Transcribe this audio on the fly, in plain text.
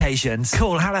Occasions.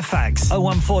 Call Halifax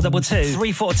 01422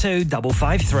 342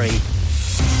 553.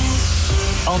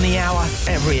 On the hour,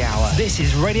 every hour. This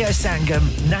is Radio Sangam,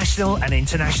 national and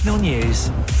international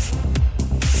news.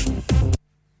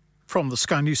 From the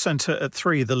Sky News Centre at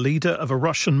 3, the leader of a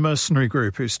Russian mercenary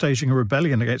group who's staging a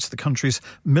rebellion against the country's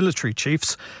military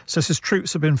chiefs says his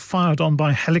troops have been fired on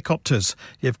by helicopters.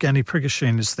 Yevgeny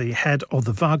Prigozhin is the head of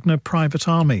the Wagner private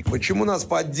army.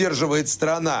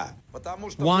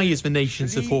 Why is the nation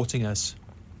supporting us?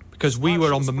 Because we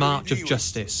were on the march of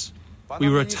justice. We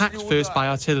were attacked first by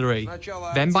artillery,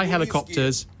 then by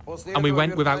helicopters, and we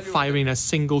went without firing a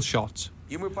single shot.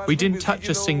 We didn't touch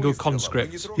a single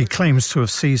conscript. He claims to have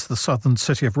seized the southern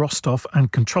city of Rostov and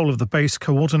control of the base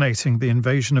coordinating the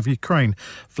invasion of Ukraine.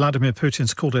 Vladimir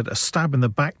Putin's called it a stab in the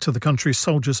back to the country's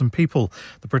soldiers and people.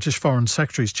 The British Foreign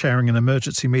Secretary is chairing an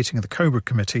emergency meeting of the Cobra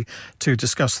Committee to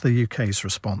discuss the UK's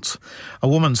response. A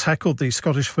woman's heckled the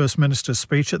Scottish First Minister's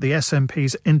speech at the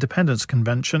SNP's Independence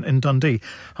Convention in Dundee.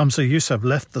 Hamza Yousaf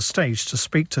left the stage to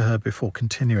speak to her before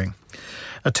continuing.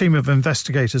 A team of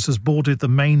investigators has boarded the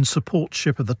main support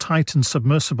ship of the Titan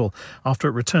submersible after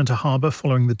it returned to harbour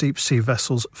following the deep-sea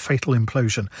vessel's fatal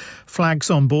implosion. Flags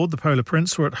on board the Polar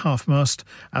Prince were at half-mast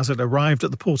as it arrived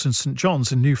at the port in St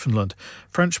John's in Newfoundland.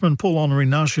 Frenchman Paul-Henri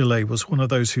Nargeolet was one of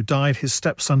those who died. His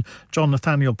stepson, John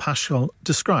Nathaniel Paschal,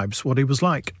 describes what he was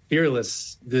like.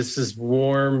 Fearless. This is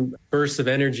warm burst of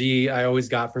energy I always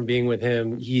got from being with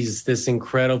him. He's this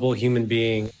incredible human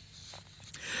being.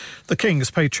 The King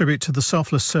has paid tribute to the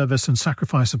selfless service and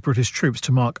sacrifice of British troops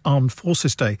to mark Armed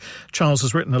Forces Day. Charles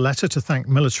has written a letter to thank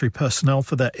military personnel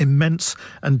for their immense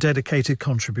and dedicated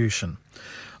contribution.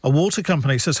 A water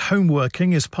company says home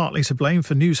working is partly to blame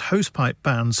for news hosepipe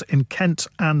bans in Kent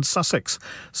and Sussex.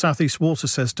 South East Water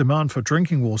says demand for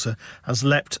drinking water has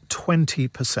leapt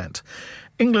 20%.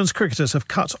 England's cricketers have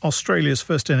cut Australia's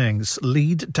first innings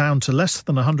lead down to less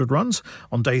than 100 runs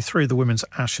on day 3 of the Women's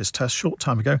Ashes Test. Short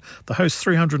time ago, the hosts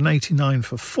 389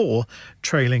 for 4,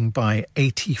 trailing by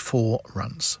 84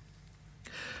 runs.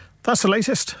 That's the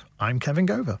latest. I'm Kevin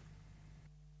Gover.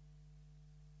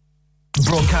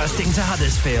 Broadcasting to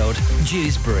Huddersfield,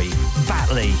 Dewsbury,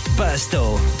 Batley,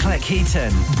 Birstall,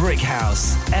 Cleckheaton,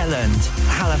 Brickhouse, Elland,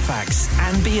 Halifax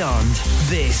and beyond.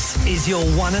 This is your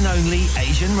one and only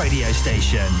Asian radio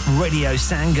station. Radio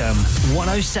Sangam,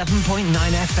 107.9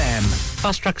 FM.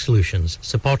 Fast Track Solutions,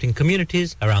 supporting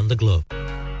communities around the globe.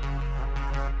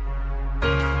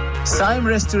 Saim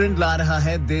restaurant ला रहा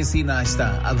है देसी नाश्ता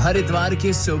अब हर इतवार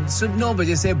की सुबह 9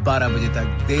 बजे से 12 बजे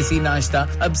तक देसी नाश्ता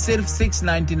अब सिर्फ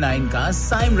 6.99 का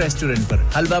साइम रेस्टोरेंट पर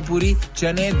हलवा पूरी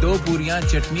चने 2 पूरियां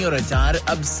चटनी और अचार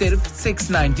अब सिर्फ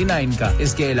 6.99 का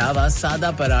इसके अलावा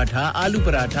सादा पराठा आलू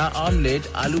पराठा ऑमलेट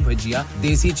आलू भजिया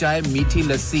देसी चाय मीठी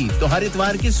लस्सी तो हर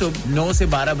इतवार की सुबह 9 से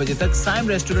 12 बजे तक साइम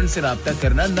रेस्टोरेंट से राब्ता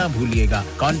करना ना भूलिएगा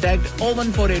कांटेक्ट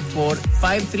 01484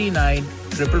 539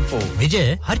 444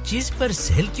 विजय हर चीज पर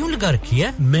सेल क्यों लगा रखी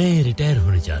है मैं रिटायर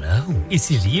होने जा रहा हूं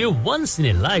इसीलिए once in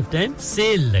a lifetime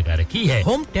sale लगा रखी है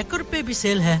होम टेकर पे भी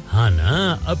सेल है हां ना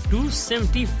अप टू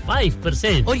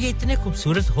 75% और ये इतने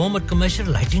खूबसूरत होम और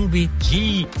कमर्शियल लाइटिंग भी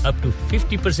जी up to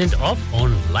 50% off on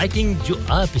lighting जो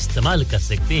आप इस्तेमाल कर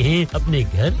सकते हैं अपने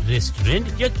घर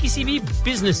रेस्टोरेंट या किसी भी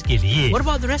बिजनेस के लिए what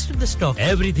about the rest of the stock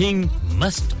everything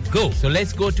must go so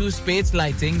let's go to Spades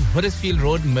Lighting Huddersfield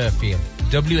Road Murfield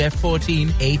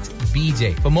WF14 8BJ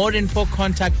for more info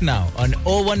contact now on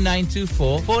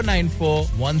 01924 494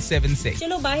 176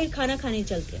 चलो बाहर खाना खाने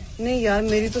चलते हैं नहीं यार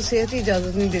मेरी तो सेहत ही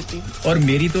इजाजत नहीं देती और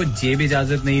मेरी तो जेब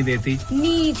इजाजत नहीं देती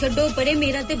नहीं छोड़ो परे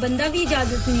मेरा ते बंदा भी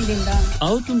इजाजत नहीं देता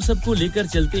आओ तुम सबको लेकर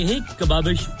चलते हैं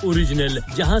कबाबिश ओरिजिनल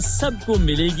जहां सबको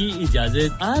मिलेगी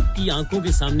इजाजत आपकी आंखों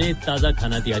के सामने ताजा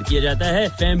खाना तैयार किया जाता है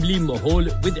फैमिली माहौल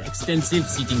with extensive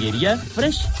seating area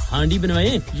fresh हांडी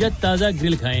बनवाएं या ताजा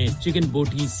ग्रिल खाएं चिकन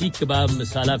बोटी सीख कबाब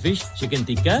मसाला fish chicken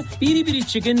tikka Piri Piri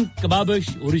chicken Kababish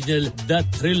original the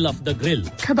thrill of the grill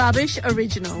Kababish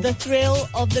original the thrill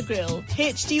of the grill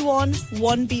HD1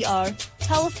 1BR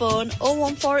telephone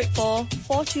 01484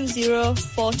 420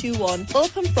 421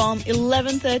 open from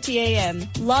 11:30 a.m.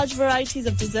 large varieties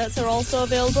of desserts are also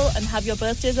available and have your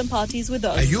birthdays and parties with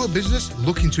us Are you a business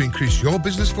looking to increase your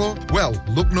business flow well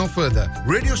look no further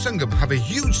Radio Sangam have a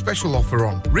huge special offer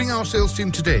on ring our sales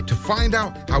team today to find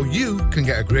out how you can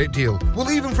get a great deal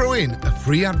we'll even throw in a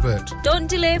free advert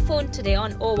Don't delay phone today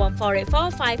on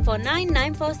 01484 549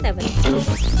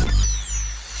 947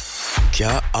 क्या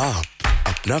आप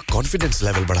अपना confidence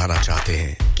level बढ़ाना चाहते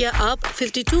हैं क्या आप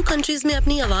 52 countries में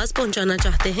अपनी आवाज पहुंचाना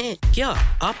चाहते हैं क्या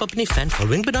आप अपनी फैन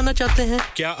फॉलोइंग बनाना चाहते हैं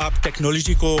क्या आप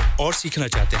टेक्नोलॉजी को और सीखना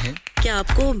चाहते हैं क्या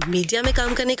आपको मीडिया में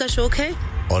काम करने का शौक है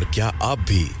और क्या आप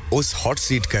भी उस हॉट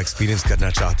सीट का एक्सपीरियंस करना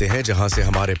चाहते हैं जहां से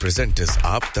हमारे प्रेजेंटर्स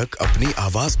आप तक अपनी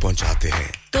आवाज पहुंचाते हैं?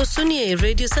 तो सुनिए,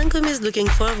 Radio Sangam is looking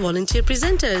for volunteer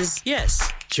presenters. Yes,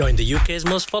 join the UK's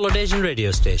most followed Asian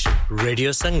radio station,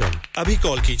 Radio Sangam. Abhi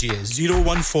call kijiye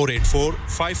 01484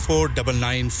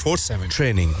 549947.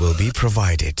 Training will be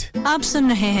provided. आप सुन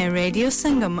रहे हैं रेडियो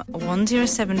संगम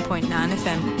 107.9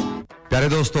 FM. प्यारे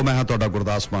दोस्तों मैं हां ਤੁਹਾਡਾ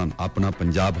ਗੁਰਦਾਸ ਮਾਨ ਆਪਣਾ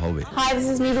ਪੰਜਾਬ ਹੋਵੇ hi this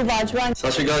is Neeru Bajwa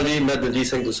सत श्री अकाल जी मैं दलजीत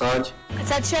सिंह दुसांझ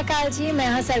सत श्री अकाल जी मैं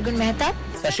हां सरगुन मेहता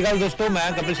सत श्री अकाल दोस्तों मैं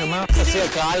कपिल शर्मा सत श्री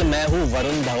अकाल मैं हूं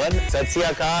वरुण धवन सत श्री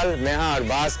अकाल मैं हां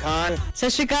अरबाज खान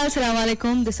सत श्री अकाल अस्सलाम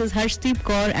वालेकुम this is Harshdeep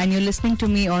Kaur and you listening to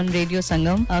me on radio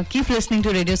Sangam keep listening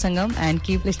to radio Sangam and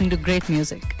keep listening to great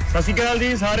music सत श्री अकाल जी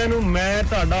साਰਿਆਂ ਨੂੰ ਮੈਂ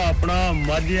ਤੁਹਾਡਾ ਆਪਣਾ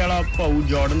ਮਾਝੇ ਵਾਲਾ ਭਾਊ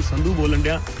ਜਾਰਡਨ ਸੰਧੂ ਬੋਲਣ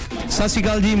ਡਿਆ सत श्री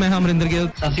अकाल जी मैं अमरिंदर गिल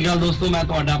सत श्री अकाल दोस्तों मैं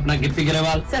ਤੁਹਾਡਾ ਆਪਣਾ ਗਿੱਪੀ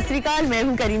ਗਰੇਵਾਲ सत श्री अकाल मैं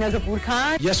हूं Kareena Kapoor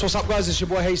Khan Yes what's up guys it's your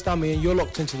boy Hayes Dami and you're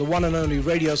locked into the one and only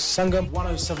Radio Sangam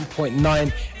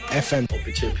 107.9 FM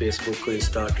पीछे Facebook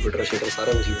Insta Twitter शेयर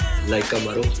सारा कुछ लाइक का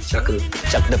मारो चक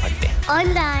दे फटते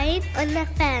online on the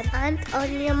FM and on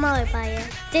your mobile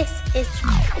this is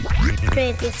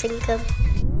Radio Sangam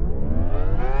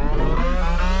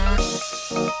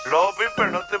लो भी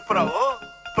भैनों ते भरावो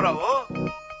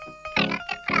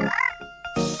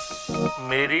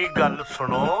मेरी गल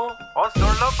सुनो और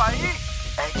सुन लो भाई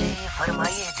जी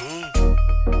फरमाइए जी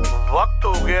वक्त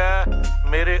हो गया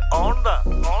मेरे आउण दा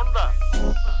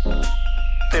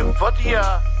ते वधिया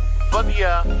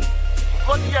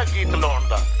गीत लाउण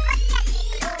दा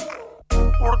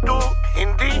उर्दू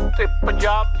हिंदी ते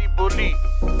पंजाब दी बोली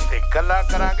ते गल्लां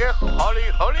करांगे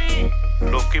हौली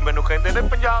लोकी मैनू कहंदे ने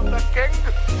पंजाब दा किंग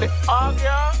ते आ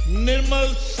गया निर्मल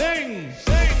सिंह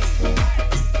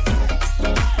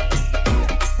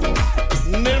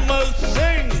निर्मल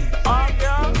सिंह आ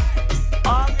गया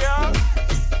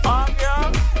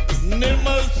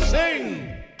निर्मल सिंह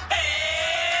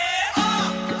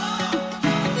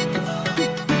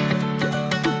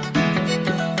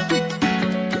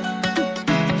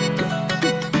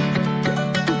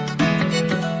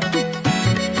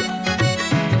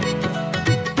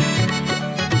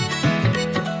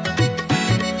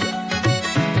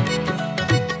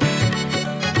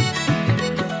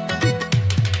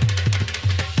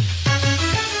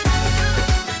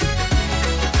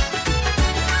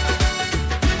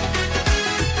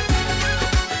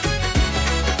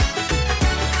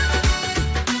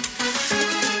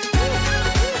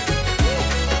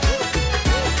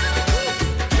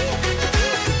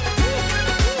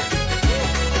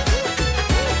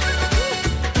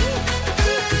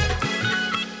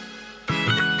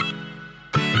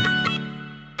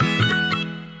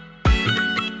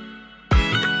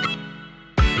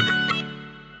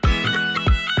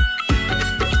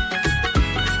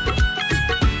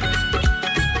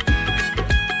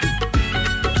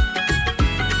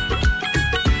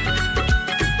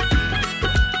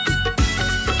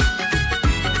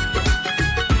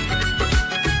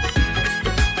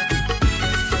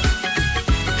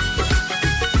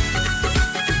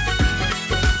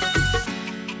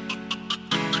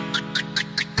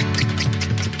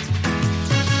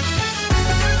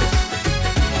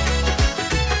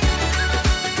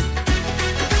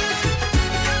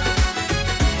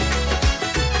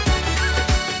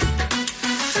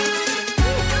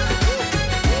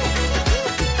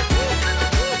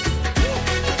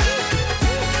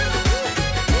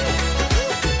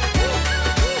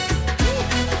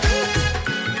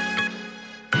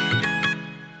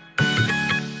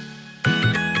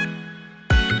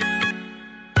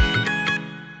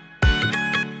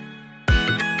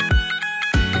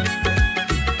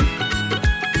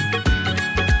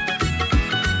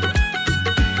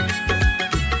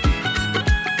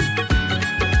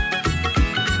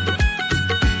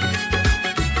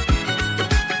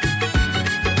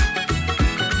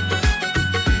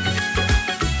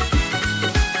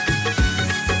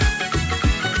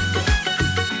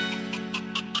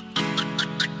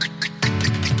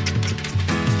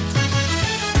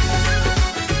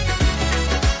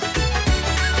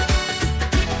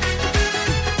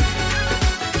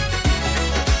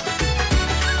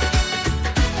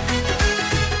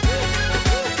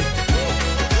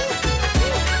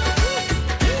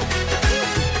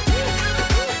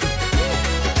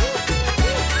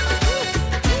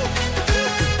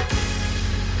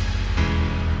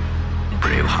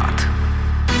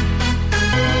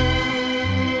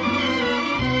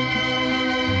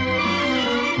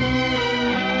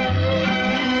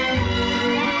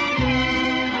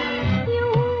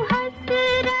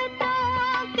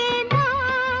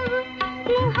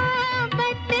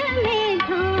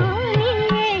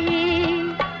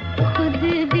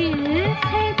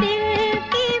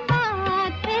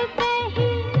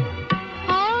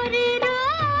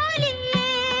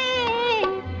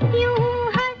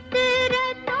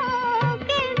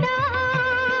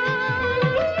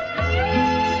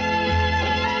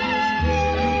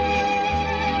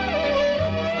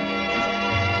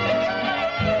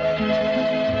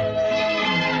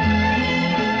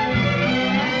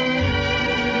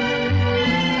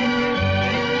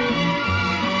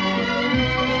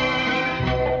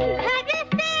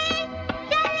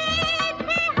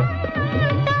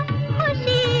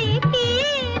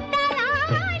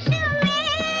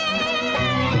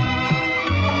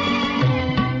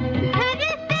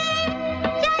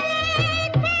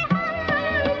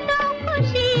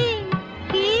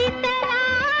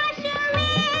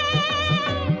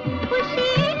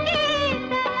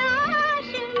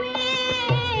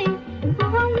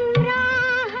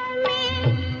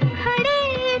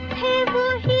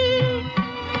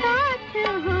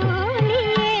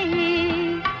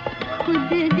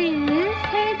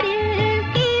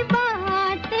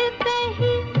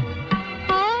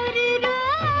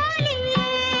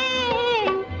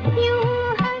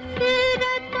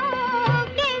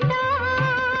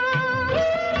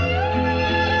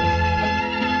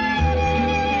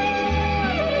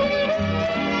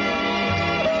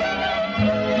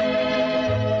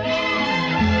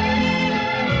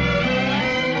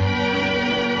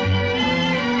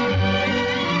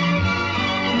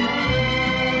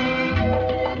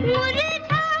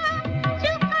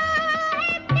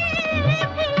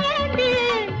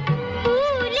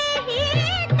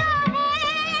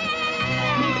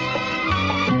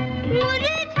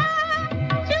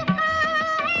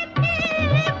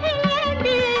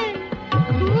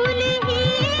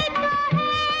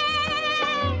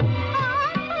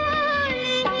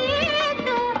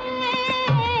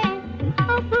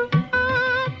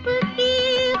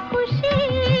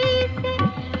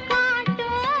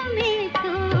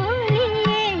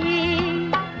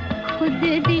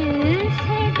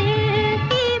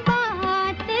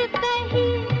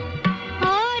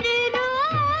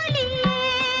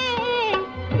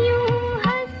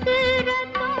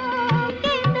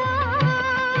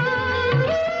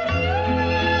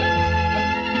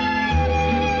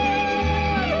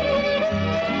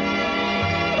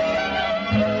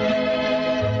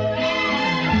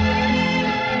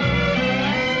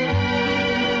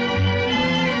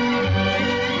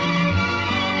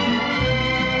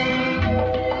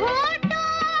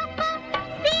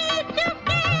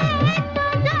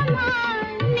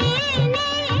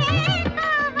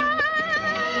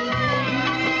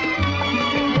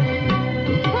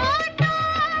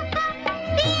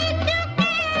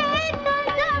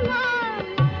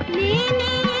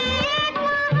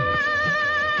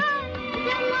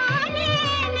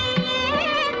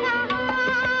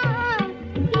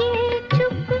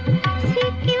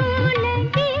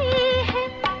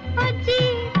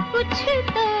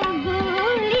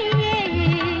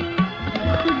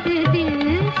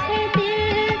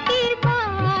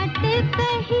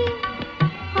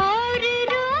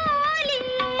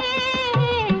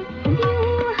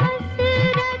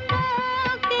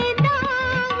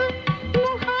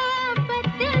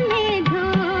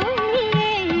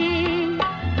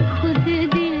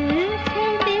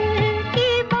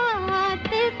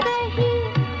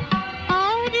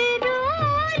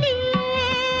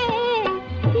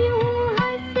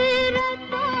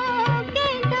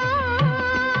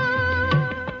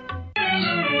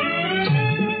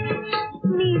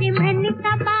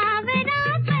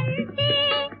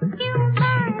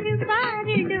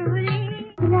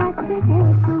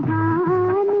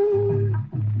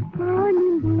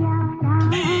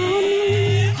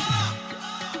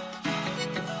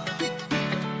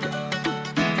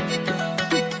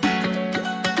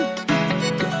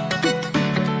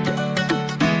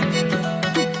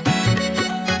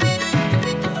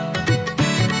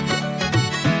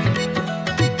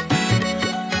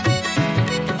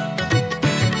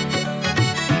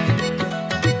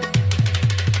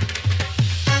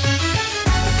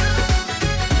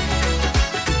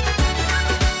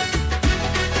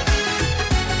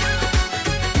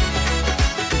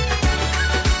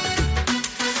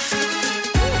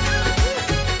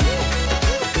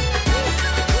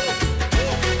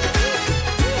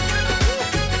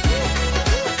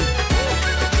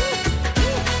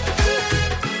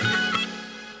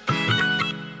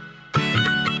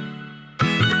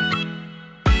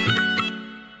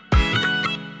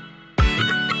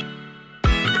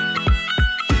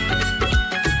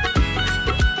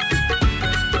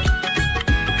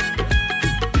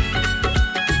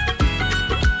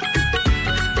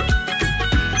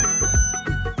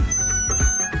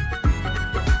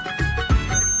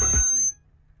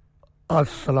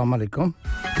अस्सलाम वालेकुम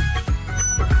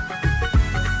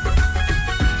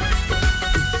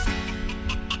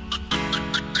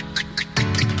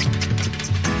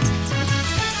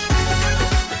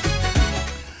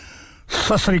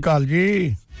सत श्री अकाल जी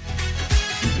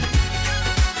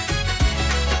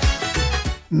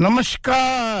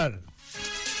नमस्कार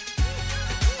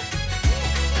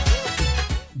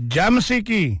जमसी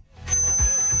की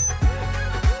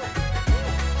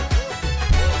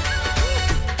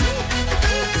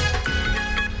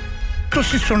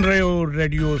ਤੁਸੀਂ ਸੁਣ ਰਹੇ ਹੋ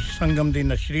ਰੇਡੀਓ ਸੰਗਮ ਦੀ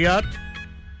ਨਸ਼ਰੀਆਤ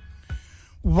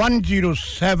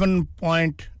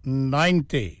 107.9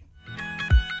 ਤੇ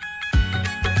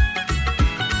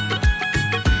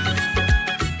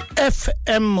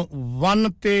FM 1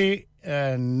 ਤੇ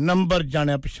ਨੰਬਰ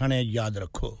ਜਾਣਿਆ ਪਛਾਣਿਆ ਯਾਦ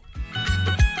ਰੱਖੋ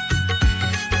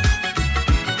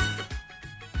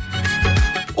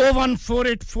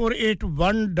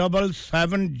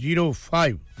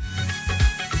 01484817705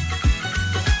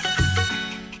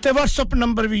 ਤੇ WhatsApp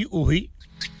ਨੰਬਰ ਵੀ ਉਹੀ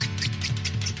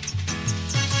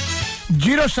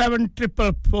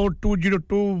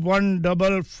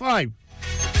 07444202155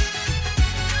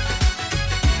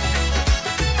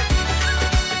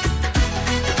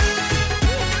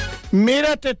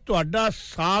 ਮੇਰਾ ਤੇ ਤੁਹਾਡਾ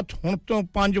ਸਾਥ ਹੁਣ ਤੋਂ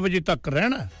 5 ਵਜੇ ਤੱਕ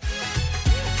ਰਹਿਣਾ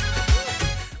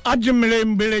ਅੱਜ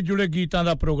ਮਿਲੇ ਜੁੜੇ ਗੀਤਾਂ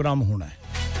ਦਾ ਪ੍ਰੋਗਰਾਮ ਹੋਣਾ ਹੈ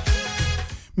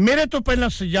ਮੇਰੇ ਤੋਂ ਪਹਿਲਾਂ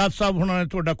ਸਜਾਦ ਸਾਹਿਬ ਹੁਣਾਂ ਨੇ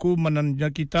ਤੁਹਾਡਾ ਖੂਬ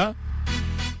ਮਨੋਰੰਜਨ ਕੀਤਾ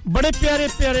बड़े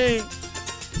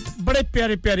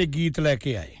प्यारे गीत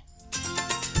लेके आए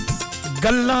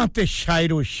गल्लां ते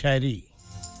शायरो शायरी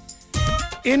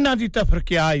इन्हां दी तां फिर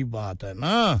क्या ही बात है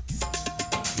ना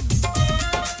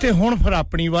ते हुण फिर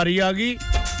अपनी वारी आ गई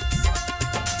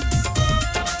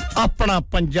अपना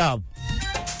पंजाब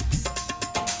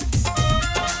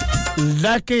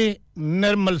लेके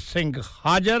निर्मल सिंह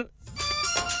हाजर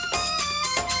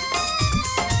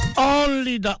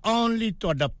only the only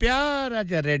ਤੁਹਾਡਾ ਪਿਆਰਾ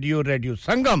ਜਿਹਾ ਰੇਡੀਓ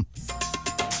ਸੰਗਮ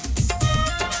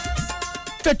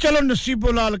ਤੇ ਚਲੋ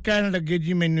ਨਸੀਬੋ ਲਾਲ ਕਹਿਣ ਲੱਗੇ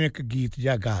ਜੀ ਮੈਨੂੰ ਇੱਕ ਗੀਤ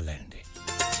ਜਾ ਗਾ ਲੈਣ ਦੇ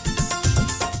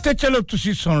ਤੇ ਚਲੋ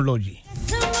ਤੁਸੀਂ ਸੁਣ ਲਓ ਜੀ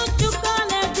ਚੁਕਾ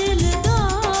ਲੈ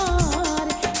ਦਿਲਦਾਰ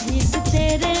ਗੀਤ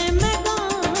ਤੇਰੇ ਮੈਂ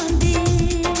ਗਾਉਂਦੀ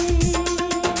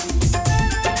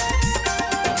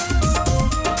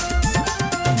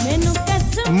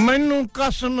ਮੈਨੂੰ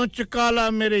ਕਸਮ ਚੁਕਾ ਲਾ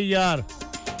ਮੇਰੇ ਯਾਰ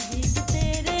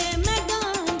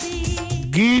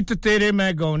गीत तेरे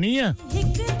मैं गाउनी है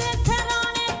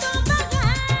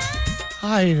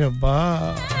हाय रब्बा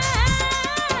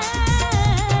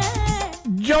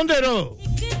जिंदे रहो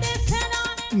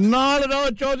नाल रहो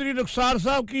चौधरी रुखसार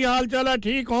साहब की हाल चाल है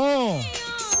ठीक हो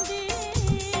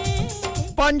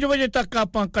 5 बजे तक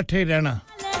आपां इकट्ठे रहना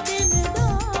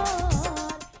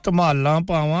धमालां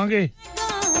पावांगे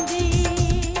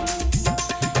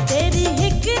तेरी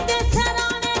हिक दे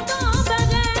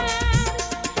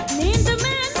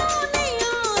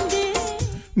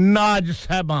नाज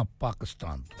साहबा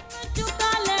पाकिस्तान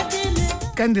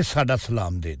कहंदे साडा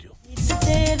सलाम दे दियो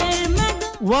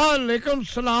वालेकुम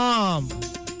सलाम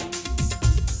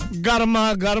गर्मा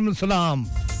गर्म सलाम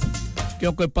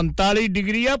क्योंकि 45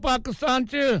 डिग्री है पाकिस्तान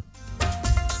च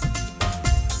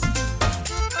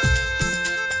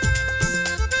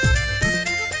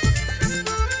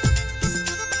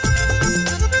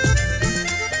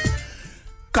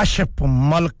कश्यप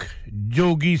मलक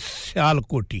जोगी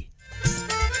सियालकोटी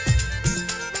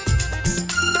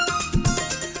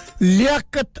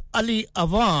लियाकत अली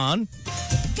अवान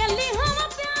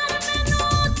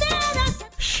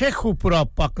शेखुपुरा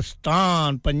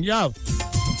पाकिस्तान पंजाब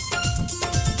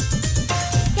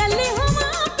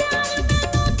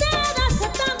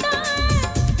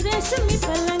रेशमी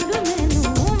पलंग मेनू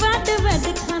वड वड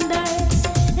खांदा है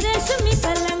रेशमी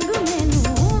पलंग मेनू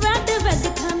वड वड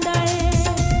खांदा है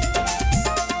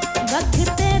वक्त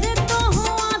तेरे तो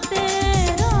हुआ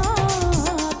तेरा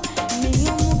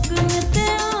मैनू मुकन ते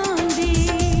आंदी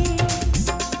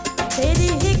तेरी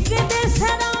हिक दे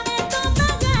सराने तो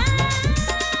बगैर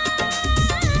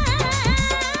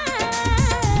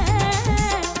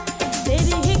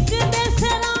तेरी हिक दे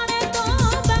सराने तो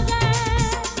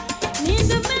बगैर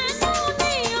नींद मैनू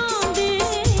नहीं आंदी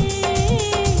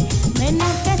मैनू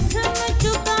कसम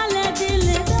चुका ले दिल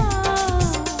दा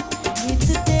गीत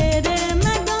तेरे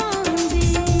मैं गांदी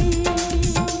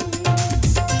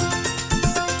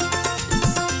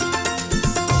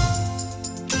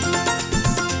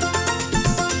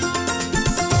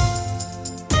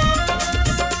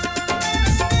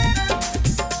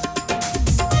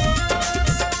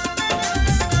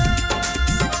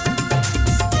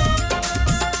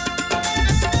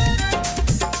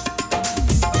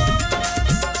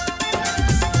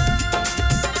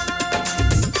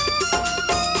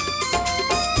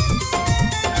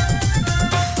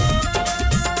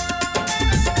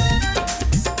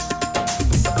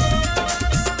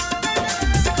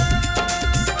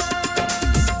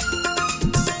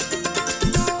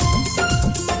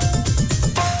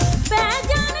पै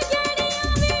जान जेड़ियां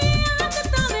वी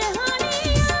आदतां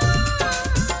वेहाणियां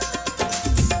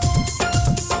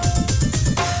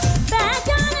पै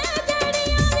जान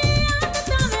जेड़ियां वी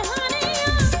आदतां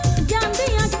वेहाणियां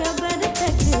ਜਾਂਦੀਆਂ ਕਬਰ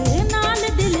ਤੱਕ ਨਾਲ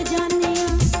ਦਿਲ ਜਾਨੀਆਂ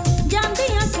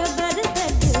ਜਾਂਦੀਆਂ ਕਬਰ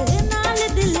ਤੱਕ ਨਾਲ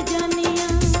ਦਿਲ ਜਾਨੀਆਂ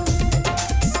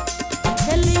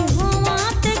ਚੱਲੀ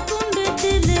ਹੋਵਾਂ ਤੇ ਕੁੰਡ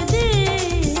ਦਿਲ ਦੀ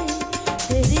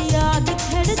ਤੇਰੀ ਯਾਦ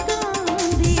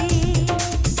ਖੜਕਾਉਂਦੀ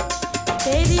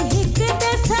तेरी हिक दे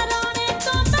सराने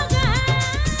तो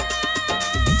बगैर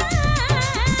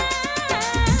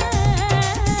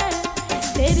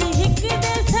तेरी हिक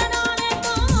दे सराने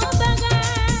तो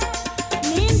बगैर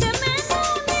नींद मैनू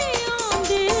नहीं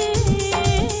आंदी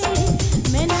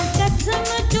मैनू कसम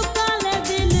चुका ले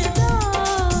दिल दा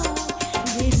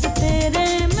गीत तेरे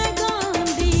मैं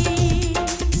गांदी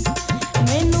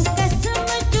मैनू कसम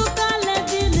चुका ले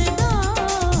दिल दा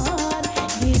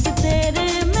गीत तेरे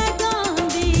मैं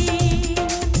गांदी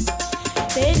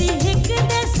तेरी हिक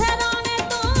दे सराने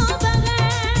तो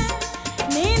बगैर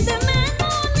नींद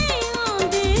मैनू नहीं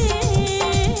आंदी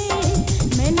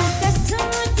मैनू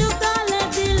कसम चुका ले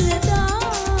दिल दा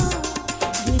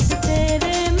गीत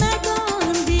तेरे मैं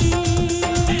गांदी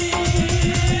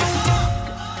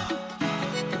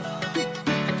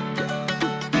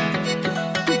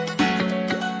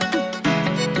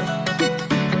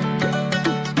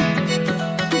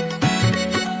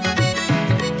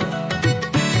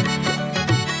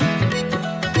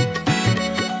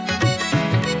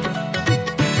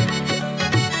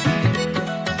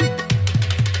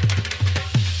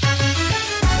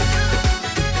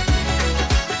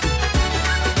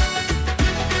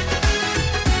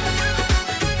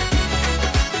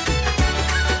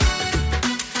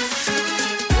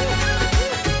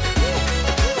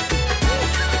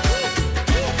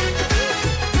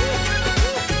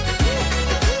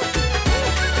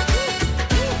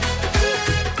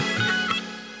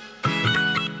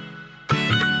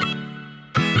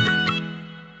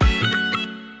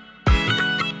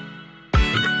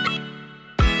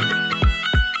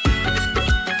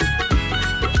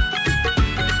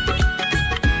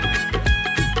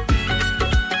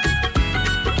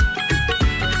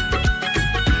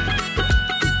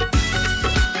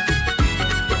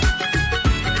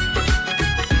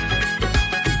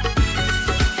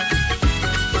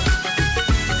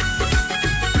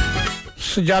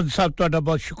सजाद साहब ਤੁਹਾਡਾ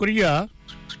ਬਹੁਤ ਸ਼ੁਕਰੀਆ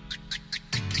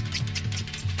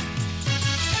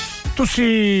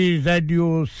ਤੁਸੀਂ ਰੇਡੀਓ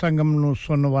ਸੰਗਮ ਨੂੰ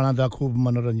ਸੁਣਨ ਵਾਲਾ ਦਾ ਖੂਬ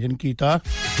ਮਨੋਰੰਜਨ ਕੀਤਾ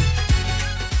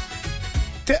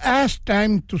ਤੇ ਇਸ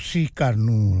ਟਾਈਮ ਤੁਸੀਂ ਘਰ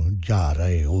ਨੂੰ ਜਾ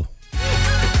ਰਹੇ ਹੋ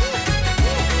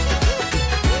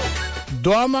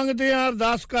ਦੁਆ ਮੰਗਦੇ ਆਂ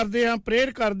ਅਰਦਾਸ ਕਰਦੇ ਆਂ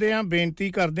ਪ੍ਰੇਅਰ ਕਰਦੇ ਆਂ ਬੇਨਤੀ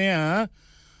ਕਰਦੇ ਆਂ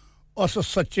ਉਸ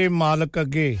ਸੱਚੇ ਮਾਲਕ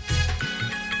ਅੱਗੇ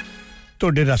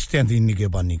ਤੁਹਾਡੇ ਰਸਤਿਆਂ ਦੀ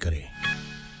ਨਿਗਹਿਬਾਨੀ ਕਰੇ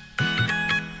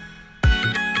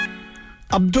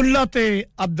ਅਬਦੁੱਲਾ ਤੇ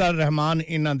ਅਬਦੁਲ ਰਹਿਮਾਨ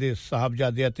ਇਹਨਾਂ ਦੇ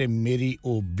ਸਾਹਿਬਜ਼ਾਦੇ ਤੇ ਮੇਰੀ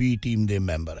ਉਹ ਬੀ ਟੀਮ ਦੇ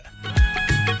ਮੈਂਬਰ ਹੈ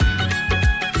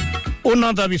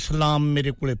ਉਹਨਾਂ ਦਾ ਵੀ ਸਲਾਮ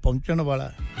ਮੇਰੇ ਕੋਲੇ ਪਹੁੰਚਣ ਵਾਲਾ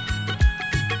ਹੈ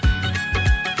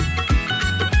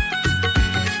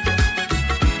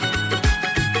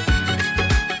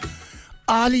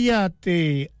ਆਲੀਆ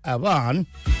ਤੇ ਅਵਾਨ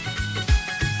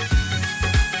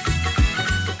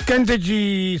ਕਹਿੰਦੇ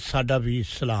ਜੀ ਸਾਡਾ ਵੀ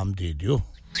ਸਲਾਮ ਦੇ ਦਿਓ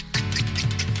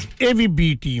ਇਹ ਵੀ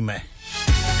ਬੀ ਟੀਮ ਹੈ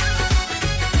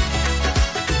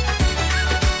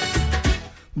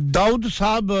ਦਾਊਦ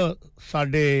ਸਾਹਿਬ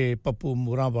ਸਾਡੇ ਪੱਪੂ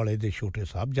ਮੂਰਾਂ ਵਾਲੇ ਦੇ ਛੋਟੇ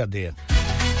ਸਾਹਿਬਜ਼ਾਦੇ ਆ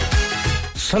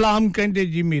ਸਲਾਮ ਕਹਿੰਦੇ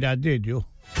ਜੀ ਮੇਰਾ ਦੇ ਦਿਓ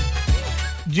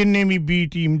ਜਿੰਨੇ ਵੀ ਬੀ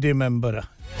ਟੀਮ ਦੇ ਮੈਂਬਰ ਆ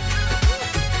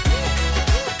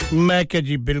ਮੈਂ ਕਿਹਾ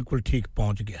ਜੀ ਬਿਲਕੁਲ ਠੀਕ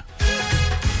ਪਹੁੰਚ ਗਿਆ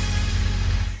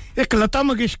ਇੱਕ ਲਤਾ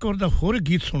ਮੰਗੇਸ਼ਕਰ ਦਾ ਹੋਰ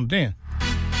ਗੀਤ ਸੁਣਦੇ ਆ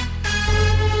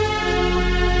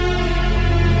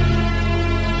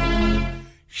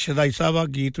ਸ਼ਦਾਈ ਸਾਹਿਬ ਆ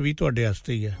ਗੀਤ ਵੀ ਤੁਹਾਡੇ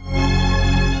ਵਾਸਤੇ ਹੀ ਆ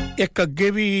ਇੱਕ ਅੱਗੇ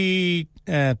ਵੀ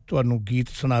ਤੁਹਾਨੂੰ ਗੀਤ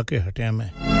ਸੁਣਾ ਕੇ ਹਟਿਆ ਮੈਂ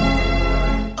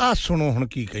ਆ ਸੁਣੋ ਹੁਣ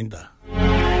ਕੀ ਕਹਿੰਦਾ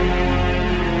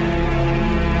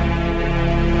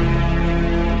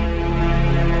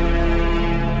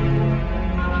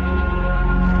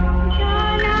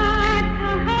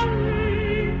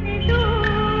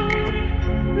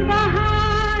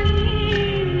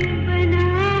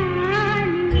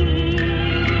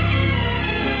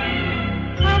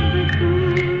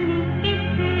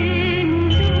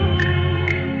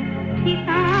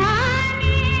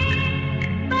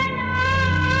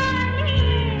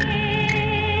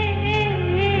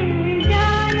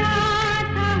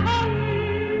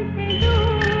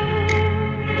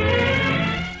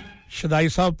ਸ਼ਦਾਈ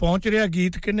ਸਾਹਿਬ ਪਹੁੰਚ ਰਿਹਾ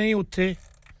ਗੀਤ ਕਿ ਨਹੀਂ ਉੱਥੇ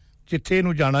ਜਿੱਥੇ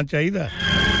ਇਹਨੂੰ ਜਾਣਾ ਚਾਹੀਦਾ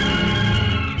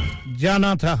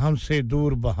ਜਾਣਾ ਥਾ ਹਮਸੇ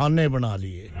ਦੂਰ ਬਹਾਨੇ ਬਣਾ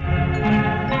लिए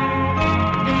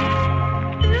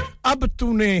अब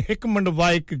तूने एक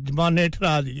मंडवाइक जमाने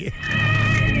ठहरा दिए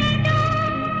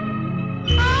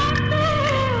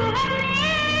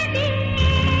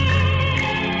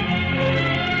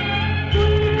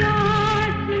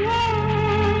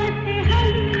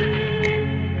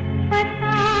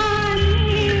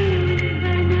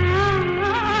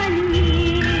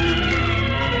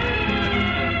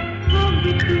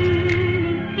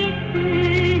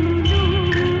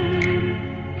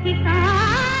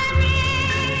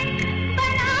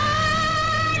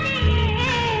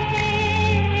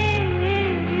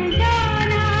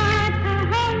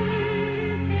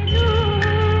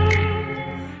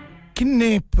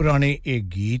पुराने एक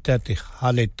गीत है ते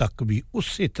हाले तक भी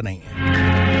उससे इतना ही है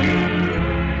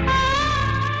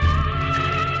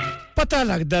पता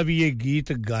लगदा भी ये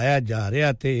गीत गाया जा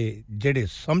रहा ते जेड़े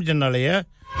समझण वाले है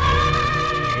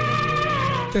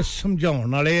ते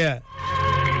समझाउण वाले है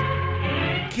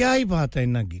क्या ही बात है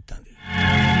इन्हां गीतां दी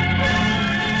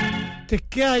ते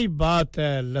क्या ही बात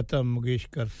है लता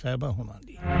मंगेशकर साहिबा होना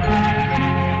दी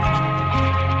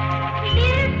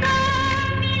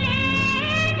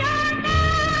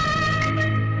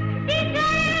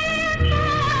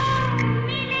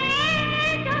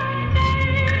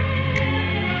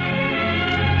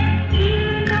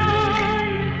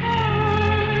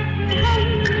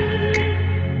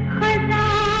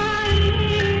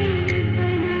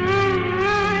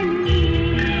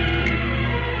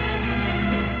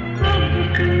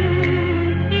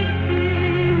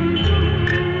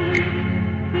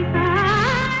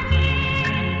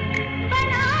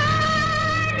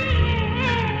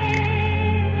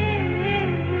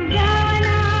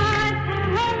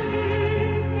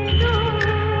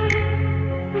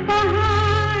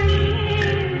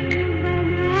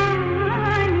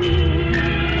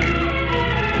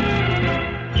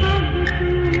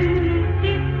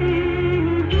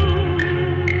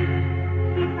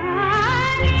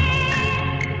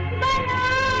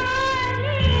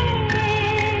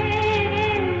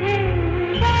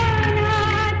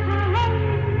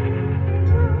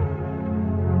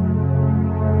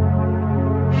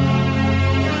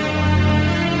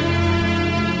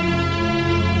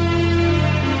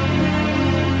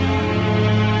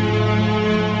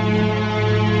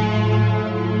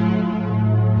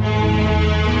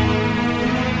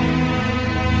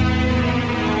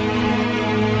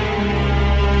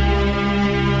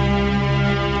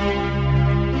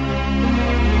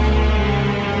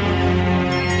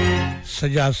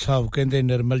सजाद साहब कहंदे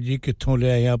निर्मल जी कित्थों ले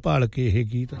आया भाल के ये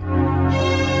गीत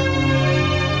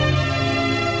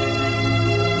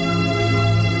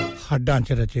हड्डां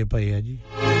च रचे पए आ जी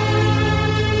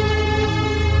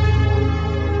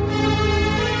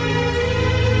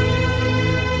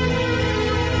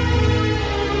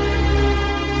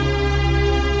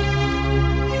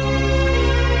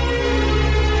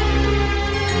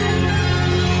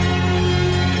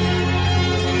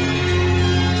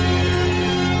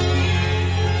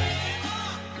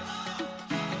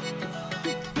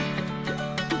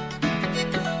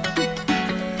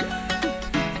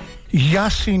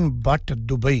यासीन भट्ट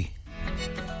दुबई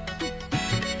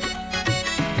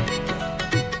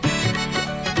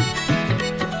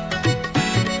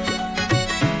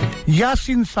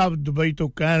यासीन साहब दुबई तो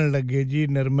कहन लगे जी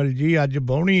निर्मल जी आज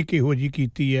बौणी किहो जी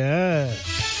कीती है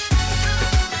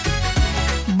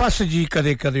बस जी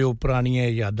कदे कदे ओ पुरानियां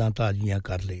यादां ताजियां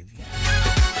कर लईदियां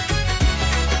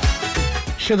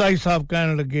शदाई साहब कहन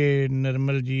लगे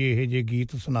निर्मल जी ये जे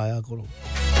गीत सुनाया करो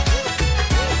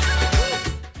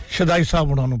शदाई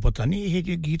साहब उन्हां नूं पता नहीं ये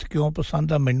जे गीत क्यों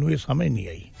पसंद आ मैनू ये समझ नहीं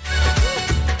आई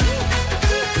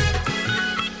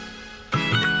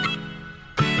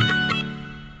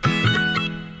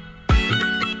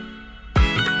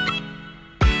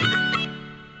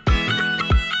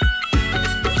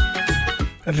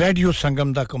रेडियो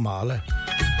संगम दा कमाल है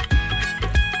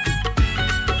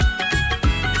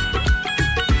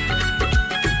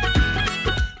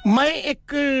मैं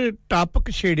एक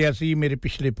टॉपिक छेड़िया सी मेरे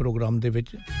पिछले प्रोग्राम दे विच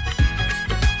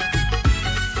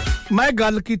मैं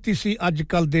गल कीती सी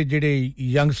अजकल दे जेड़े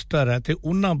यंगस्टर है ते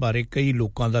उन्हां बारे कई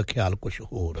लोकां दा ख्याल कुछ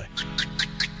होर है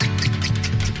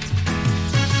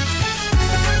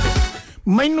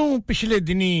मैनू पिछले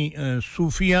दिनी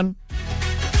सूफियान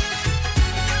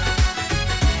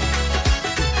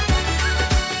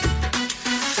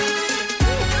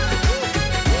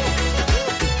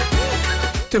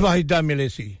ते वाहिदा मिले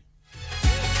सी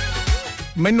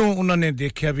मैनू उन्होंने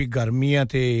देखिया भी गर्मियां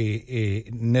ते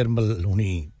निर्मल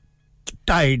हुनी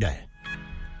टाइड है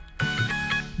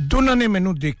दोनों ने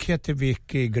मैनू देखिया ते वेख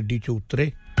के गड्डी च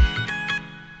उतरे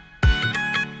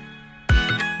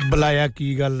बुलाया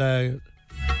की गल है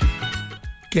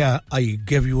क्या आई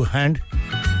गिव यू हैंड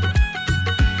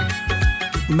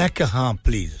मैं कहा हाँ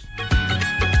प्लीज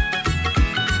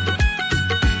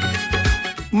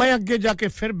मैं आगे जाके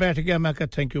फिर बैठ गया मैं कहा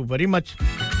थैंक यू वेरी मच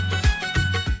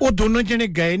वो दोनों जने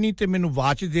गए नहीं ते मेनू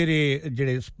वाच दे रहे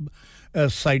जेड़े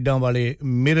साइडां वाले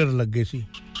मिरर लगे सी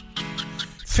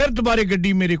फिर दोबारा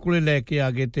गड्डी मेरे कोले लेके आ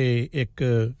गए ते एक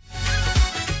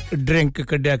ड्रिंक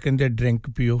कड्या कहंदे ड्रिंक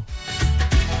पियो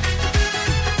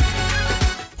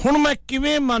हुण मैं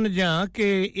किवें मन जा कि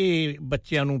ए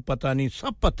बच्चियां नू पता नहीं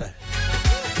सब पता है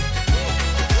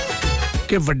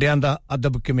कि वड्डियां दा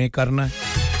अदब किवें करना है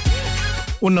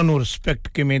उन्हां नू रिस्पेक्ट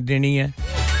किवें देनी है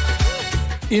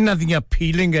इन्हां दियां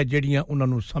फीलिंग है जेड़ियां उन्हां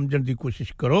नू समझण दी कोशिश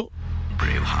करो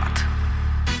ब्रेव हार्ट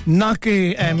ना कि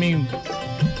एवें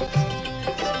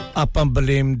आपां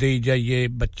ब्लेम देई जाइए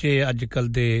बच्चे अजकल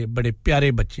दे बड़े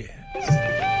प्यारे बच्चे हैं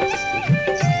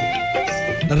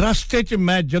रास्ते च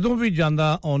मैं जदों भी जांदा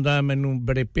आउंदा मैनू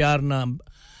बड़े प्यार नाल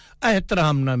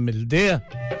एहतराम नाल मिलदे आ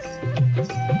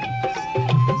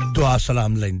दुआ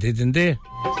सलाम लैंदे दिंदे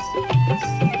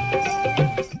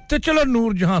ते चलो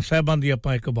नूर जहां साहिबां दी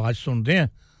आपां एक आवाज सुनदे आ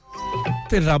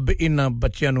ते रब इन्हां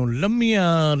बच्चियां नूं लम्मियां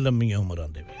लम्मियां उमरां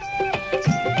देवे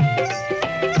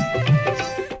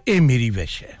ए मेरी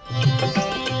विश है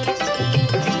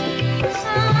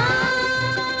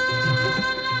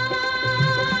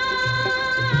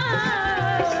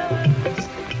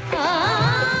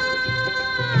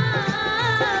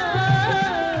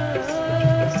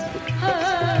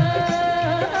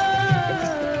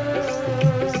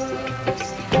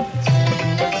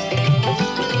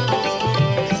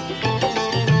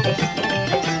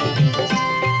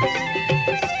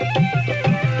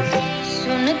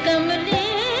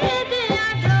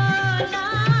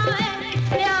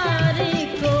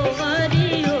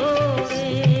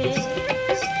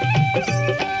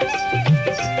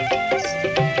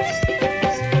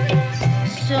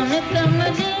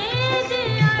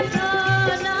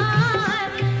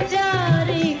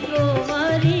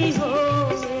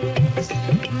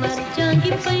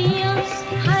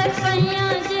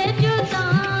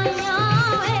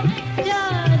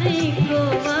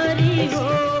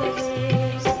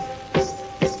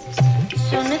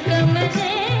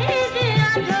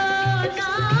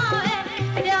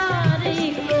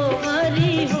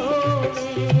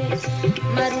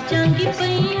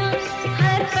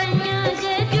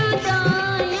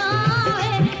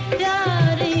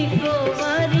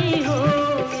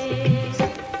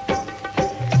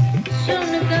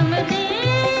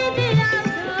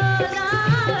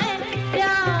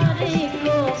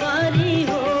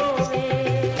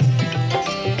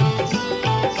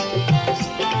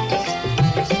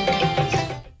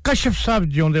कशिफ साहब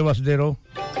जिਉਂਦੇ ਵਸਦੇ ਰਹੋ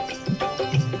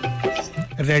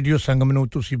रेडियो संगम ਨੂੰ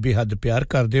ਤੁਸੀਂ ਬੇहद ਪਿਆਰ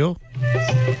ਕਰਦੇ ਹੋ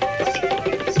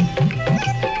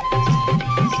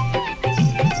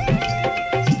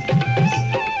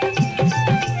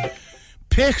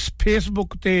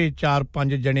फेसबुक ते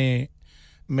 4-5 जने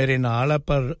मेरे नाल है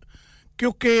पर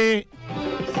क्योंकि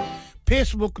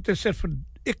फेसबुक ते सिर्फ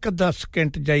 1-10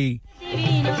 सेकंड जाई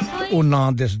ਉਹ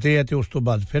ਨਾਂ ਦਿਸਦੇ ਆ ਤੇ ਉਸ ਤੋਂ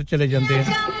ਬਾਅਦ ਫਿਰ ਚਲੇ ਜਾਂਦੇ ਆ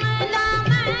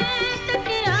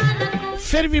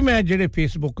ਫਿਰ ਵੀ ਮੈਂ ਜਿਹੜੇ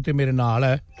ਫੇਸਬੁੱਕ ਤੇ ਮੇਰੇ ਨਾਲ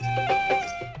ਹੈ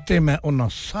ਤੇ ਮੈਂ ਉਹਨਾਂ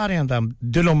ਸਾਰਿਆਂ ਦਾ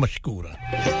ਦਿਲੋਂ ਮਸ਼ਕੂਰ ਹਾਂ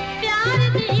ਪਿਆਰ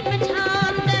ਦੀ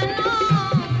ਪਛਾਣ ਤੈਨੂੰ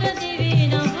ਕਦੇ ਵੀ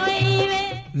ਨਾ ਹੋਈ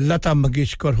ਵੇ ਲਤਾ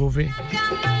ਮੰਗੇਸ਼ਕਰ ਹੋਵੇ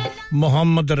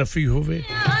ਮੁਹੰਮਦ ਰਫੀ ਹੋਵੇ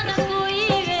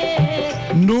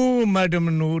ਨੂਰ ਮੈਡਮ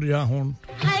ਨੂਰ ਜਾਂ ਹੁਣ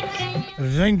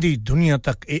ਰਹਿੰਦੀ ਦੁਨੀਆ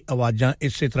ਤੱਕ ਇਹ ਆਵਾਜ਼ਾਂ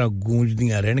ਇਸੇ ਤਰ੍ਹਾਂ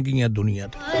ਗੂੰਜਦੀਆਂ ਰਹਿਣਗੀਆਂ ਦੁਨੀਆ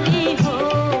ਤੇ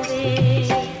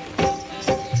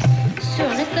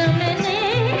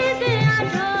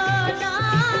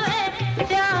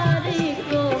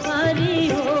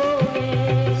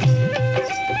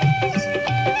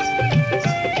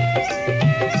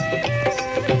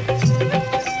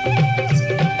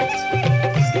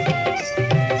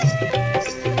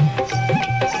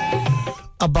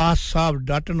अब्बास साहब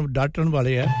डाल्टन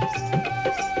वाले है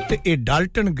ते ये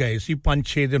डाल्टन गए सी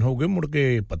 5-6 दिन हो गए मुड़ के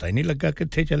पता ही नहीं लगा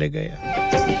किथे चले गए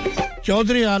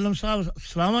चौधरी आलम साहब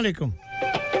अस्सलाम वालेकुम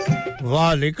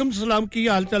वालेकुम सलाम की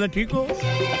हाल चाल है ठीक हो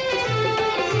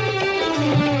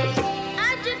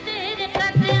आज तेरे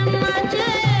कदम आज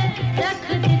रख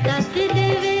दिता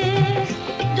देवे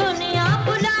दुनिया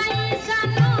बुलाई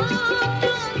सानू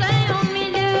तू गयो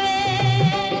मिलवे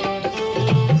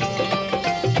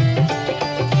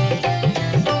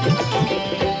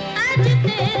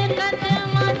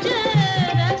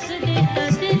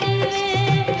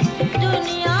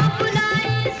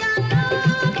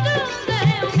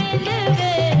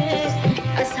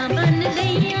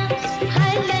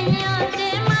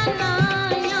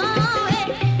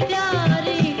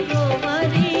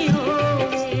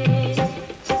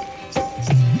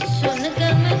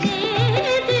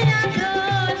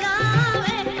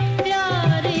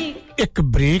एक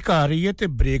ब्रेक आ रही है ते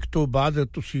ब्रेक तो बाद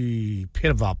तुसी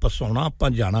फिर वापस आना ਆਪਾਂ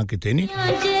ਜਾਣਾ ਕਿਤੇ ਨਹੀਂ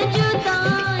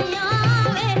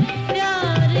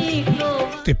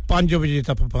ਤੇ 5 ਵਜੇ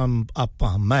ਤੱਕ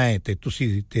ਆਪਾਂ ਮੈਂ ਤੇ ਤੁਸੀਂ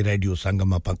ਤੇ ਰੇਡੀਓ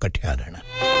ਸੰਗਮ ਆਪਾਂ ਇਕੱਠਿਆ ਰਹਿਣਾ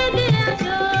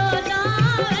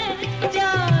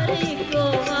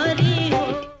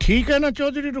ਠੀਕ ਹੈ ਨਾ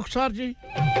ਚੌਧਰੀ ਰੁਖਸਾਰ ਜੀ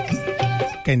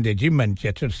ਕਹਿੰਦੇ ਜੀ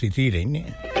ਮੈਨਚੈਸਟਰ ਸਿਟੀ ਰਹਿੰਦੇ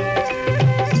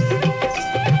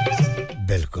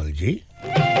ਬਿਲਕੁਲ ਜੀ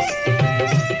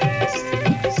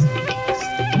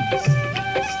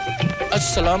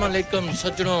अस्सलाम वालेकुम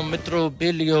सज्जनों मित्रों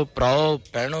बेलियो भराओ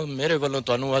भैणो मेरे वालों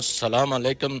ਤੁਹਾਨੂੰ अस्सलाम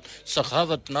वालेकुम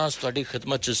सखावत नास ਤੁਹਾਡੀ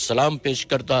ਖidmat ਚ ਸਲਾਮ ਪੇਸ਼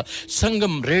ਕਰਦਾ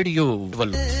ਸੰਗਮ ਰੇਡੀਓ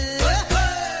ਵੱਲੋਂ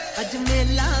ਅੱਜ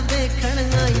ਮੇਲਾ ਵੇਖਣ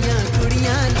ਆਈਆਂ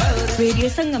ਕੁੜੀਆਂ रेडियो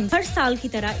संगम हर साल की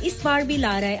तरह इस बार भी ला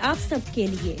रहा है आप सब के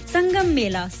लिए संगम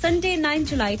मेला Sunday 9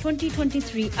 July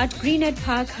 2023 at Greenhead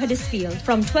Park Huddersfield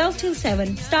from 12 till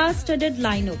 7 star-studded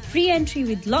lineup free entry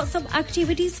with lots of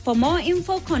activities for more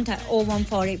info contact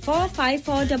 01484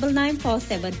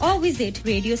 549947 or visit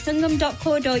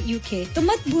radiosangam.co.uk तो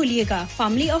मत भूलिएगा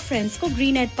family और friends को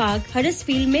Greenhead Park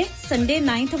Huddersfield में Sunday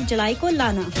 9th of July को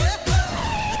लाना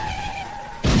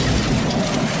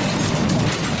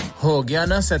हो गया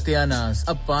ना सत्यानाश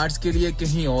अब पार्ट्स के लिए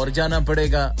कहीं और जाना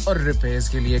पड़ेगा और रिपेयर्स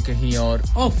के लिए कहीं और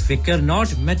ओ फिकर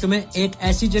नॉट मैं तुम्हें एक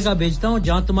ऐसी जगह भेजता हूं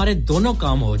जहां तुम्हारे दोनों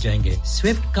काम हो जाएंगे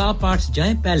स्विफ्ट कार पार्ट्स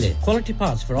जाएं पहले quality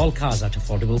parts for all cars at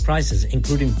affordable prices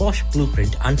including Bosch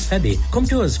Blueprint and Febby come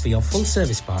to us for your full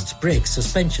service parts brakes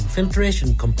suspension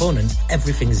filtration components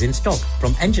everything is in stock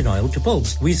from engine oil to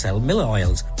bulbs we sell Miller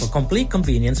oils for complete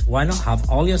convenience why not have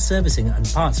all your servicing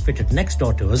and parts fitted next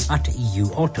door to us at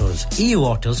EU Autos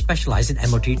specialize in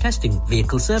MOT testing,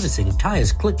 vehicle servicing,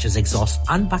 tyres, clutches, exhausts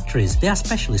and batteries. They are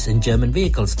specialists in German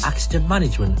vehicles, accident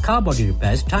management, car body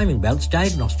repairs, timing belts,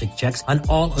 diagnostic checks and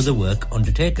all other work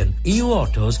undertaken. EU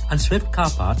Autos and Swift Car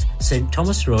Parts, St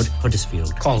Thomas Road,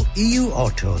 Huddersfield. Call EU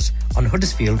Autos on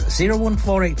Huddersfield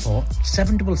 01484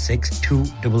 766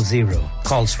 200.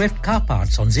 Call Swift Car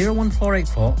Parts on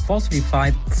 01484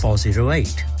 435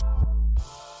 408.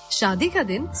 शादी का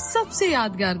दिन सबसे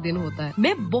यादगार दिन होता है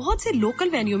मैं बहुत से लोकल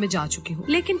वेन्यू में जा चुकी हूँ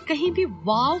लेकिन कहीं भी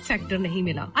वाव फैक्टर नहीं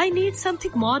मिला I need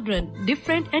something modern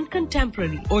different and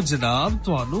contemporary ओ जनाब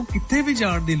ਤੁਹਾਨੂੰ ਕਿੱਥੇ ਵੀ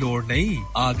ਜਾਣ ਦੀ ਲੋੜ ਨਹੀਂ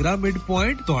ਆਗਰਾ ਮਿਡ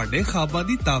ਪੁਆਇੰਟ ਤੁਹਾਡੇ ਖਾਬਾਂ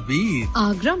ਦੀ ਤਾਬੀਰ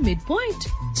आगरा मिड पॉइंट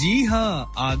जी हाँ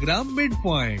आगरा मिड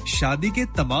पॉइंट शादी के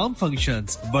तमाम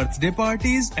functions birthday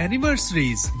parties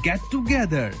anniversaries get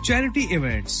together charity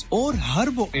events और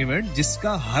हर वो इवेंट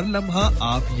जिसका हर लम्हा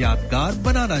आप यादगार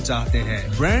बनाना चाहते हैं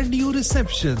brand new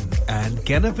reception and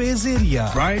canapes area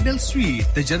bridal suite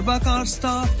तजर्बाकार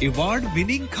staff award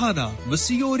winning खाना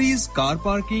वसीओरीज कार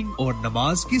पार्किंग और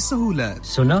नमाज की सहूलत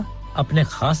सुना अपने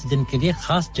खास दिन के लिए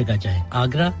खास जगह जाएं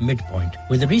Agra Midpoint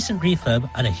with a recent refurb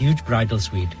and a huge bridal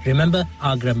suite remember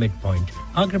Agra Midpoint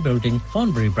Agra Building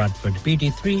Thornbury Bradford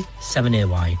BD3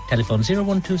 7AY telephone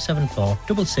 01274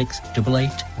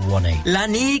 668818 La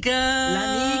Niga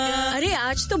अरे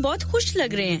आज तो बहुत खुश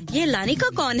लग रहे हैं ये लानिका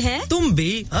कौन है तुम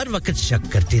भी हर वक्त शक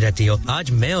करती रहती हो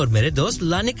आज मैं और मेरे दोस्त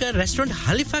लानिका रेस्टोरेंट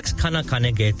हैलिफैक्स खाना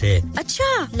खाने गए थे अच्छा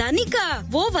लानिका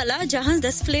वो वाला जहां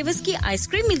 10 फ्लेवर्स की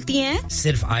आइसक्रीम मिलती हैं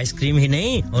सिर्फ आइसक्रीम ही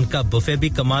नहीं उनका बुफे भी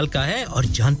कमाल का है और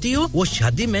जानती हो वो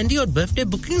शादी मेहंदी और बर्थडे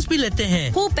बुकिंग्स भी लेते हैं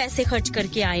खूब पैसे खर्च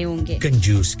करके आए होंगे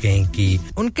कंजूस कहीं की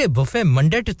उनके buffet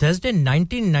Monday to Thursday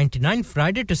 1999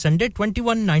 Friday to Sunday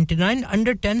 2199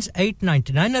 under 10s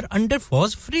 899 और अंडर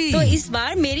 4s फ्री तो इस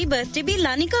बार मेरी बर्थडे भी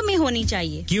लानिका में होनी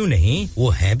चाहिए क्यों नहीं वो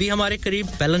है भी हमारे करीब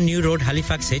पेलन new road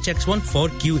Halifax HX1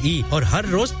 4QE और हर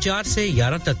रोज 4 से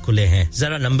 11 तक खुले हैं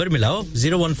जरा नंबर मिलाओ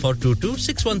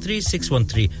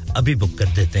 01422613613 अभी बुक कर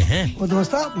देते हैं ओ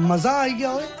दोस्ता मजा आ गया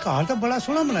ओए कार तो बड़ा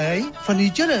सोना बनाया ही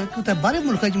फर्नीचर है तू तो बाहर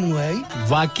मुल्क से मंगवाया ही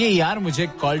वाकई यार मुझे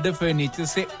कॉल्डर फर्नीचर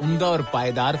से उम्दा और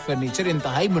पायदार फर्नीचर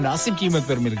इंतहाई मुनासिब कीमत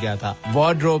पर मिल गया था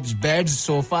wardrobes beds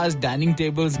sofas dining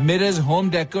tables mirrors home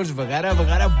decors वगैरह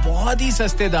वगैरह बहुत ही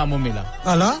सस्ते दामों मिला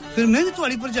अला फिर मैं भी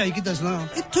तुम्हारी पर जाई की दसना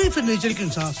इत्थों ही फर्नीचर के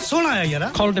इंसान सोना आया यार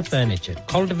Calder Furniture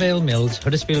Caldervale Mills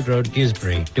Huddersfield Road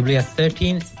Dewsbury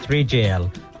WF13 3JL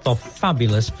for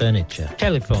fabulous furniture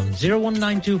telephone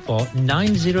 01924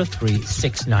 903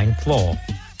 694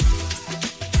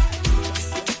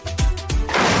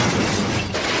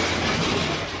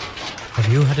 Have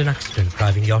you had an accident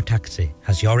driving your taxi?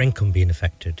 Has your income been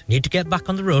affected? Need to get back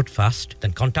on the road fast?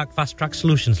 Then contact Fast Track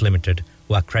Solutions Limited,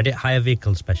 who are credit hire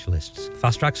vehicle specialists.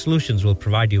 Fast Track Solutions will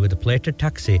provide you with a plated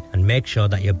taxi and make sure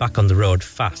that you're back on the road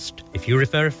fast. If you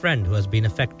refer a friend who has been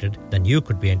affected, then you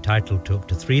could be entitled to up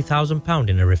to £3,000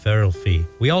 in a referral fee.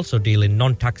 We also deal in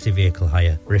non-taxi vehicle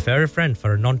hire. Refer a friend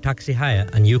for a non-taxi hire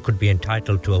and you could be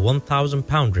entitled to a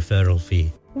 £1,000 referral fee.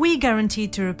 We guarantee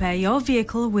to repair your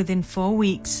vehicle within 4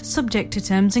 weeks, subject to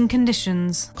terms and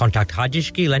conditions. Contact Haji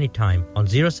Shkil anytime on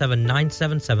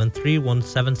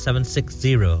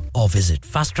 07977317760 or visit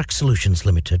Fast Track Solutions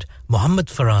Limited,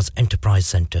 Mohammed Faraz Enterprise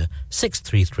Centre,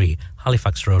 633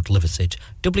 Halifax Road, Liversedge,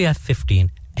 WF15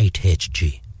 8HG.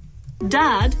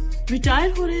 Dad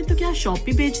retire हो रहे हैं तो क्या shop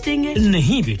भी बेच देंगे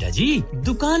नहीं बेटा जी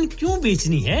दुकान क्यों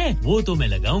बेचनी है वो तो मैं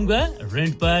लगाऊंगा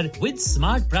रेंट पर with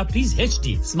smart properties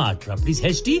HD smart properties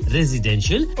HD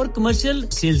residential और कमर्शियल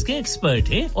सेल्स के एक्सपर्ट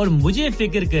हैं और मुझे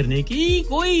फिक्र करने की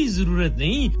कोई जरूरत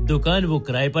नहीं दुकान वो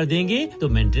किराए पर देंगे तो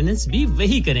मेंटेनेंस भी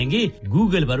वही करेंगे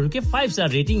गूगल पर उनके 5 स्टार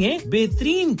रेटिंग है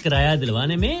बेहतरीन किराया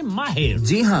दिलवाने में माहिर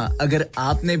जी हां अगर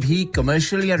आपने भी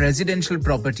कमर्शियल या रेजिडेंशियल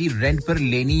प्रॉपर्टी रेंट पर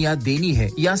लेनी या देनी है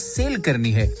या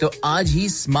करनी है तो आज ही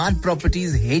स्मार्ट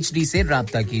प्रॉपर्टीज एचडी से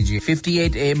राब्ता कीजिए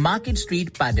 58A market street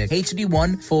Paddock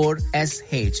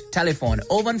HD14SH telephone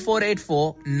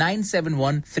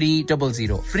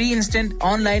 01484971300 free instant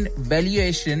online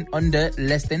valuation under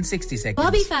less than 60 seconds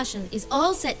Bobby Fashion is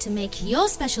all set to make your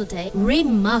special day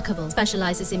remarkable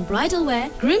specializes in bridal wear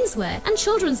groom's wear and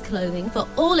children's clothing for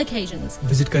all occasions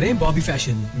visit करें Bobby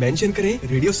Fashion mention करें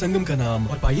radio Sangam का नाम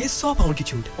और पाइए £100 की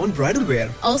छूट on bridal wear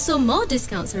also more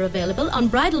discounts are available on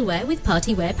bridal wear with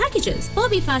party wear packages.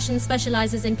 Bobby Fashion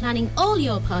specializes in planning all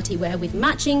your party wear with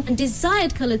matching and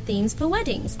desired colored themes for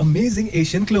weddings. Amazing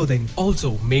Asian clothing,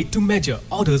 also made to measure,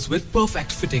 orders with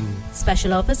perfect fitting.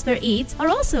 Special offers for Eids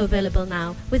are also available now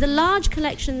with a large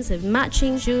collections of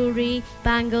matching jewellery,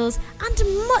 bangles and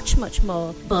much more.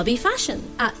 Bobby Fashion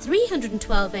at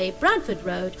 312A Bradford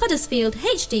Road, Huddersfield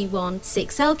HD1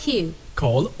 6LQ.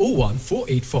 Call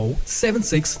 01484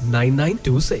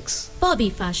 769926. Bobby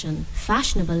Fashion,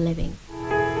 fashionable living.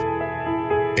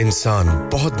 इंसान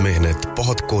बहुत मेहनत,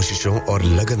 बहुत कोशिशों और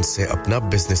लगन से अपना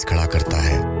business खड़ा करता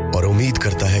है और उम्मीद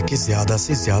करता है कि ज्यादा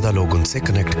से ज्यादा लोग उनसे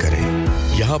कनेक्ट करें।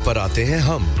 यहाँ पर आते हैं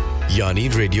हम, यानी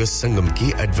रेडियो संगम की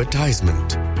एडवर्टाइजमेंट।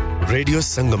 रेडियो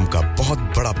संगम का बहुत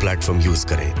बड़ा प्लेटफॉर्म यूज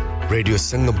करें। रेडियो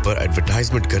संगम पर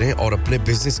एडवर्टाइजमेंट करें और अपने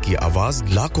बिजनेस की आवाज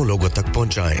लाखों लोगों तक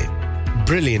पहुंचाएं।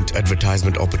 Brilliant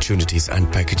advertisement opportunities and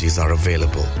packages are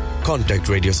available. Contact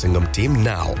Radio Sangam team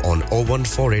now on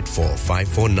 01484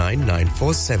 549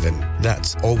 947.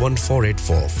 That's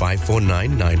 01484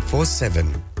 549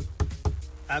 947.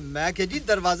 अब मैं के जी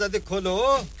दरवाजा दे खोलो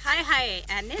हाय हाय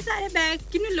एने सारे बैग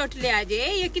किनु लुट ले आजे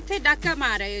ये किथे डाका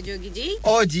मार रहे हो जोगी जी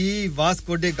ओ जी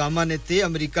वास्को डे गामा ने ते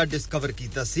अमेरिका डिस्कवर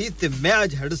कीता सी ते मैं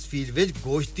आज हडर्सफील्ड विच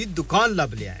गोश्त दी दुकान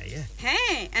लब ले आया है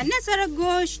एने सारा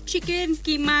गोश्त चिकन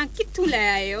कीमा किथु ले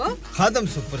आए हो खादम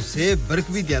सुपर से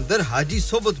बरकवी दे अंदर हाजी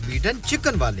सोबत मीट एंड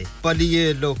चिकन वाले पलिए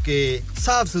लोके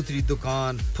साफ सुथरी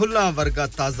दुकान फुल्ला वर्गा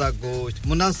ताजा गोश्त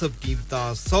मुनासिब कीमतां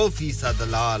 100%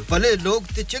 दलाल भले लोग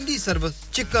ते चंगी service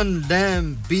chicken lamb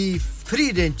beef free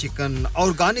range chicken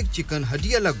organic chicken हड्डी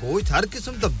वाला गोश्त हर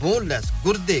किस्म दा बोनलेस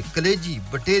गुर्दे कलेजी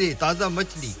बटेरे ताजा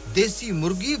मछली देसी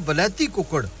मुर्गी बलाती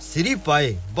कुकड़ सिरी पाए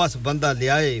बस बंदा ले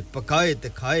आए पकाए ते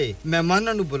खाए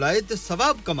मेहमानां नु बुलाए ते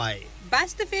सवाब कमाए बस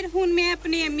तो फिर हुन मैं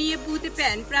अपने अम्मी अब्बू ते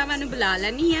भैन भरावां नु बुला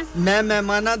लनी है मैं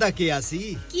मेहमानां दा किया सी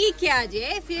की क्या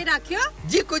जे फिर आखियो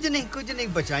जी कुछ नहीं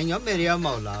बचाइयो मेरे या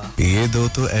मौला ये दो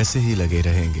तो ऐसे ही लगे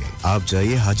रहेंगे आप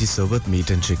जाइए हाजी सोबत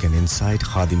meet and chicken inside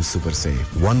Khadim super से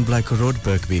 1 Black Road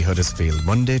Birkby Huddersfield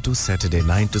Monday to Saturday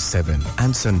 9 to 7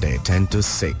 and Sunday 10 to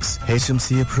 6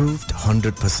 HMC approved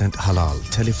 100% halal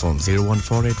telephone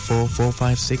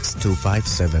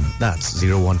 01484456257 that's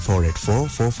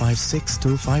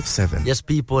 01484456257 Yes,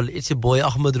 people, it's your boy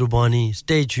Ahmed Rubani.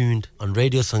 Stay tuned on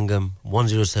Radio Sangam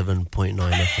 107.9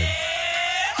 FM.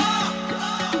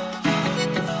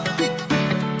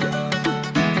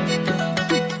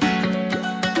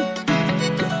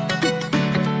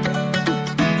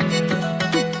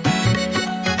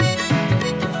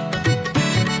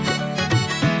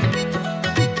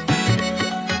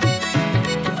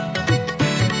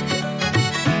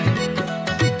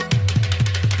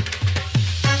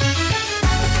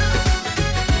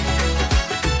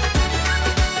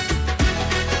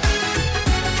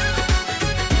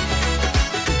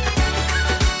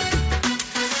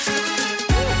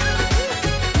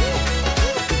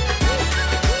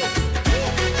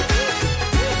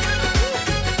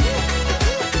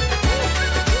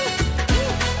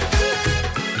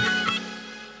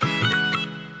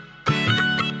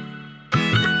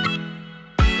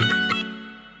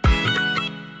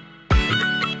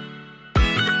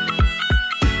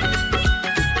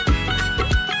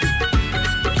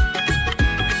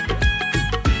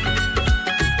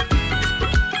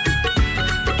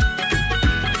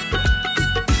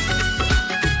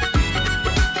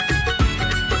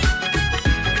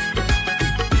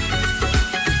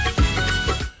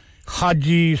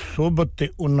 ਹਾਜੀ ਸੋਬਤ ਤੇ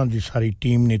ਉਹਨਾਂ ਦੀ ਸਾਰੀ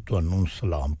team ਨੇ ਤੁਹਾਨੂੰ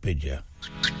ਸਲਾਮ ਭੇਜਿਆ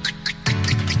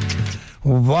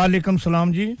ਵਾਲੇਕਮ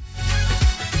ਸਲਾਮ ਜੀ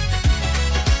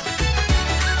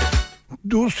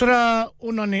ਦੂਸਰਾ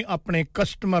ਉਹਨਾਂ ਨੇ ਆਪਣੇ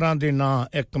ਕਸਟਮਰਾਂ ਦੇ ਨਾਂ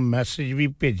ਇੱਕ ਮੈਸੇਜ ਵੀ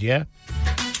ਭੇਜਿਆ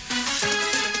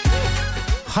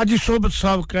ਹਾਜੀ ਸੋਬਤ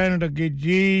ਸਾਹਿਬ ਕਹਿਣ ਲੱਗੇ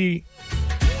ਜੀ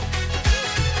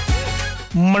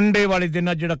ਮੰਡੇ ਵਾਲੇ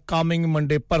ਦਿਨ ਜਿਹੜਾ ਕਮਿੰਗ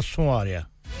ਮੰਡੇ ਪਰਸੋਂ ਆ ਰਿਹਾ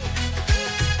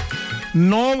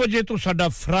 9 ਵਜੇ ਤੋਂ ਸਾਡਾ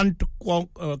ਫਰੰਟ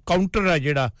ਕਾਊਂਟਰ ਹੈ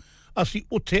ਜਿਹੜਾ ਅਸੀਂ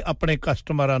ਉੱਥੇ ਆਪਣੇ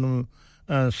ਕਸਟਮਰਾਂ ਨੂੰ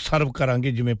ਸਰਵ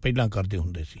ਕਰਾਂਗੇ ਜਿਵੇਂ ਪਹਿਲਾਂ ਕਰਦੇ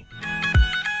ਹੁੰਦੇ ਸੀ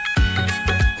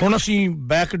ਹੁਣ ਅਸੀਂ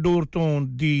ਬੈਕ ਡੋਰ ਤੋਂ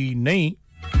ਦੀ ਨਹੀਂ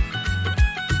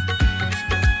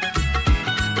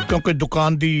ਕਿਉਂਕਿ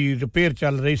ਦੁਕਾਨ ਦੀ ਰਿਪੇਅਰ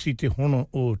ਚੱਲ ਰਹੀ ਸੀ ਤੇ ਹੁਣ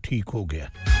ਉਹ ਠੀਕ ਹੋ ਗਿਆ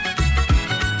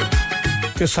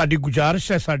ਤੇ ਸਾਡੀ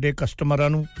ਗੁਜ਼ਾਰਿਸ਼ ਹੈ ਸਾਡੇ ਕਸਟਮਰਾਂ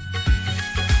ਨੂੰ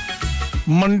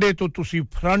ਮੰਡੇ ਤੋਂ ਤੁਸੀਂ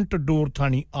ਫਰੰਟ ਡੋਰ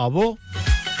ਥਾਣੀ ਆਵੋ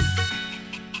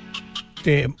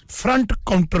ਤੇ ਫਰੰਟ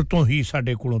ਕਾਊਂਟਰ ਤੋਂ ਹੀ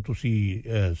ਸਾਡੇ ਕੋਲੋਂ ਤੁਸੀਂ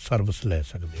ਸਰਵਿਸ ਲੈ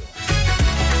ਸਕਦੇ ਹੋ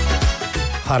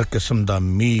ਹਰ ਕਿਸਮ ਦਾ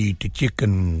ਮੀਟ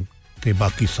ਚਿਕਨ ਤੇ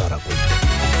ਬਾਕੀ ਸਾਰਾ ਕੁਝ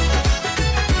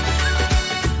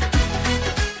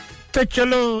ਤੇ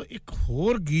ਚਲੋ ਇੱਕ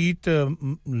ਹੋਰ ਗੀਤ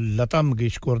ਲਤਾ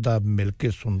ਮੰਗੇਸ਼ਕਰ ਦਾ ਮਿਲ ਕੇ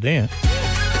ਸੁਣਦੇ ਹਾਂ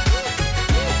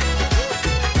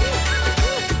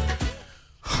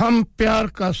हम प्यार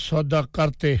का सौदा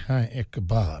करते हैं एक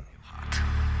बार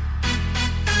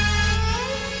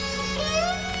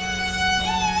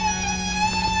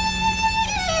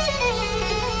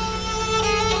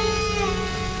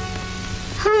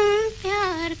हम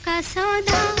प्यार का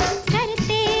सौदा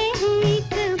करते हैं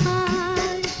एक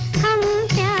बार हम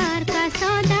प्यार का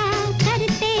सौदा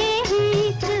करते हैं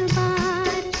एक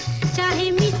बार चाहे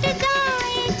मिट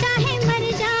जाए चाहे मर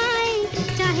जाए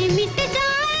चाहे मिट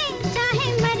जाए चाहे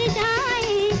मर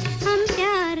जाए हम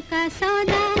प्यार का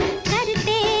सौदा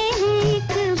करते हैं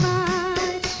एक बार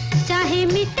चाहे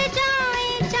मिट जाए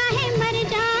चाहे मर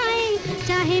जाए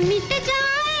चाहे मिट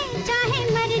जाए चाहे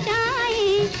मर जाए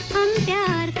हम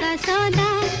प्यार का सौदा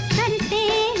करते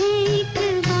हैं एक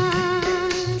बार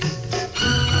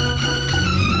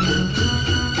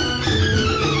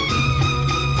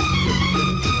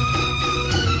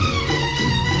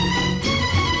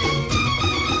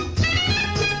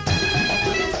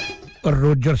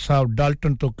रोजर साहब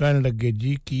डाल्टन तो कहने लगे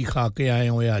जी की खा के आए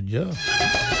हो आज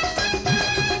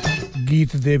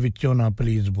गीत दे विचों ना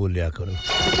प्लीज बोलिया करो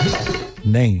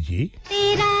नहीं जी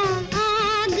तेरा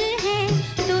आग है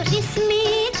तो इसमें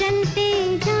चलते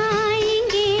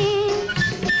जाएंगे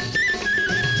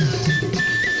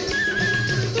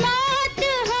मौत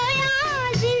हो या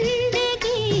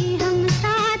जिंदगी हम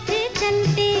साथ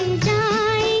चलते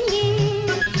जाएंगे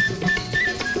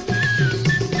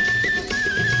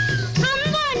हम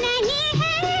वो नहीं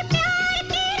है प्यार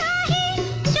की राही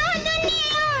जो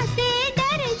दुनिया से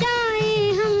डर जाए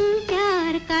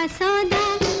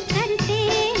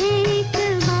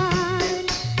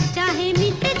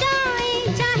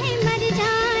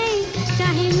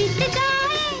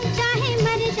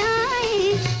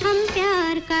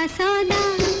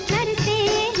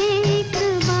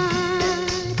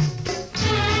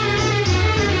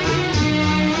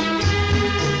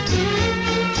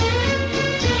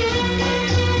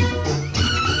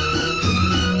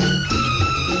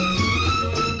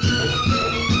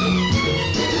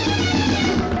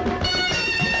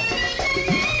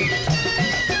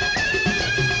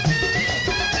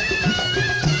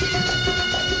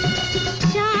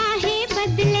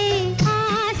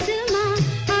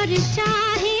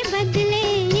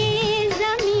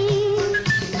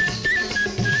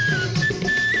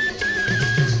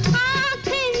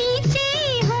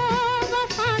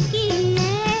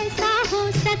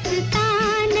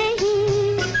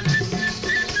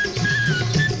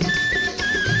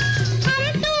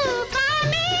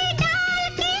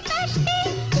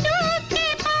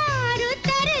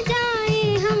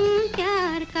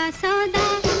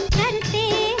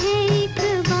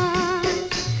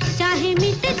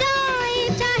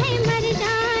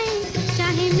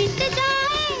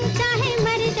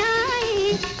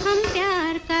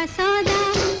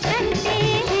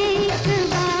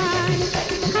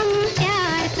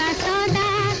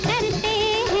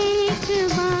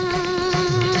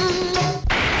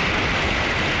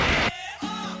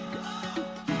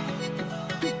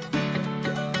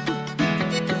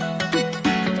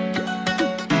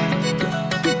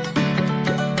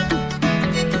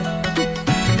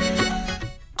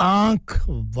आंख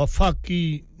वफा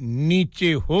की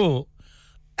नीचे हो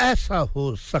ऐसा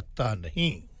हो सकता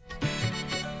नहीं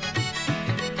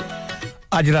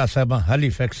अजरा साहब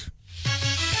हैलिफैक्स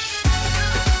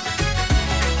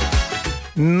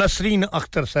नसरीन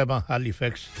अख्तर साहब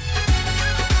हैलिफैक्स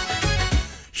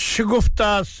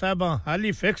शगुफ्ता साहब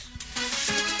हैलिफैक्स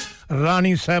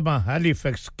रानी साहब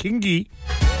हैलिफैक्स किंगी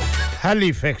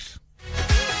हैलिफैक्स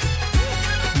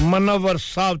मनवर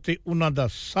साहब ते उन्हां दा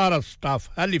सारा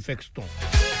स्टाफ हैलिफैक्स तो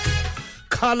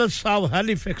खालिद साहब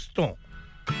हैलिफैक्स तो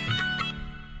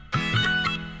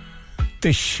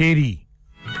ते शेरी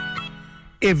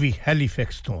ए भी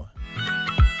हैलिफैक्स तो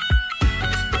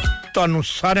ਤੁਹਾਨੂੰ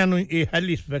ਸਾਰਿਆਂ ਨੂੰ ਇਹ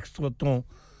ਹੈਲੀਫੈਕਸ ਤੋਂ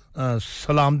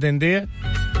ਸਲਾਮ ਦਿੰਦੇ ਆ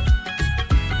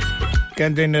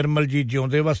ਕਹਿੰਦੇ ਨਿਰਮਲ ਜੀ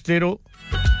ਜਿਉਂਦੇ ਵਸਦੇ ਰਹੋ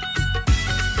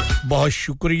ਬਹੁਤ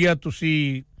ਸ਼ੁਕਰੀਆ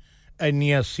ਤੁਸੀਂ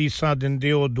ਇੰਨੀਆਂ ਸੀਸਾਂ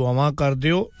ਦਿੰਦੇ ਹੋ ਦੁਆਵਾਂ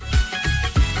ਕਰਦੇ ਹੋ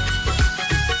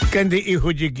ਕਹਿੰਦੇ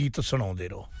ਇਹੋ ਜਿਹੇ ਗੀਤ ਸੁਣਾਉਂਦੇ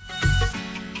ਰਹੋ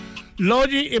ਲੋ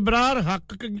ਜੀ ਇਬਰਾਰ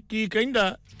ਹੱਕ ਕੀ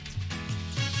ਕਹਿੰਦਾ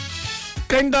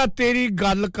ਤੇਰੀ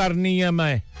ਗੱਲ ਕਰਨੀ ਆ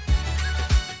ਮੈਂ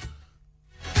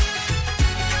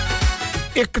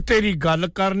ਇੱਕ ਤੇਰੀ ਗੱਲ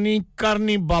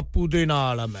ਕਰਨੀ ਬਾਪੂ ਦੇ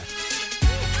ਨਾਲ ਆ ਮੈਂ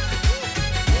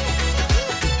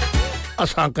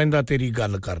ਅਸਾਂ ਕਹਿੰਦਾ ਤੇਰੀ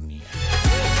ਗੱਲ ਕਰਨੀ ਹੈ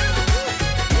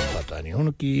ਪਤਾ ਨਹੀਂ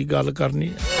ਹੁਣ ਕੀ ਗੱਲ ਕਰਨੀ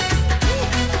ਹੈ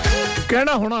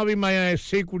ਕਹਿਣਾ ਹੋਣਾ ਵੀ ਮੈਂ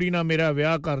ਐਸੀ ਕੁੜੀ ਨਾਲ ਮੇਰਾ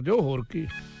ਵਿਆਹ ਕਰ ਦਿਓ ਹੋਰ ਕੀ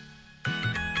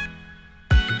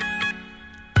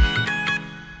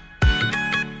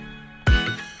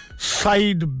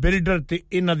ਸਾਈਦ ਬਿਲਡਰ ਤੇ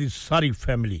ਇਹਨਾਂ ਦੀ ਸਾਰੀ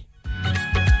ਫੈਮਿਲੀ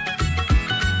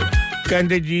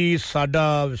ਕਹਿੰਦੇ ਜੀ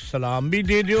ਸਾਡਾ ਸਲਾਮ ਵੀ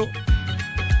ਦੇ ਦਿਓ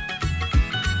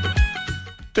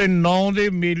ਤੇ 9 ਦੇ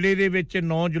ਮੇਲੇ ਦੇ ਵਿੱਚ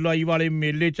 9 ਜੁਲਾਈ ਵਾਲੇ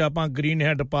ਮੇਲੇ 'ਚ ਆਪਾਂ ਗ੍ਰੀਨ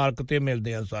ਹੈਡ ਪਾਰਕ ਤੇ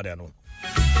ਮਿਲਦੇ ਆ ਸਾਰਿਆਂ ਨੂੰ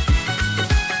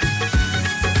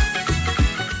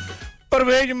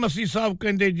ਪਰਵੇਜ਼ ਮਸੀ ਸਾਹਿਬ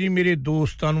ਕਹਿੰਦੇ ਜੀ ਮੇਰੇ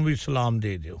ਦੋਸਤਾਂ ਨੂੰ ਵੀ ਸਲਾਮ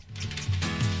ਦੇ ਦਿਓ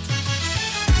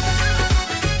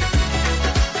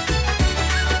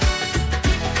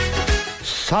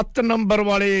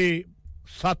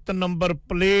ਸੱਤ ਨੰਬਰ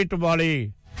ਪਲੇਟ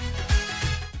ਵਾਲੇ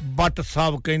ਬੱਟ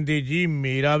ਸਾਹਿਬ ਕਹਿੰਦੇ ਜੀ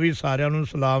ਮੇਰਾ ਵੀ ਸਾਰਿਆਂ ਨੂੰ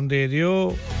ਸਲਾਮ ਦੇ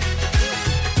ਦਿਓ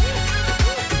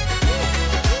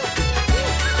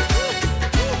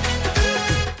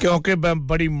ਕਿਉਂਕਿ ਮੈਂ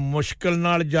ਬੜੀ ਮੁਸ਼ਕਲ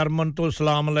ਨਾਲ ਜਰਮਨ ਤੋਂ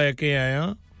ਸਲਾਮ ਲੈ ਕੇ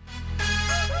ਆਇਆ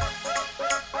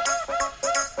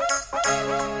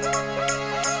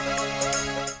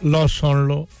ਲਓ ਸੁਣ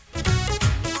ਲਓ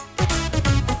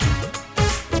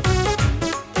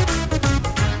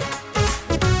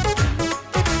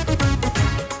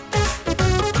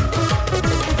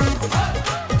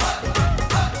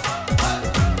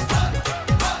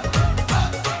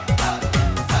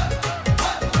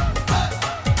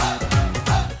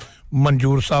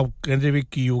ਮਨਜੂਰ ਸਾਹਿਬ ਕਹਿੰਦੇ ਵੀ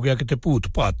ਕੀ ਹੋ ਗਿਆ ਕਿਤੇ ਭੂਤ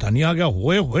ਭਾਤਾ ਨਹੀਂ ਆ ਗਿਆ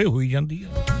ਹੋਏ ਹੋਈ ਜਾਂਦੀ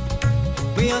ਆ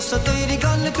ਓਏ ਅਸ ਤੇਰੀ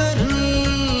ਗੱਲ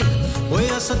ਕਰਨੀ ਓਏ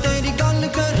ਅਸ ਤੇਰੀ ਗੱਲ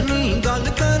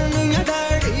ਕਰਨੀ ਆ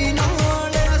ਡੈਡੀ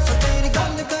ਨਾਲ ਅਸ ਤੇਰੀ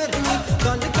ਗੱਲ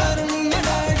ਕਰਨੀ ਆ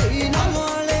ਡੈਡੀ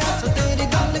ਨਾਲ ਅਸ ਤੇਰੀ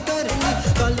ਗੱਲ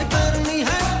ਕਰਨੀ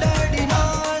ਹੈ ਡੈਡੀ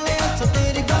ਨਾਲ ਅਸ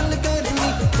ਤੇਰੀ ਗੱਲ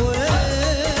ਕਰਨੀ ਓਏ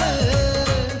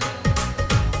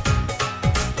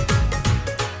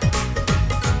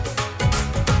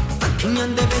ਅੱਖੀਆਂ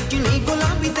ਦੇ ਵਿੱਚ ਨਹੀਂ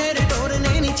ਗੁਲਾਬੀ ਤੇਰੇ ਟੋਰ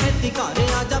ਨੇ ਨਹੀਂ ਛੇਤੀ ਘਰ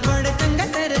ਆ ਜਾ ਬੜੇ ਚੰਗੇ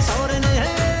ਤੇਰੇ ਸੌਰੇ ਨੇ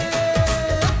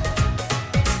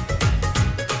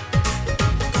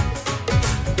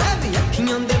ਲੈ ਵੀ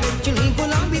ਅੱਖੀਆਂ ਦੇ ਵਿੱਚ ਨਹੀਂ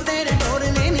ਗੁਲਾਬੀ ਤੇਰੇ ਟੋਰ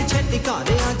ਨੇ ਨਹੀਂ ਛੇਤੀ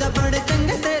ਘਰ ਆ ਜਾ ਬੜੇ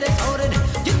ਚੰਗੇ ਤੇਰੇ ਸੌਰੇ ਨੇ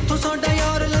ਜਿੱਥੋਂ ਸਾਡਾ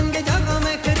ਯਾਰ ਲੰਘੇ ਜਗ੍ਹਾ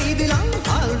ਮੈਂ ਖਰੀਦ ਲਾਂ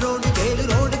ਹਾਲ ਰੋਡ ਗੇਲ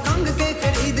ਰੋਡ ਕੰਗ ਕੇ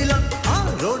ਖਰੀਦ ਲਾਂ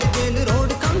ਹਾਲ ਰੋਡ ਗੇਲ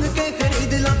ਰੋਡ ਕੰਗ ਕੇ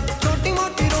ਖਰੀਦ ਲਾਂ ਛੋਟੀ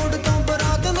ਮੋਟੀ ਰੋਡ ਤੋਂ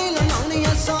ਬਰਾਤ ਨਹੀਂ ਲਾਉਣੀ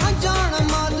ਐ ਸਾ ਜਾਣ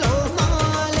ਮਾਲੋ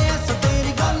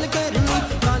ਗੱਲ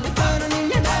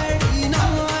ਕਰਨੀ ਆ ਡੈਡੀ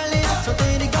ਨਾਲ ਅਸ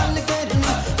ਤੇਰੀ ਗੱਲ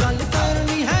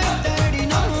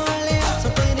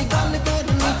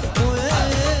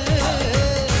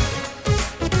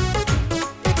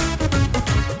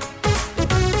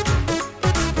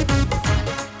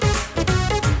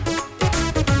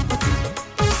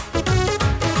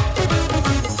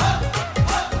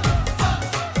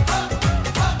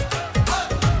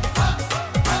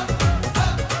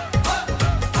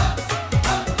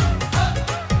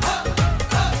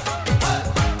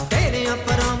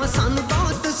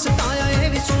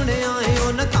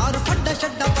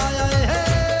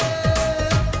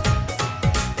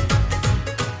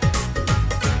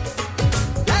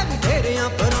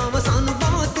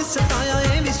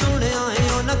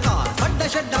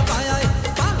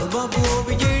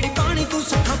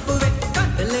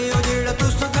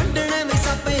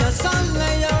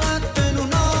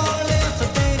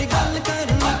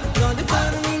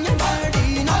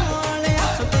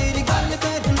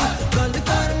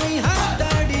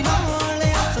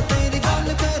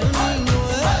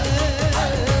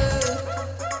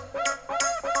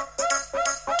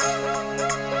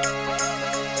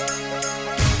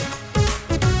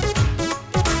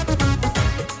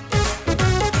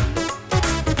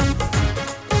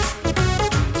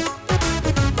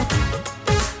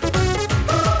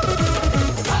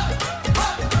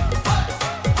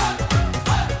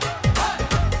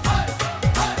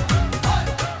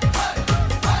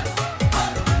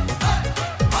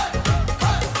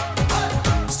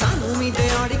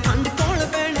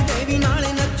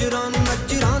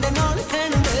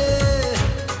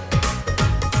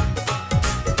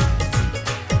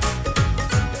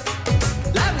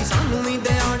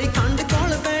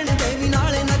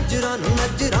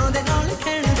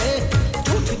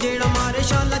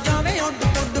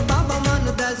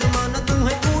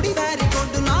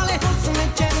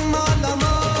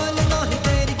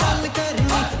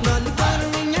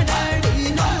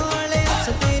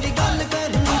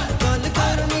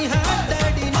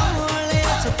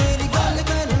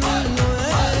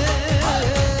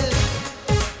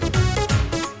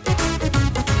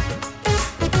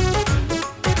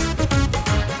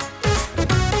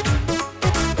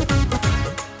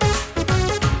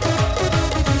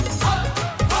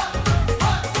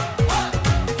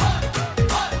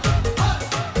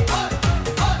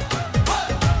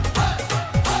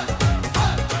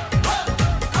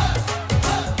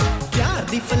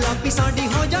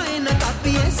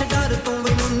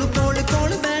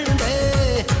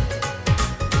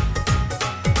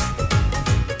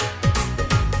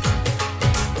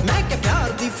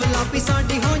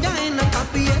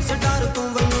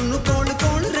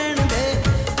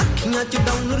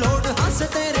ਅਸ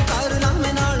ਤੇਰੇ ਘਰ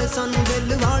ਲਾਵੇਂ ਨਾਲ ਸਾਨੂੰ ਦਿਲ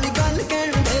ਵਾਲੀ ਗੱਲ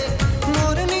ਕਹਿਣ ਦੇ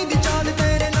ਮੋਰਨੀ ਦੀ ਚਾਲ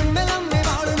ਤੇਰੇ ਲੰਮੇ ਲੰਮੇ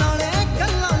ਵਾਲ ਨਾਲ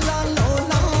ਗੱਲਾਂ ਲਾ ਲੋ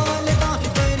ਨਾਲ ਤਾਂ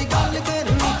ਤੇਰੀ ਗੱਲ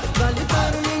ਕਰਨੀ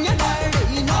ਹੈ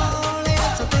ਡੈਡੀ ਨਾਲ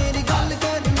ਅਸ ਤੇਰੀ ਗੱਲ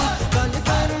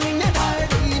ਕਰਨੀ ਹੈ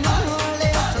ਡੈਡੀ ਨਾਲ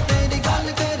ਅਸ ਤੇਰੀ ਗੱਲ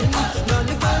ਕਰਨੀ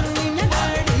ਹੈ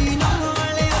ਡੈਡੀ ਨਾਲ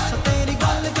ਅਸ ਤੇਰੀ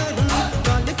ਗੱਲ ਕਰਨੀ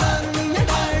ਹੈ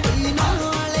ਡੈਡੀ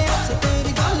ਨਾਲ ਅਸ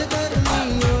ਤੇਰੀ ਗੱਲ ਕਰਨੀ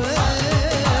ਓਏ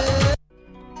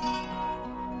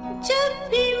जब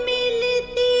भी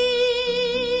मिलती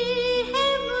है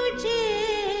मुझे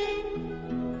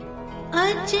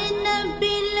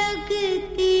अजनबी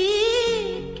लगती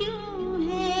क्यों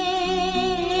है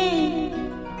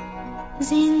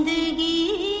जिंदगी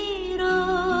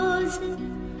रोज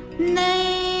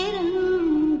नए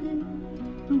रंग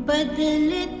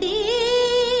बदलती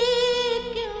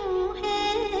क्यों है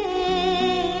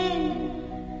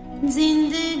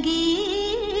जिंदगी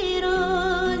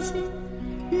रोज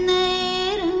नए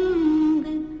रंग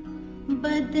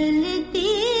बदलती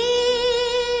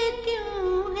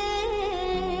क्यों है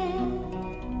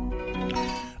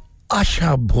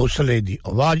आशा भोसले दी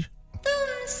आवाज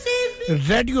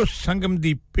रेडियो संगम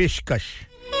दी पेशकश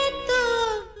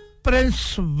प्रिंस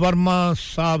वर्मा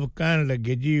साहब कहन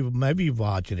लगे जी मैं भी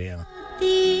वाच रहा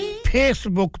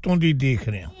फेसबुक तो दी देख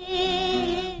रहा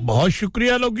बहुत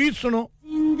शुक्रिया लोग गीत सुनो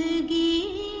जिंदगी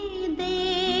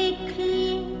देख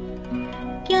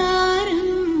क्या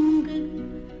रंग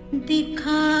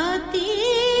दिखाती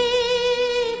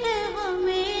है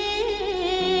हमें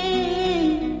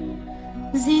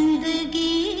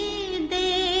जिंदगी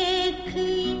देख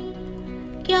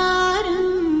क्या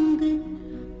रंग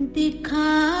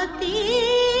दिखाती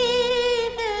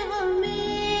है हमें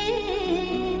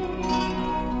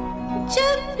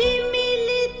जब भी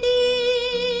मिलती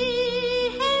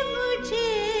है मुझे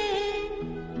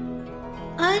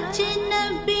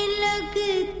अजनबी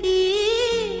लगती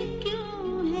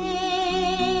क्यों है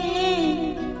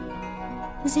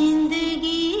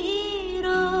जिंदगी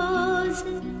रोज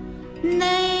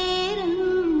नए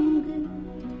रंग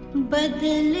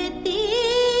बदलती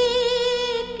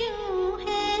क्यों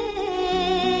है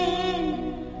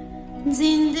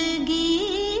जिंदगी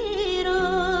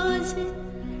रोज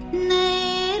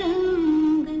नए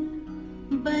रंग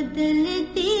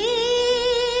बदलती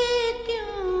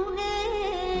क्यों है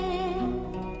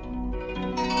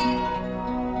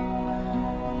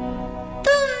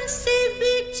तुमसे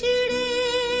बिछड़े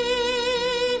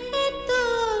हैं तो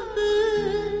अब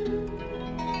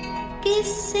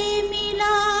किससे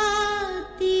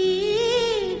मिलाती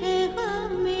है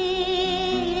हमें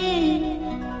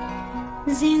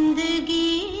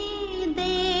जिंदगी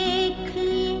देख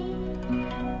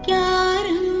क्या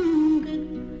रंग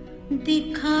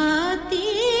दिखाती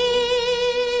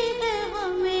है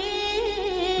हमें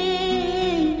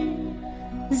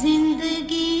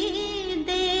जिंदगी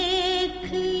देख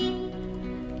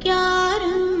क्या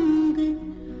रंग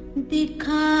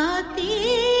दिखाती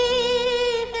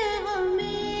है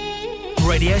हमें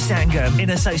Radio Sangam in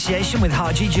association with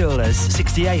Haji Jewellers,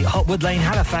 68 Hotwood Lane,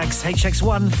 Halifax,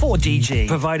 HX1 4DG.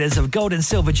 Providers of gold and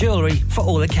silver jewellery for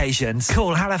all occasions.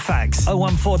 Call Halifax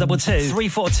 01422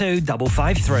 342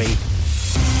 553.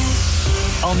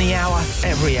 On the hour,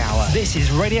 every hour. This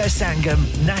is Radio Sangam,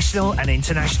 national and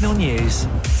international news.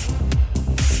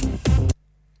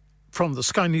 From the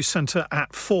Sky News Centre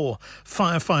at 4,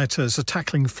 firefighters are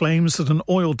tackling flames at an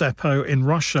oil depot in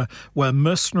Russia where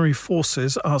mercenary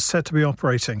forces are said to be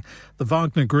operating. The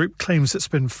Wagner Group claims it's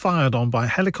been fired on by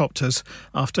helicopters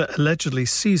after allegedly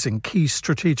seizing key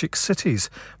strategic cities.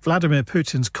 Vladimir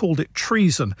Putin's called it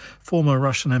treason. Former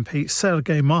Russian MP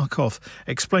Sergei Markov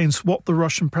explains what the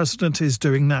Russian president is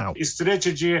doing now. Is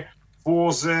strategy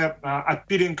for the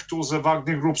appealing to the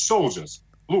Wagner Group soldiers.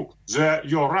 Look,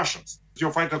 you're Russians. You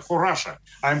fight for Russia.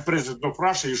 I'm president of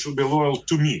Russia. You should be loyal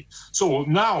to me. So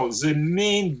now the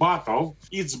main battle,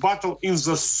 it's battle in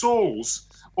the souls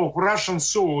of Russian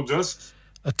soldiers.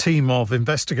 A team of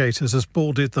investigators has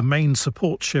boarded the main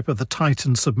support ship of the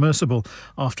Titan submersible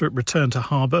after it returned to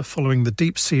harbour following the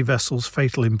deep-sea vessel's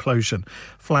fatal implosion.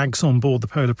 Flags on board the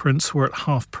Polar Prince were at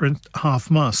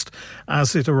half-mast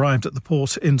as it arrived at the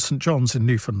port in St John's in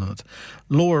Newfoundland.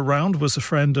 Laura Round was a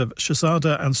friend of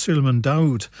Shahzada and Suleiman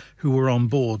Daoud, who were on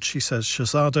board. She says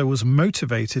Shahzada was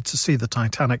motivated to see the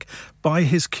Titanic by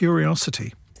his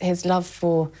curiosity. His love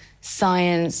for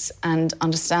science and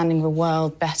understanding the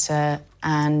world better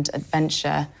and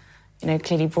adventure,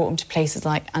 clearly brought him to places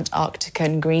like Antarctica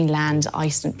and Greenland,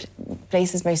 Iceland,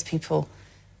 places most people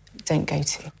don't go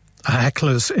to.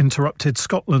 Hecklers interrupted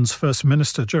Scotland's First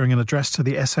Minister during an address to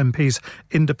the SNP's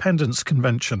Independence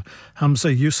Convention. Hamza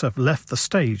Yousaf left the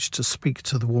stage to speak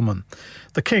to the woman.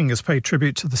 The King has paid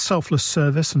tribute to the selfless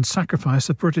service and sacrifice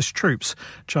of British troops.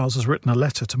 Charles has written a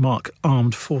letter to mark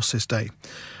Armed Forces Day.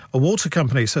 A water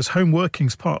company says home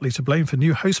working's partly to blame for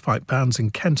new hosepipe bans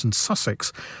in Kent and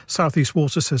Sussex. South East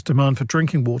Water says demand for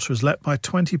drinking water has leapt by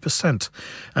 20%.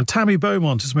 And Tammy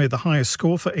Beaumont has made the highest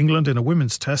score for England in a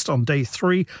women's test on day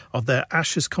 3 of their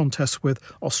Ashes contest with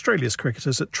Australia's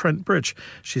cricketers at Trent Bridge.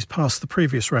 She's passed the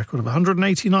previous record of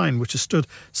 189, which has stood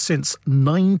since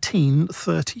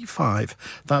 1935.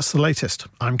 That's the latest.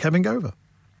 I'm Kevin Gover.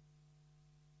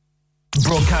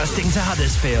 Broadcasting to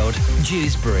Huddersfield,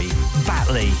 Dewsbury,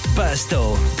 Batley,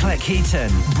 Birstall, Cleckheaton,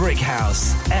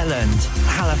 Brickhouse, Elland,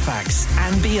 Halifax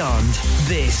and beyond.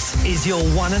 This is your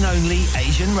one and only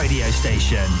Asian radio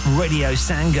station. Radio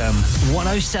Sangam,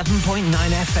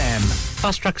 107.9 FM.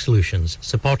 Fast Track Solutions,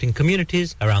 supporting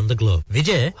communities around the globe.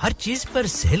 Vijay, हर चीज पर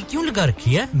cell क्यों लगा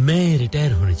रखी है? मैं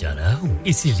retire होने जा रहा हूँ,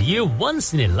 इसीलिए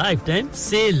once in a lifetime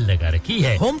cell लगा रखी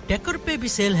है. होम टेकर पे भी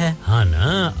सेल है, हाँ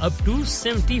ना, up to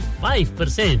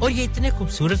 75%. और ये इतने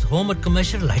खूबसूरत होम और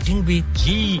कमर्शियल लाइटिंग भी,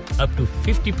 जी, up to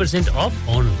 50% off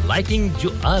on lighting जो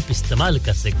आप इस्तेमाल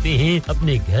कर सकते हैं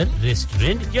अपने घर,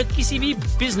 रेस्टोरेंट या किसी भी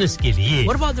बिजनेस के लिए.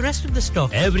 What about the rest of the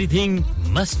stock? Everything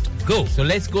must go. So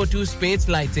let's go to Spades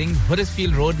Lighting,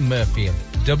 Huddersfield Road, Murfield,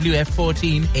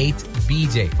 WF14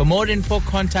 8BJ. For more info,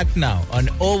 contact now on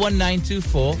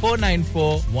 01924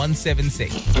 494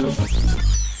 176.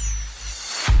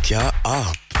 क्या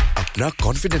आप अपना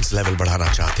कॉन्फिडेंस लेवल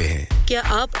बढ़ाना चाहते हैं? क्या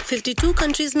आप 52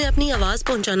 कंट्रीज में अपनी आवाज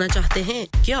पहुंचाना चाहते हैं?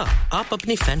 क्या आप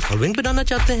अपनी फैन फॉलोइंग बनाना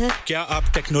चाहते हैं? क्या आप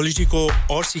टेक्नोलॉजी को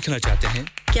और सीखना चाहते हैं?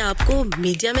 क्या आपको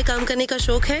मीडिया में काम करने का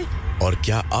शौक है? और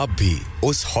क्या आप भी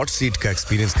उस हॉट सीट का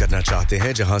एक्सपीरियंस करना चाहते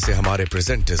हैं जहां से हमारे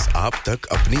प्रेजेंटर्स आप तक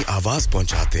अपनी आवाज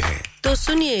पहुंचाते हैं? तो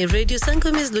सुनिए, Radio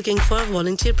Sangam is looking for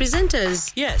volunteer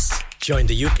presenters. Yes, join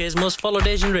the UK's most followed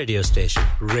Asian radio station,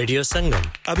 Radio Sangam.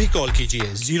 अभी कॉल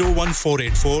कीजिए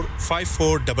 01484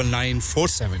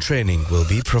 549947. Training will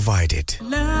be provided.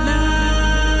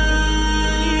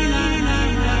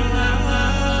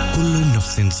 Kullu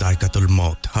नफ्सिन जायकातुल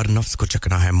मौत, हर नफ्स को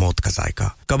चखना है मौत का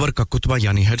जायका. कब्र का कुतबा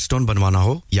यानी हेडस्टोन बनवाना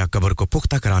हो या कब्र को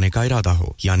पुख्ता कराने का इरादा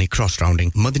हो यानी क्रॉस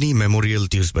राउंडिंग, मदनी मेमोरियल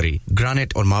ड्यूसबरी,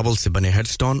 ग्रेनाइट और मार्बल से बने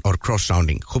हेडस्टोन और क्रॉस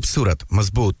राउंडिंग खूबसूरत,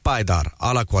 मजबूत, पायदार,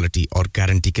 आला क्वालिटी और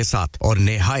गारंटी के साथ और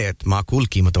निहायत माकूल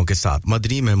कीमतों के साथ.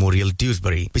 मदनी मेमोरियल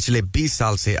ड्यूसबरी पिछले 20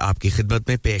 साल से आपकी खिदमत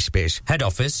में पेश. Head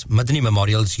office, Madani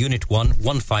Memorials, Unit 1,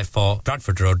 154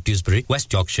 Bradford Road, Dewsbury,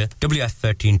 West Yorkshire,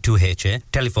 WF13 2HA.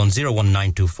 Telephone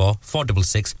 01924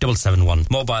 466 771.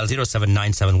 Mobile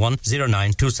 07971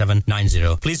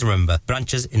 092790. Please remember,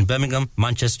 branches in Birmingham,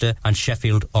 Manchester and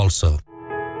Sheffield also.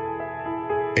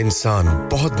 इंसान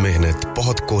बहुत मेहनत,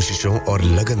 बहुत कोशिशों और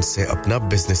लगन से अपना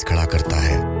बिजनेस खड़ा करता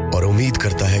है और उम्मीद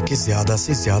करता है कि ज्यादा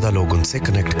से ज्यादा लोग उनसे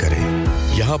कनेक्ट करें.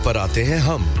 यहाँ पर आते हैं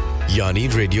हम, यानी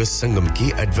रेडियो संगम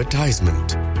की एडवर्टाइजमेंट.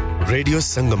 रेडियो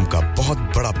संगम का बहुत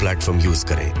बड़ा प्लेटफॉर्म यूज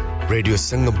करें. रेडियो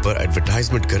संगम पर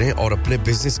एडवर्टाइजमेंट करें और अपने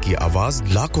बिजनेस की आवाज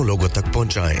लाखों लोगों तक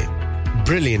पहुंचाएं.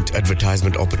 Brilliant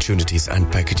advertisement opportunities and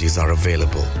packages are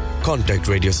available. Contact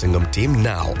Radio Sangam team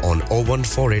now on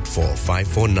 01484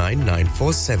 549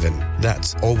 947. That's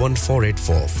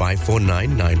 01484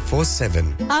 549 947.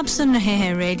 आप सुन रहे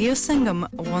हैं रेडियो संगम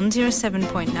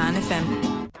 107.9 FM.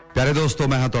 प्यारे दोस्तों,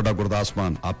 मैं हां तोड़ा गुरदास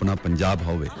मान, अपना पंजाब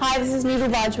होवे. हाय, दिस इज नीरू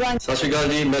बाजवा. सत श्री अकाल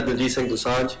जी, मैं दलजीत सिंह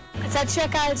दुसांझ. सत श्री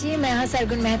अकाल जी, मैं हां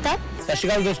सरगुन मेहता. सत श्री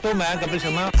अकाल दोस्तों, मैं कपिल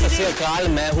शर्मा. सत श्री अकाल,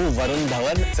 मैं हूं वरुण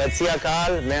धवन. सत श्री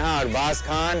अकाल, मैं हां अरबाज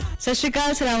खान. सत श्री अकाल,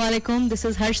 अस्सलाम वालेकुम. This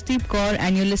is Harshdeep Kaur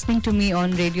and you're listening to me on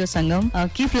Radio Sangam.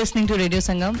 Keep listening to Radio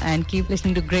Sangam and keep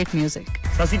listening to great music.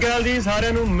 ਸਤ ਸ਼੍ਰੀ ਅਕਾਲ ਜੀ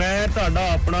ਸਾਰਿਆਂ ਨੂੰ, ਮੈਂ ਤੁਹਾਡਾ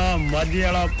ਆਪਣਾ ਮਾਝੇ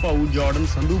ਵਾਲਾ ਭਾਊ ਜਾਰਡਨ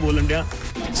ਸੰਧੂ ਬੋਲਣ ਡਿਆ.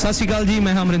 ਸਤ ਸ਼੍ਰੀ ਅਕਾਲ ਜੀ,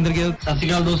 ਮੈਂ ਹਾਂ ਅਮਰਿੰਦਰ ਗਿੱਲ. ਸਤ ਸ਼੍ਰੀ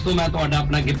ਅਕਾਲ ਦੋਸਤੋ, ਮੈਂ ਤੁਹਾਡਾ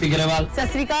ਆਪਣਾ ਗਿੱਪੀ ਗਰੇਵਾਲ.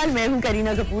 सत श्री अकाल, मैं हूं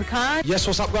Kareena Kapoor Khan. Yes,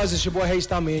 what's up guys, it's your boy Hayes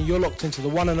Dami and you're locked into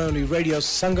the one and only Radio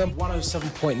Sangam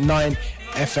 107.9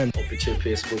 FM. पीछे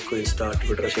Facebook को Insta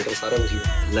Twitter शेयर सारा कुछ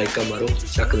लाइक का मारो,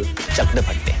 चक दे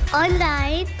फटते.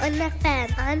 Online, on the fan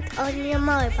and on your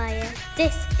mobile.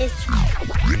 This is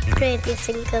Radio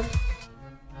Sangam.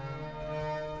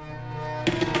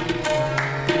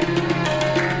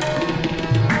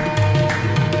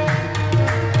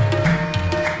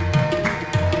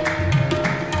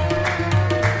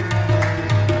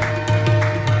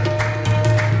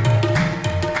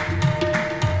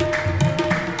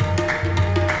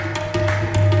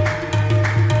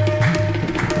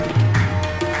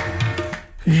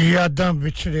 यादां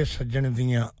विछड़े सज्जण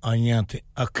दियां आईयां ते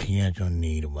अखियां चों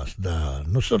नीर वसदा.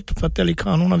 नुसरत फतेह अली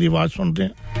खान उन्हां दी आवाज सुनदे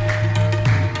हैं.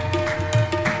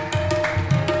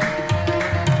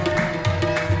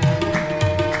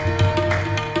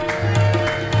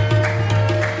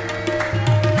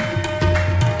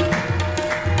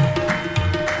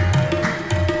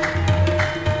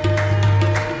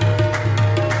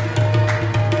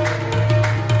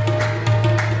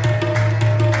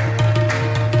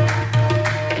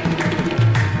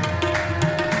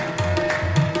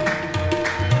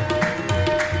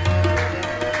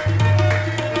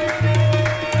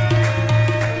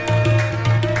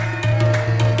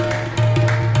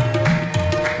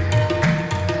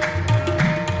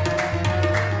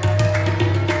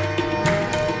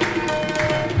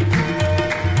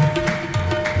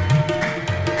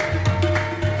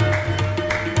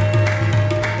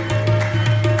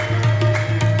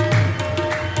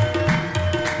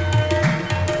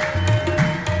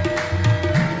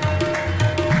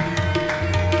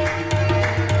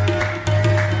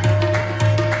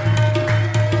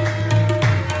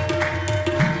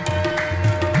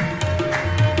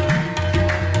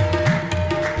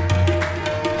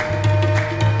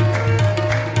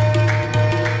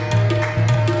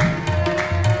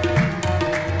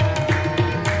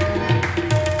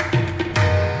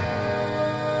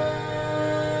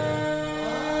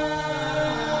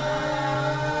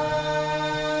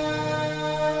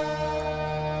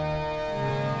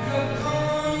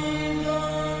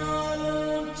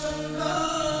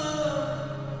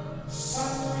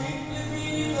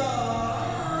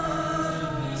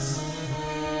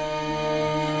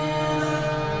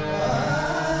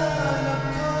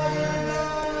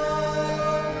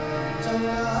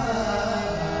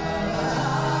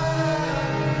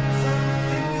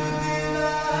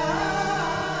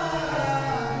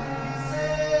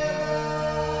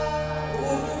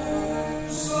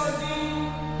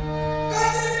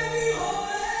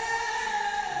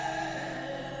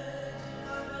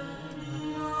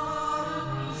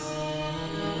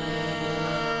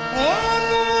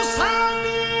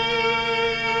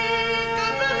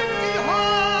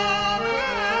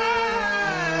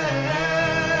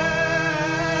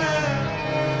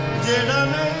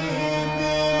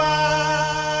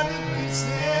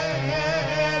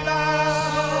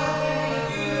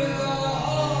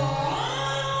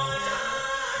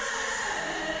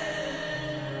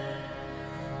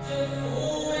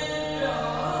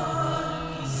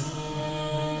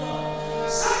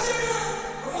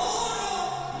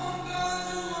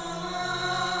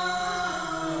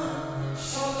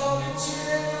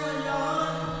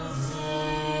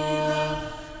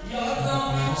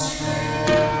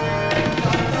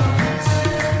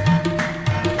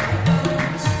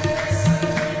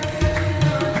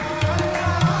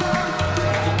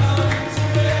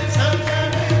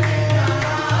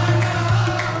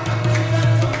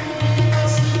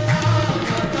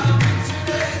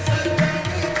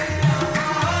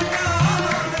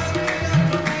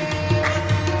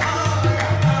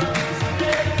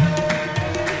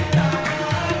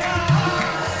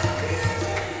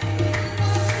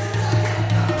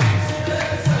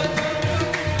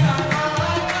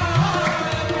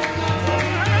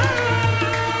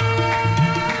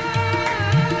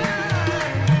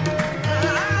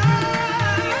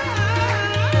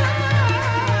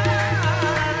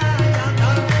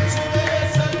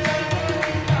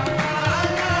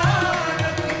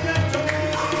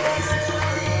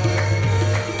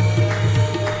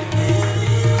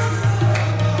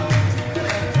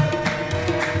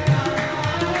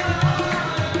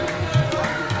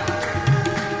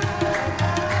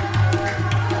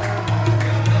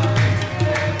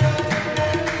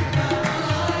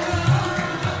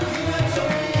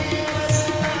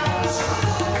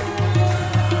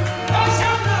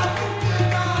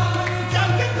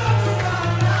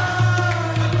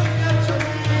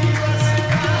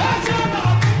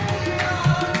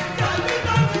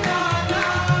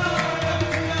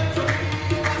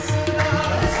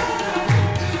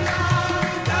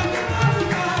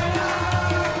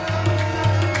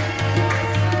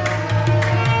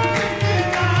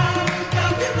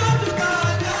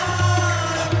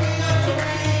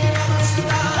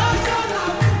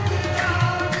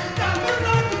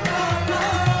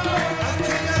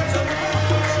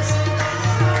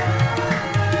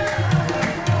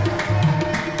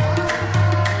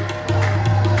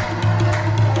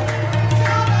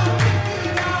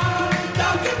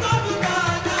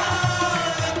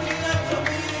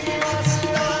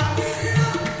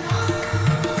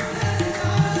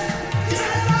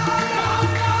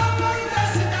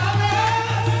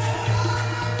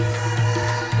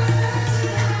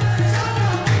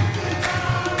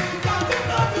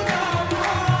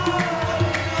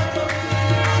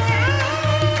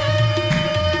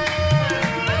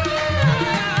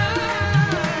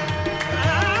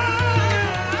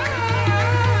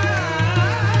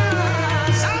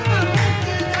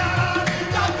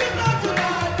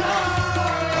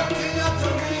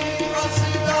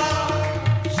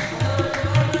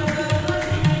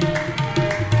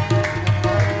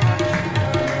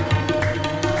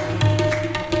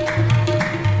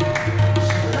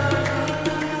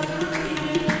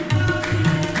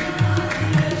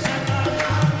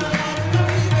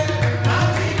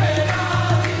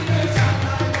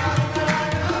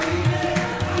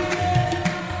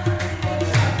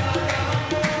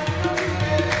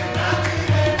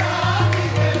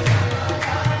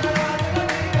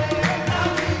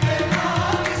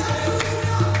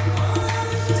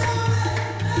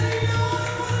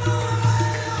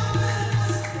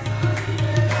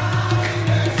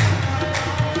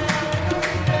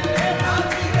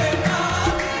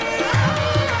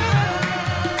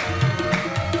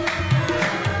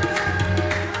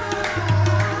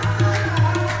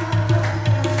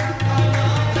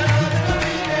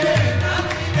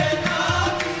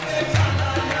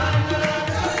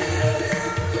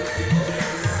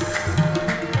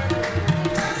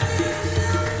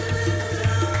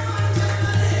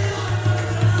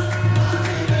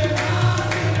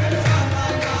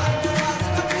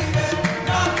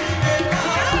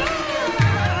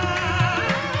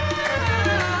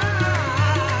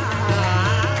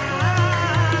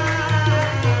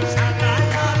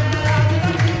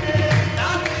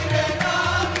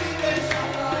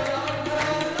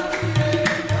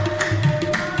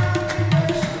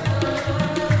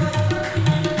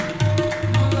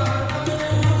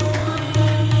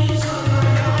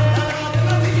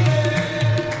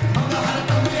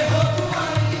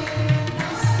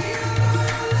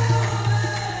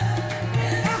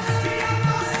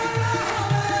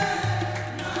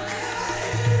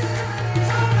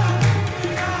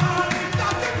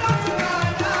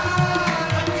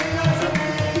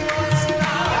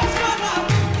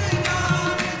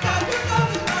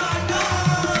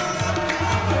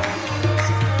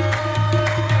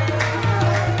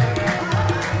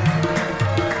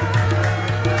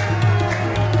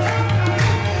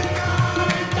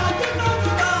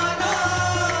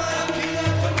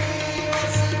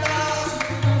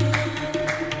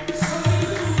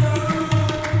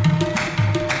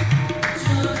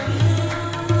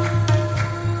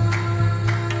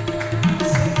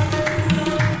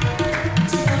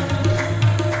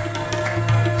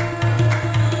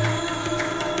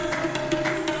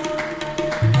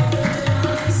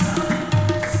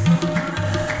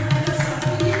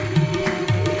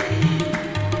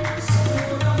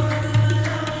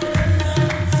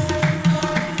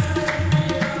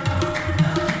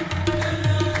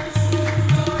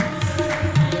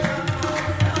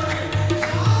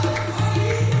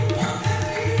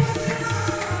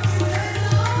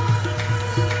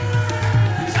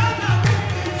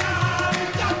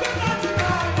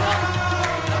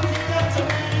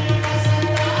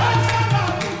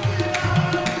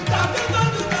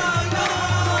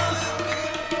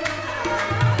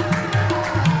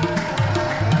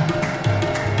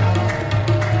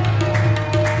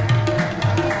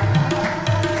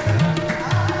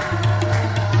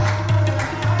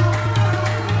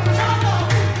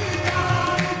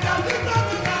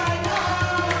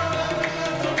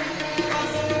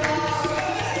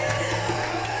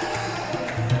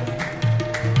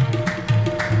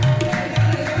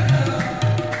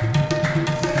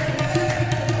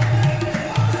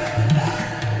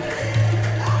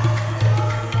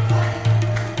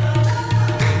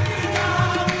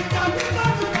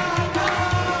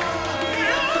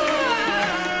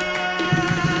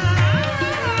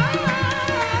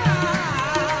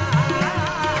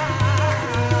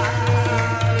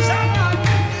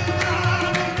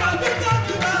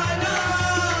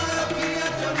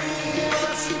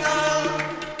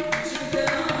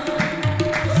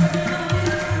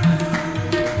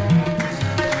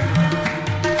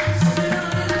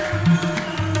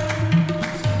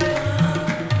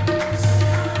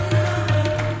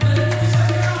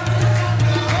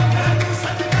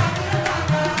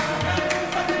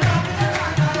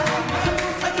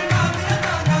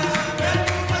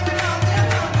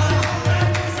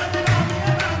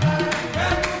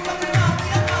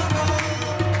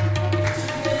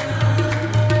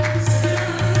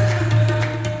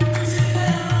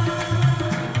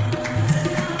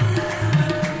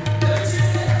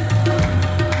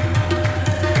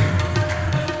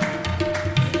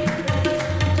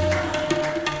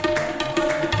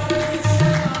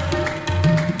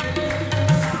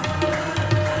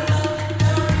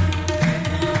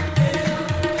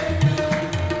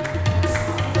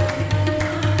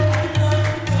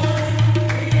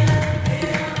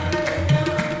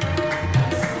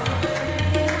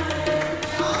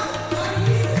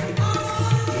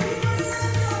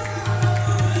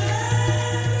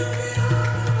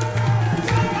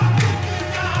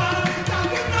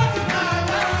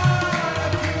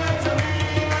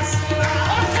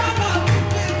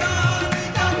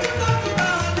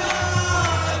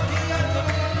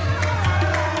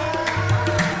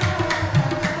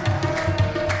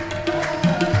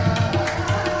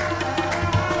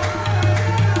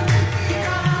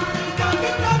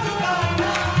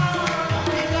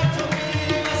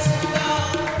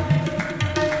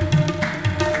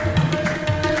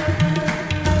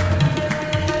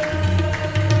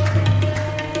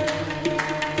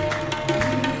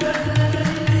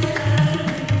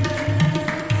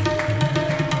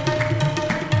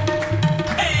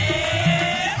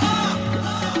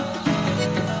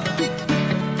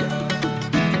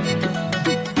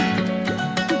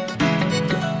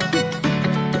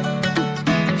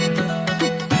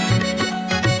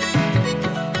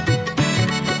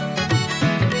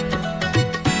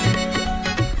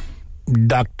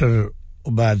 डॉक्टर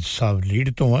उबैद साहब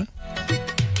लीड तो हैं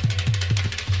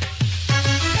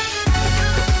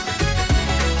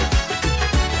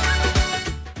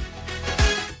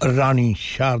रानी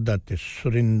शारदा ते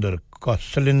सुरिंदर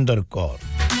सलिंदर कौर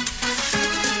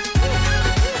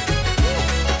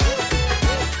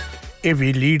ਇਹ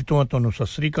ਵੀ ਲੀਡ ਤੋਂ ਤੁਹਾਨੂੰ ਸਤਿ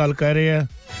ਸ੍ਰੀ ਅਕਾਲ ਕਹਿ ਰਹੇ ਆ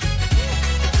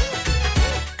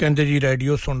ਕਹਿੰਦੇ ਜੀ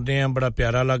ਰੇਡੀਓ ਸੁਣਦੇ ਆ ਬੜਾ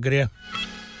ਪਿਆਰਾ ਲੱਗ ਰਿਹਾ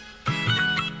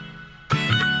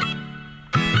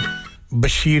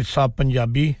ਬਸ਼ੀਰ ਸਾਹਿਬ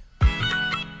ਪੰਜਾਬੀ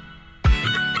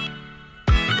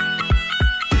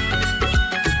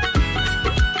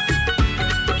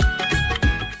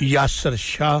ਯਾਸਰ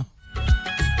ਸ਼ਾਹ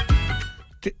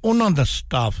ਤੇ ਉਹਨਾਂ ਦਾ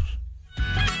ਸਟਾਫ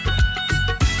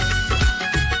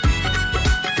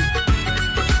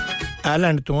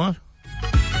ਆਇਲੈਂਡ ਤੋਂ ਆ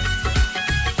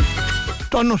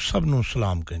ਤੁਹਾਨੂੰ ਸਭ ਨੂੰ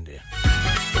ਸਲਾਮ ਕਹਿੰਦੇ ਆ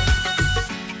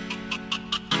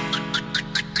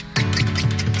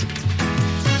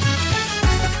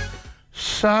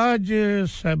ਸਾਜ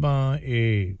ਸਭਾ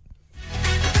ਇਹ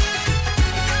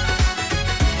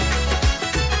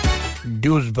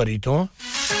ਡਿਊਜ਼ਬਰੀ ਤੋਂ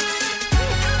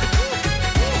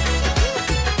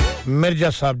ਮਿਰਜ਼ਾ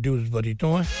ਸਾਹਿਬ ਡਿਊਜ਼ਬਰੀ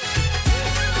ਤੋਂ ਹੈ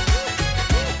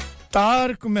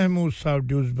ਤਾਰਕ ਮਹਿਮੂਦ ਸਾਹਿਬ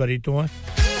ਡਿਊਜ਼ਬਰੀ ਤੋਂ ਹੈ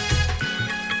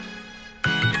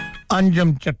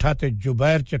ਅੰਜਮ ਚੱਠਾ ਤੇ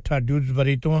ਜ਼ੁਬੈਰ ਚੱਠਾ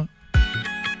ਡਿਊਜ਼ਬਰੀ ਤੋਂ ਹੈ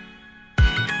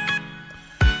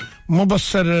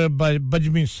ਮੁਬੱਸਰ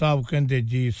ਬਜਮੀ ਸਾਹਿਬ ਕਹਿੰਦੇ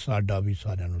ਜੀ ਸਾਡਾ ਵੀ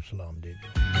ਸਾਰਿਆਂ ਨੂੰ ਸਲਾਮ ਦੇ ਦਿਓ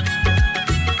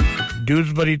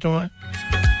ਡਿਊਜ਼ਬਰੀ ਤੋਂ ਹੈ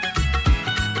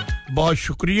ਬਹੁਤ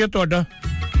ਸ਼ੁਕਰੀਆ ਤੁਹਾਡਾ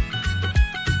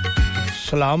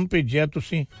ਸਲਾਮ ਭੇਜਿਆ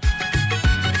ਤੁਸੀਂ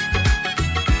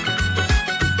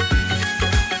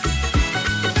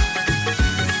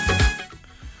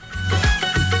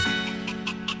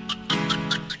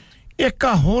ਇੱਕ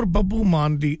ਹੋਰ ਬੱਬੂ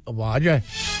ਮਾਨ ਦੀ ਆਵਾਜ਼ ਹੈ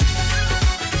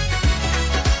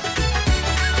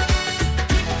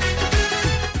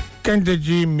ਕਹਿੰਦੇ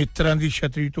ਜੀ ਮਿੱਤਰਾਂ ਦੀ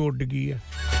ਛਤਰੀ ਤੋਂ ਉੱਡ ਗਈ ਹੈ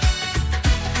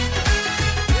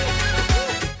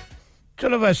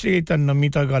ਚਲੋ ਵੈਸੇ ਇਹ ਤਾਂ ਨਵੀਂ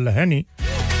ਤਾਂ ਗੱਲ ਹੈ ਨਹੀਂ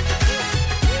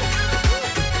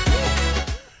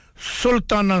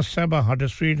ਸੁਲਤਾਨਾ ਸਾਹਿਬਾ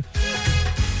ਹਡਸਫੀਲਡ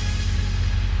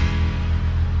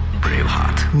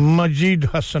ਮਜੀਦ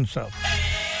ਹਸਨ ਸਾਹਿਬ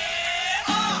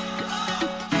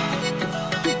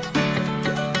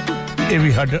ਇਹ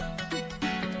ਵੀ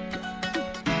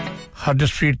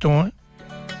ਹਡਸਫੀਲਡ ਤੋਂ ਹੈ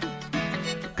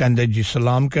ਕਹਿੰਦੇ ਜੀ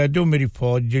ਸਲਾਮ ਕਹਿ ਦਿਓ ਮੇਰੀ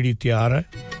ਫੌਜ ਜਿਹੜੀ ਤਿਆਰ ਹੈ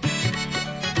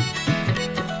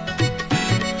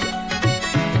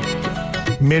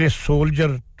ਮੇਰੇ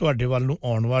ਸੋਲਜਰ ਤੁਹਾਡੇ ਵੱਲ ਨੂੰ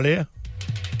ਆਉਣ ਵਾਲੇ ਆ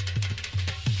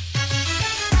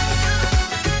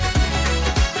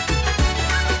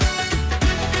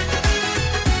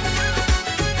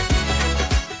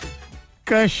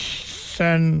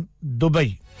ਕਸ਼ਨ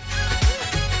ਦੁਬਈ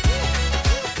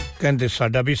ਕਹਿੰਦੇ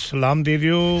ਸਾਡਾ ਵੀ ਸਲਾਮ ਦੇ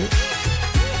ਦਿਓ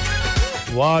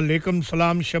ਵਾਲੇਕਮ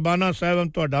ਸਲਾਮ ਸ਼ਬਾਨਾ ਸਾਹਿਬ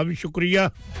ਤੁਹਾਡਾ ਵੀ ਸ਼ੁਕਰੀਆ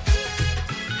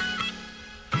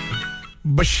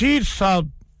ਬਸ਼ੀਰ ਸਾਹਿਬ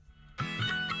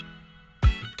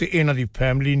ਤੇ ਇਹਨਾਂ ਦੀ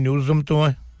ਫੈਮਿਲੀ ਨਿਊਜ਼ਮ ਤੋਂ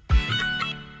ਹੈ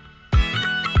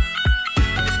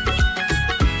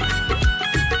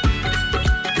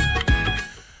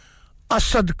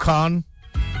Asad Khan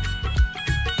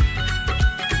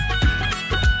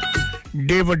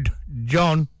David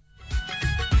John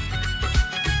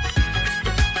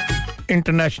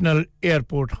international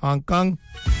airport Hong Kong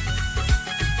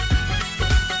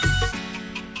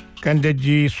कहते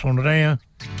जी सुन रहे हैं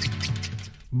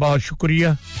बहुत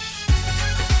शुक्रिया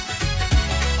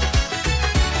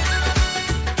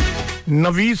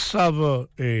नवीद साहब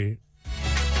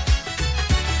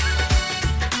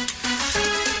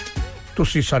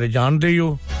तुसी सारे जानते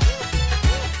हो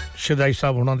शदाई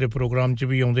साहब उन्हां दे प्रोग्राम च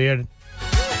भी आउंदे हैं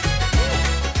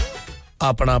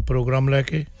अपना प्रोग्राम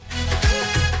लेके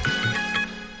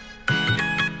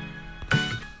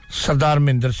सरदार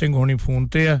महिंदर सिंह होनी फोन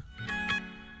ते है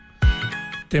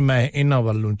ते मैं इन्हां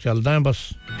वल्लों चलदा हां बस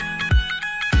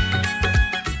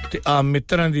ते आ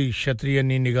मित्रां दी छतरी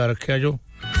इन्नी निगाह रखिया जो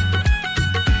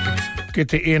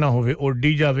किते ए ना होवे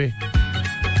उड्डी जावे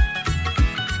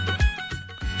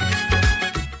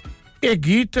ए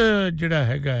गीत जिहड़ा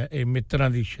हैगा ए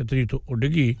मित्रां दी छतरी तो उड़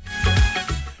गई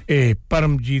ए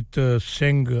परमजीत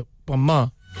सिंह पम्मा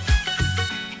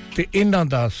ਤੇ ਇਹਨਾਂ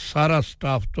ਦਾ ਸਾਰਾ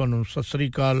ਸਟਾਫ ਤੁਹਾਨੂੰ ਸਤਿ ਸ੍ਰੀ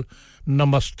ਅਕਾਲ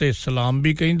ਨਮਸਤੇ ਸਲਾਮ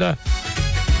ਵੀ ਕਹਿੰਦਾ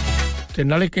ਤੇ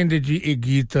ਨਾਲੇ ਕਹਿੰਦੇ ਜੀ ਇਹ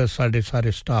ਗੀਤ ਸਾਡੇ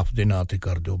ਸਾਰੇ ਸਟਾਫ ਦੇ ਨਾਂ ਤੇ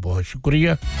ਕਰ ਦਿਓ ਬਹੁਤ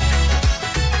ਸ਼ੁਕਰੀਆ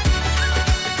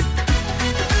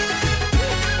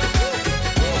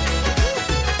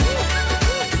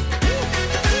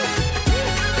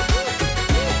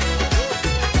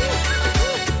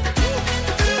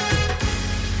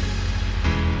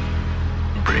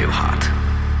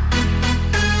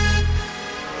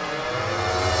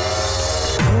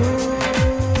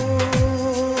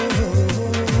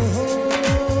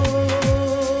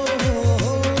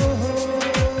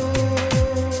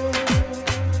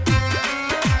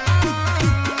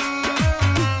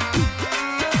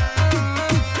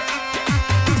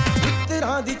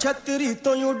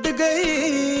ਤੋਂ ਉੱਡ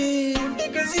ਗਈ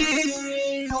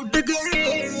ਉੱਡ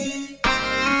ਗਈ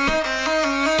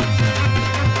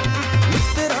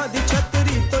ਮਿੱਤਰਾਂ ਦੀ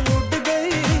ਛਤਰੀ ਤੋਂ ਉੱਡ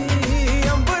ਗਈ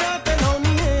ਅੰਬਰਾਂ ਤੇ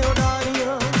ਲਾਉਣੀਏ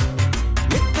ਉਡਾਰੀਆਂ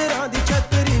ਮਿੱਤਰਾਂ ਦੀ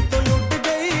ਛਤਰੀ ਤੋਂ ਉੱਡ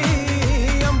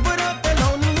ਗਈ ਅੰਬਰਾਂ ਤੇ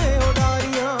ਲਾਉਣੀਏ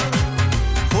ਉਡਾਰੀਆਂ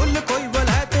ਫੁੱਲ ਕੋਈ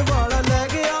ਵਲੈਤ ਵਾਲਾ ਲੈ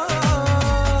ਗਿਆ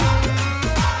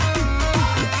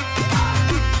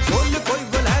ਫੁੱਲ ਕੋਈ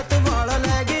ਵਲੈਤ ਵਾਲਾ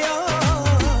ਲੈ ਗਿਆ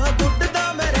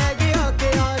ਗੁੱਡਦਾ ਮੈਂ ਰਹਿ ਗਿਆ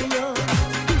ਕਿਆਰੀਆਂ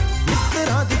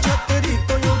ਮਿੱਤਰਾਂ ਦੀ ਛਤਰੀ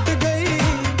ਤੋਂ ਉੱਡ ਗਈ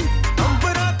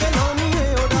ਅੰਬਰਾਂ ਤੇ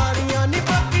ਲਾਉਣੀਏ ਉਡਾਰੀਆਂ ਨੀ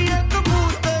ਬਾਕੀ ਇੱਕ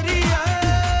ਕਬੂਤਰੀ ਐ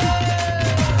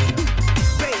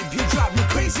Babe, you drive me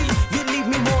crazy. You leave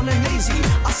me more than lazy.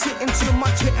 I sit into my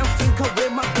chair and think of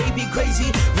where my baby crazy.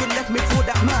 You left me for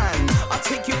that man. I'll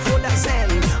take you for that zen.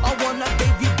 I want that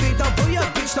baby, babe. That boy, a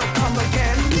bitch, don't come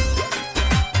again.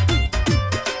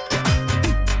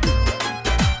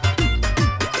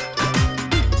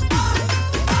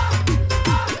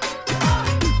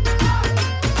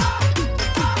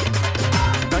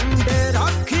 ਡੰਡੇ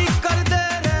ਰਾਖੀ ਕਰਦੇ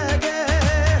ਰਹਿ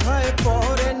ਗਏ ਹਾਏ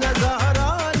ਪੋਰੇ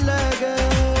ਨਜ਼ਾਰਾ ਲੈ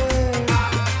ਗਏ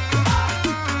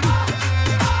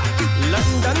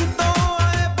London ਤੋਂ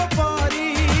ਆਏ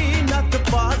ਵਪਾਰੀ ਨੱਕ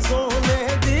ਪਾ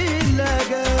ਸੋਨੇ ਦੀ ਲੈ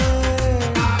ਗਏ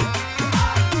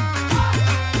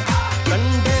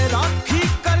ਡੰਡੇ ਰਾਖੀ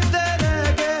ਕਰਦੇ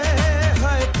ਰਹਿ ਗਏ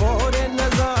ਹਾਏ ਪੋਰੇ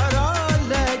ਨਜ਼ਾਰਾ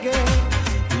ਲੈ ਗਏ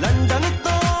ਲੰਡਨ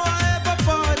ਤੋਂ ਆਏ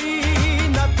ਵਪਾਰੀ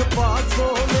ਨੱਕ ਪਾ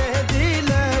ਸੋਨੇ ਦੀ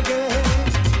ਲੈ ਗਏ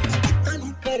ਪਤਾ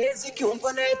ਨਹੀਂ ਕਰੇ ਸੀ ਕਿਉਂ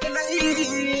ਬਣੇ ਪਲਈ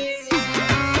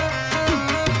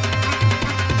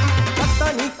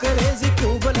ਪਤਾ ਨਹੀਂ ਕਰੇ ਸੀ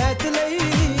ਕਿਉਂ ਬਣੇ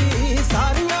ਲਈ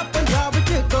ਸਾਰੀਆਂ ਪੰਜਾਬ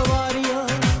ਚ ਕਵਾਰੀਆਂ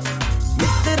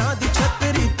ਮਿੱਤਰਾਂ ਦੀ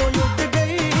ਛਤਰੀ ਤੋਂ ਉੱਡ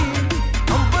ਗਈ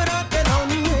ਅੰਬਰਾਂ ਤੇ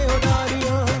ਲਾਉਣੀਏ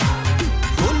ਉਡਾਰੀਆਂ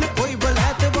ਫੁੱਲ ਕੋਈ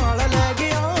ਬਲੈਤ ਵਾਲਾ ਲੈ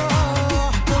ਗਿਆ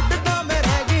ਉੱਡਦਾ ਮੈਂ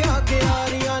ਰਹਿ ਗਿਆ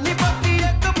ਕਿਆਰੀਆਂ ਨੀ ਬਾਕੀ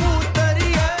ਇੱਕ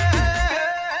ਕਬੂਤਰੀ ਐ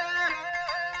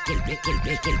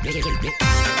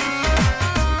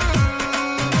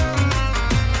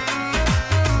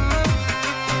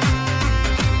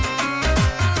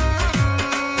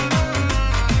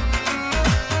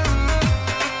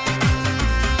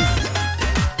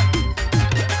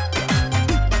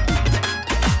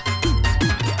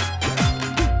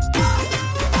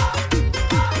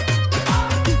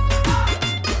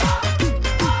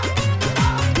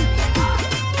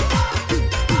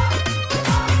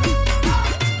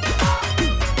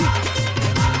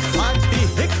ਸਾਡੀ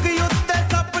ਹਿੱਕ ਉੱਤੇ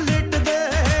ਸੱਪ ਲਿਟਦੇ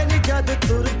ਨੀ ਜਦ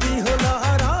ਤੁਰਦੀ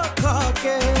ਹੁਲਾਰਾ ਖਾ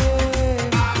ਕੇ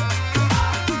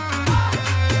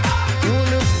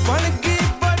ਹੁਣ ਬਣ ਗਈ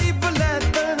ਬੜੀ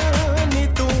ਬਲੈਤਣ ਨੀ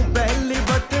ਤੂੰ ਬੈਲੀ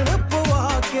ਬਟਨ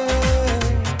ਪਵਾ ਕੇ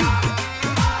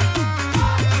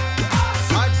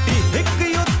ਸਾਡੀ ਹਿੱਕ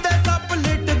ਉੱਤੇ ਸੱਪ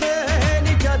ਲਿਟਦੇ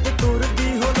ਨੀ ਜਦ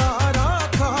ਤੁਰਦੀ ਹੁਲਾਰਾ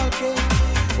ਖਾ ਕੇ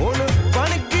ਹੁਣ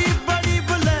ਬਣ ਗਈ ਬੜੀ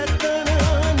ਬਲੈਤਣ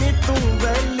ਨੀ ਤੂੰ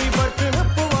ਬੈਲੀ ਬਟਨ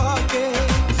ਪਵਾ ਕੇ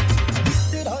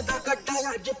ਤੇਰਾ ਦਾ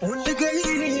ਕੱਟਾ ਅੱਜ ਭੁੱਲ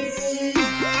ਗਈ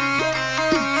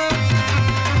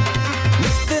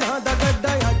ਮਿੱਤਰਾਂ ਦਾ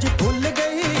ਗੱਡਾ ਅੱਜ ਭੁੱਲ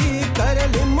ਗਈ ਕਰ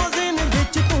ਲਿਮੋਜ਼ਿਨ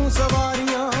ਵਿੱਚ ਤੂੰ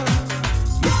ਸਵਾਰੀਆਂ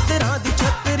ਮਿੱਤਰਾਂ ਦੀ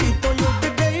ਛਤਰੀ ਤੋਂ ਉੱਡ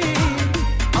ਗਈ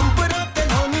ਅੰਬਰਾਂ ਤੇ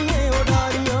ਲਾਉਣੀਏ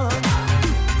ਉਡਾਰੀਆਂ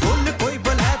ਫੁੱਲ ਕੋਈ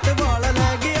ਬਲੈਤ ਵਾਲਾ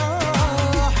ਲੈ ਗਿਆ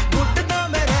ਗੁੱਡਦਾ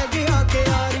ਮੈਂ ਰਹਿ ਗਿਆ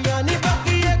ਕਿਆਰੀਆਂ ਨੀ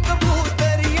ਬਾਕੀ ਇੱਕ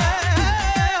ਕਬੂਤਰੀ ਐ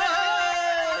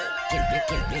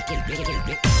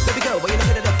Baby girl, when you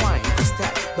look at the fine, it's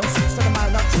that. Don't sit on my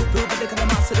love too blue, but they come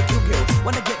out to the cute girl.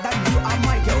 When I get that new, I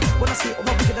might go. When I see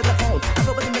over we get at the phone, I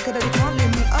go with the nigga that you can't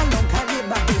leave me alone. Can't leave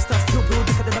my bitch, that's too blue.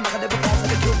 Look at the mother, never falls to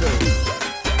the cute girl.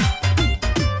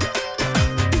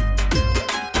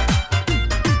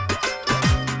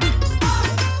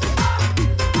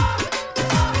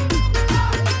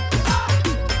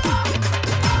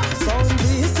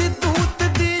 ਸੌਂਦੀ ਸੀ ਤੂਤ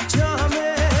ਦੀ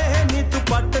ਛਾਵੇਂ ਨੀ ਤੂੰ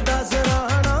ਪੱਟ ਦਾ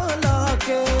ਜ਼ਰਾਣਾ ਲਾ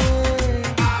ਕੇ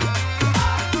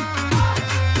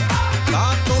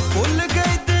ਕਾਤੋਂ ਭੁੱਲ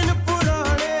ਗਏ ਦਿਨ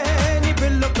ਪੁਰਾਣੇ ਨੀ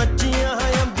ਬਿੱਲੋ ਕੱਚੀਆਂ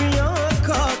ਅੰਬੀਆਂ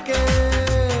ਖਾ ਕੇ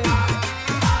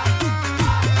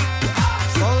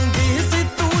ਸੌਂਦੀ ਸੀ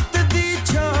ਤੂਤ ਦੀ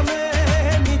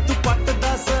ਛਾਵੇਂ ਨੀ ਤੂੰ ਪੱਟ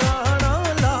ਦਾ ਜ਼ਰਾਣਾ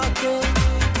ਲਾ ਕੇ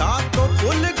ਕਾਤੋਂ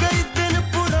ਭੁੱਲ ਗਏ ਦਿਨ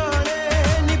ਪੁਰਾਣੇ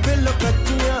ਨੀ ਬਿੱਲੋ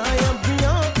ਕੱਚੀਆਂ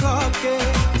ਅੰਬੀਆਂ ਖਾ ਕੇ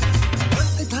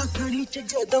Rock the gully ਚ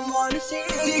ਜਦੋਂ ਮਾਨ ਸੀ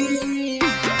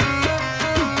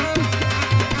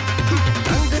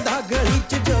ਰੰਗ ਦਾ ਗਲੀ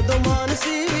ਚ ਜਦੋਂ ਮਾਨ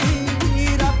ਸੀ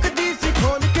ਰੱਖਦੀ ਸੀ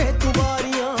ਖੋਲ ਕੇ ਤੂੰ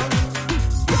ਬਾਰੀਆਂ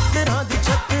ਮਿੱਤਰਾਂ ਦੀ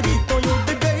ਛਤਰੀ ਤੋਂ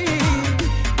ਉੱਡ ਗਈ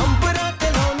ਅੰਬਰਾਂ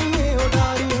ਤੇ ਲਾਉਣੀਏ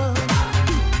ਉਡਾਰੀਆਂ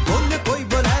ਫੁੱਲ ਕੋਈ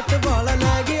ਬਲੈਤ ਵਾਲਾ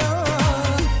ਲੈ ਗਿਆ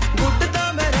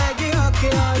ਗੁੱਡਦਾ ਮੈਂ ਰਹਿ ਗਿਆ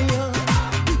ਕਿਆਰੀਆਂ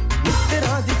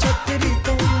ਮਿੱਤਰਾਂ ਦੀ ਛਤਰੀ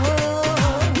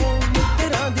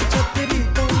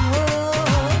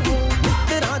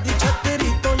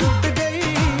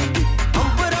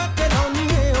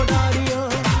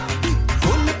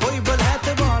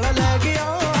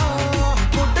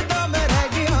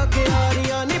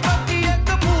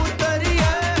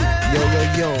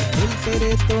Yo, dil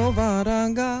tere to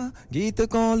varanga, geet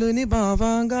kaal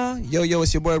nibhavanga. Yo,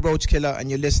 it's your boy Roach Killer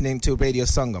and you're listening to Radio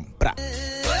Sangam. Bra.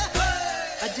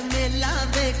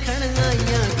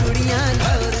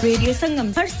 Radio Sangam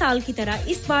हर साल की तरह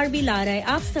इस बार भी ला रहा है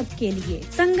आप सब के लिए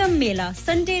संगम मेला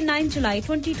Sunday 9 July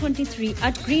 2023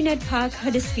 at Greenhead Park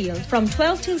Huddersfield from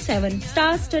 12 till 7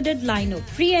 star-studded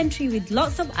lineup free entry with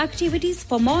lots of activities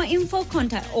for more info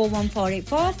contact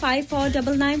 01484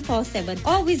 549947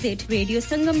 or visit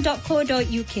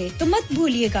radiosangam.co.uk तो मत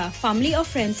भूलिएगा family और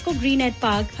friends को Greenhead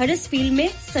Park Huddersfield में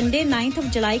Sunday 9th of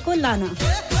July को लाना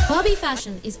Bobby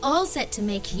Fashion is all set to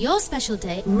make your special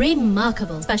day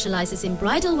remarkable. Specializes in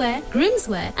bridal wear, groom's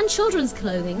wear and children's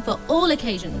clothing for all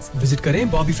occasions. Visit करें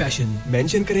Bobby Fashion,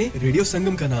 mention करें Radio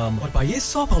Sangam का नाम और पाइए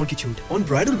 100 pound की छूट on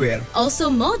bridal wear. Also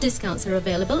more discounts are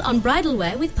available on bridal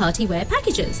wear with party wear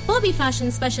packages. Bobby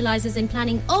Fashion specializes in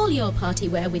planning all your party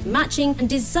wear with matching and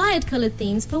desired colored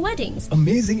themes for weddings.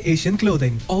 Amazing Asian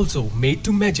clothing, also made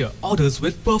to measure, orders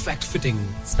with perfect fitting.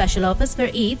 Special offers for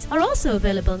Eids are also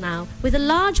available now with a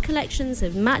large collections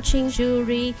of matching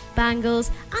jewellery,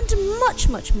 bangles and much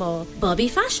more. Bobby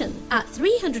Fashion at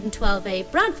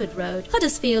 312A Bradford Road,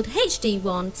 Huddersfield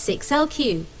HD1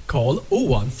 6LQ. Call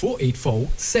 01484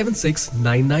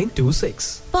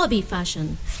 769926. Bobby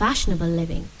Fashion, fashionable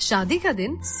living. शादी का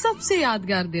दिन सबसे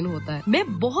यादगार दिन होता है मैं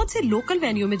बहुत से लोकल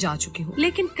वेन्यू में जा चुकी हूँ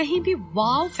लेकिन कहीं भी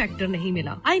वाव फैक्टर नहीं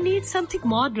मिला I need something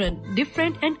modern,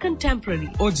 different and contemporary.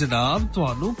 ओ जनाब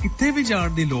ਤੁਹਾਨੂੰ ਕਿੱਥੇ ਵੀ ਜਾਣ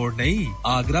ਦੀ ਲੋੜ ਨਹੀਂ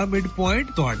ਆਗਰਾ ਮਿਡ ਪੁਆਇੰਟ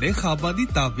ਤੁਹਾਡੇ ਖਾਬਾਂ ਦੀ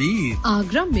ਤਾਬੀਰ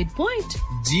आगरा मिड पॉइंट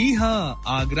जी हाँ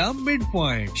आगरा मिड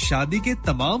पॉइंट शादी के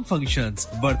तमाम functions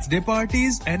birthday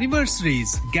parties anniversaries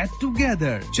get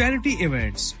together charity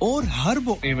events और हर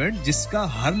वो इवेंट जिसका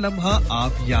हर लम्हा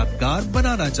आप यादगार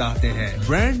बनाना चाहते हैं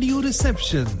brand new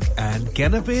reception and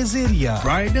canopies area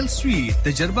bridal suite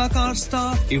तजर्बाकार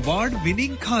स्टाफ अवार्ड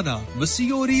विनिंग खाना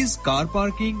वसीओरीज कार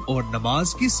पार्किंग और नमाज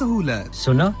की सहूलत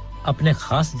सुना अपने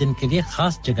खास दिन के लिए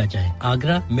खास जगह जाएं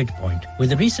Agra Midpoint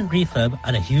with a recent refurb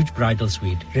and a huge bridal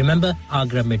suite remember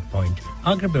Agra Midpoint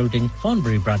Agra Building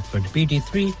Thornbury Bradford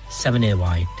BD3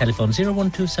 7AY telephone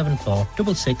 01274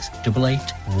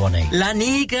 668818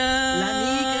 Lanika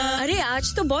अरे आज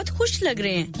तो बहुत खुश लग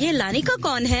रहे हैं ये लानिका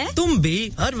कौन है तुम भी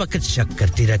हर वक्त शक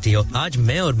करती रहती हो आज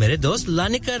मैं और मेरे दोस्त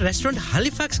लानिका रेस्टोरेंट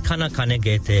हैलिफैक्स खाना खाने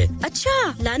गए थे अच्छा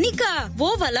लानिका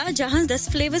वो वाला जहां 10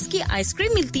 फ्लेवर्स की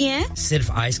आइसक्रीम मिलती हैं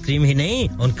सिर्फ आइसक्रीम ही नहीं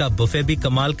उनका बुफे भी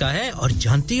कमाल का है और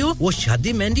जानती हो वो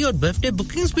शादी मेहंदी और बर्थडे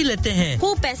बुकिंग्स भी लेते हैं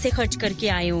खूब पैसे खर्च करके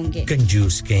आए होंगे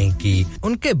कंजूस कहीं की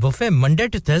उनके buffet Monday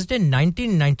to Thursday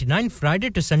 1999 Friday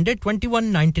to Sunday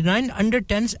 2199 under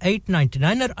 10s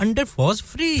 899 और अंडर 4s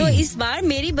फ्री तो इस बार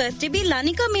मेरी बर्थडे भी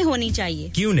लानिका में होनी चाहिए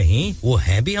क्यों नहीं वो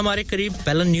है भी हमारे करीब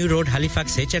पेलन new road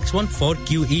Halifax HX1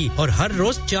 4QE और हर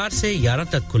रोज 4 से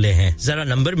 11 तक खुले हैं जरा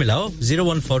नंबर मिलाओ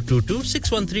 01422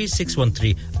 613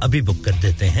 613 अभी बुक कर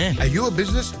देते हैं Are you a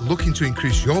business looking to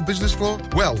increase your business flow?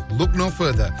 Well, look no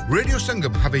further. Radio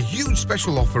Sangam have a huge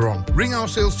special offer on. Ring our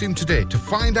sales team today to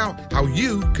find out how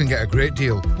you can get a great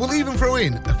deal. We'll even throw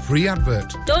in a free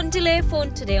advert. Don't delay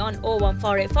phone today on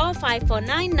 01484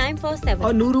 549 947.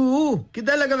 और Nuru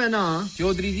किधर लगा वैना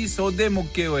चौधरी जी सौदे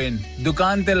मुक्के Hoenn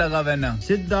दुकान ते लगा वैना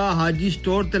सिद्धा हाजी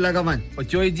store ते लगा वन और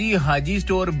चोई जी हाजी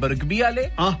स्टोर बरगबी वाले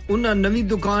उन्हां नवी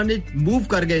दुकान मूव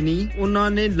कर गए नी उन्हां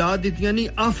ने ला दित्तियां नी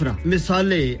आफरा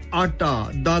मिसाले आटा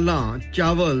दालां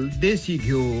चावल देसी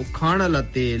घियो खाना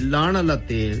लते लाना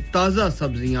लते ताजा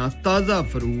सब्जियां ताजा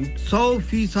फ्रूट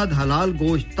 100% हलाल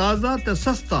गोश्त ताजा ते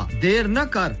सस्ता देर न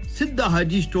कर सिद्धा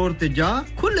हाजी स्टोर ते जा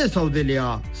खुले सौदे लिया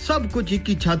सब कुछ एक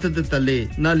ही छत ते तले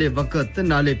नाले वक्त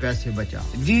नाले पैसे बचा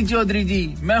जी चौधरी जी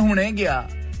मैं हुने गया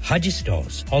Haji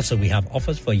Stores. Also, we have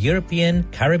offers for European,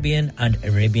 Caribbean and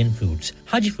Arabian foods.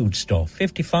 Haji Food Store,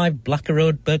 55 Blacker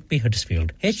Road, Birkby,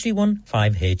 Huddersfield, HD1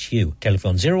 5HU.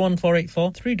 Telephone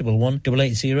 01484 311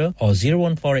 880 or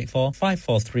 01484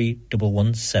 543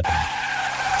 117.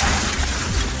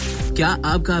 क्या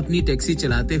आपका अपनी टैक्सी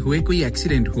चलाते हुए कोई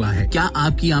एक्सीडेंट हुआ है क्या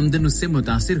आपकी आमदन उससे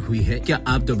मुतासिर हुई है क्या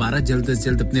आप दोबारा जल्द से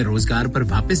जल्द अपने रोजगार पर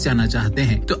वापस जाना चाहते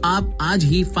हैं तो आप आज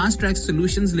ही फास्ट ट्रैक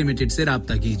सॉल्यूशंस लिमिटेड से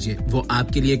राब्ता कीजिए वो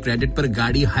आपके लिए क्रेडिट पर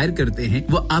गाड़ी हायर करते हैं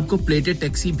वो आपको प्लेटेड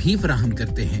टैक्सी भी फराहम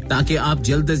करते हैं ताकि आप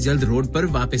जल्द से जल्द रोड पर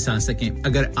वापस आ सकें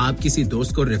अगर आप किसी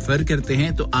दोस्त को रेफर करते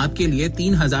हैं तो आपके लिए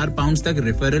 3000 पाउंड तक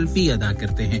रेफरल फी अदा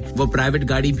करते हैं वो प्राइवेट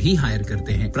गाड़ी भी हायर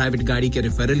करते हैं प्राइवेट गाड़ी के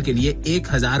रेफरल के लिए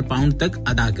 1000 पाउंड तक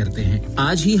अदा करते करते हैं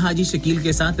आज ही हाजी शकील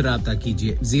के साथ राब्ता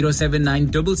कीजिए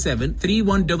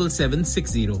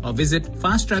 07977317760 और visit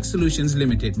fast track solutions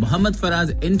limited Mohammad Faraz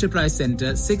enterprise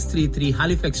centre 633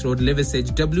 Halifax road Liversedge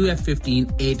WF15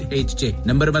 8HJ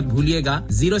number मत भूलिएगा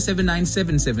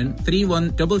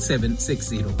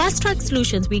 07977317760 Fast Track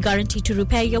Solutions we guarantee to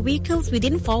repair your vehicles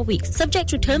within 4 weeks subject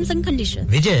to terms and conditions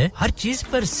विजय हर चीज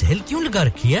पर सेल क्यों लगा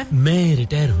रखी है मैं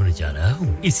रिटायर होने जा रहा हूँ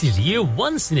इसीलिए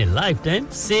once in a lifetime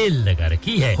sale लगा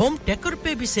रखी है होम टेकर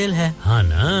पे भी सेल है हाँ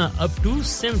ना अप टू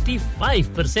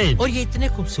 75% और ये इतने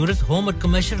खूबसूरत होम और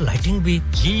कमर्शियल लाइटिंग भी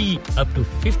जी up to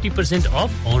 50% off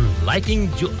on lighting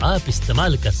जो आप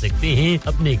इस्तेमाल कर सकते हैं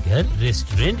अपने घर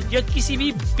रेस्टोरेंट या किसी भी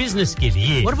बिजनेस के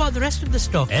लिए What about the rest of the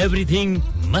stock everything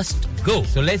must go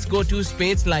so let's go to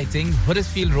Spades Lighting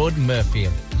Huddersfield Road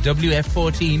Murfield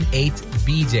WF14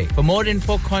 8BJ for more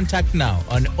info contact now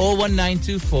on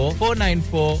 01924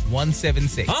 494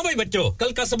 176 हाँ भाई बच्चों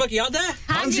कल का सबक याद है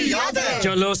हाँ जी याद है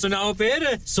चलो सुनाओ फिर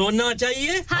सोना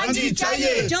चाहिए हाँ जी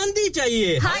चाहिए चांदी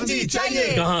चाहिए हाँ जी चाहिए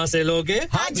कहाँ से लोगे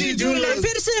हाजी जूलर्स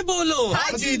फिर से बोलो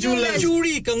हाजी जूलर्स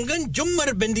चूड़ी कंगन झुमर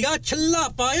बिंदिया छल्ला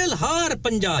पायल हार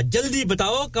पंजा जल्दी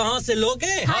बताओ कहाँ से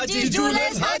लोगे हाजी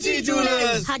जूलर्स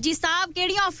हाजी साहब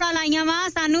केड़ी ऑफर लाईया वा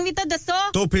सानू भी तो दसो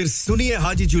तो फिर सुनिए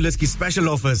हाजी जूलर्स की स्पेशल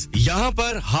ऑफर्स यहाँ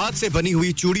पर हाथ से बनी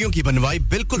हुई चूड़ियों की बनवाई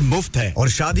बिल्कुल मुफ्त है और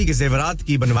शादी के जेवरात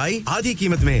की बनवाई आधी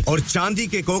कीमत में और चांदी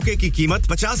के कोके की कीमत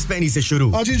 50 पैसे से शुरू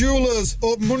Haji Jewellers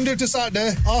open Monday to Saturday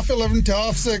 11:30 to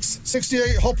 6:30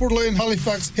 68 Hopwood Lane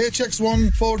Halifax HX1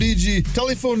 4DG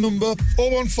telephone number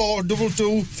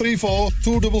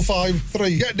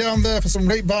 01422342553 get down there for some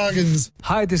great bargains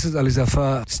Hi this is Ali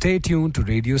Zafar stay tuned to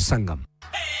Radio Sangam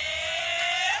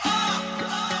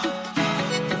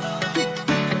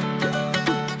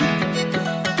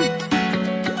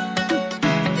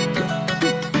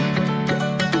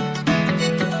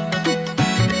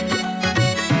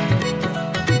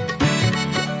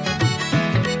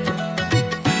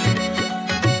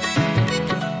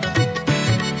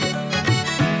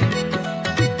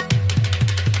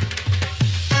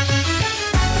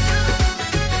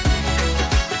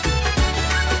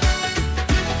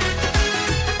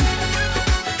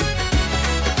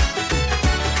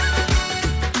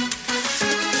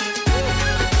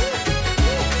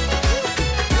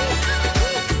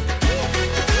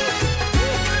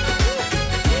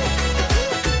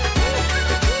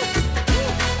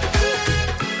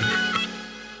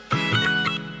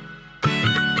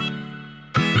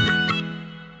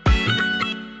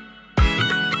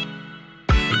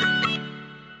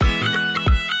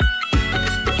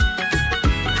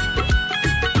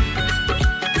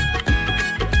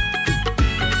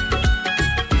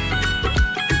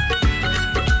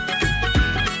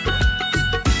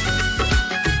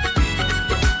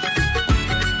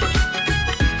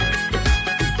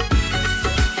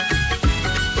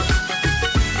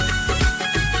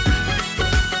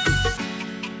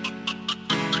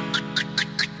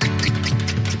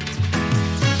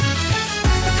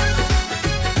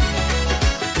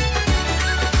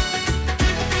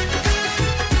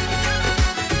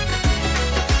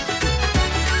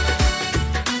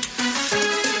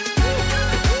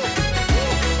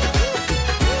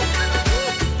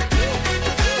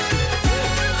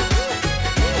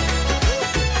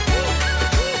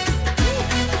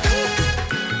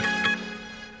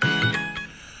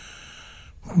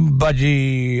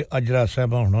ਬਾਜੀ ਅਜਰਾ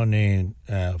ਸਾਹਿਬ ਉਹਨਾਂ ਨੇ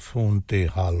phone ਤੇ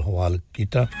ਹਾਲ ਹਵਾਲ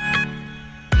ਕੀਤਾ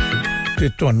ਤੇ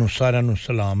ਤੁਹਾਨੂੰ ਸਾਰਿਆਂ ਨੂੰ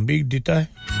ਸਲਾਮ ਵੀ ਦਿੱਤਾ ਹੈ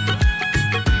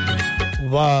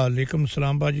ਵਾਲੇਕੁਮ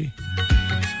ਸਲਾਮ ਬਾਜੀ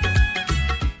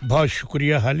ਬਹੁਤ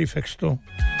ਸ਼ੁਕਰੀਆ ਹੈਲੀਫੈਕਸ ਤੋਂ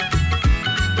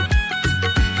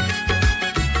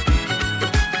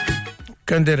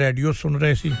ਕਹਿੰਦੇ ਰੇਡੀਓ ਸੁਣ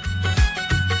ਰਹੇ ਸੀ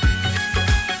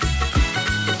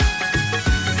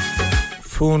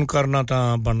ਫੋਨ ਕਰਨਾ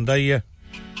ਤਾਂ ਬਣਦਾ ਹੀ ਹੈ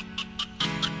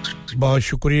बहुत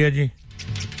शुक्रिया जी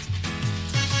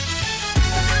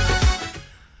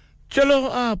चलो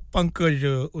आप पंकज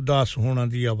उदास होना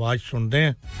दी आवाज सुनते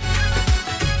हैं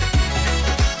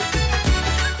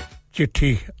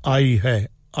चिट्ठी आई है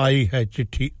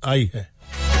चिट्ठी आई है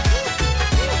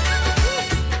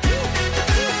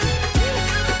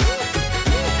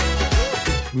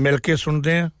मिलके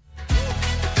सुनते हैं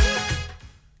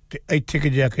ते ਇੱਥੇ ਕਿ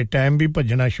ਜਾ ਕੇ ਟਾਈਮ ਵੀ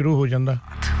ਭੱਜਣਾ ਸ਼ੁਰੂ ਹੋ ਜਾਂਦਾ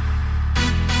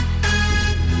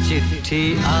चिट्ठी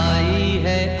आई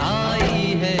है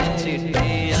चिट्ठी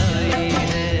आई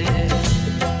है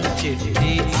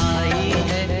चिट्ठी आई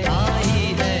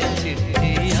है चिट्ठी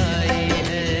आई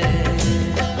है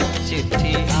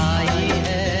चिट्ठी आई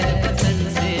है वतन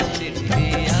से चिट्ठी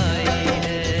आई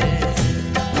है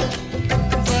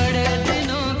बड़े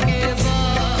दिनों के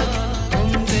बाद हम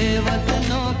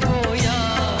बेवतनों को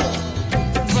याद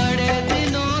बड़े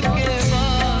दिनों के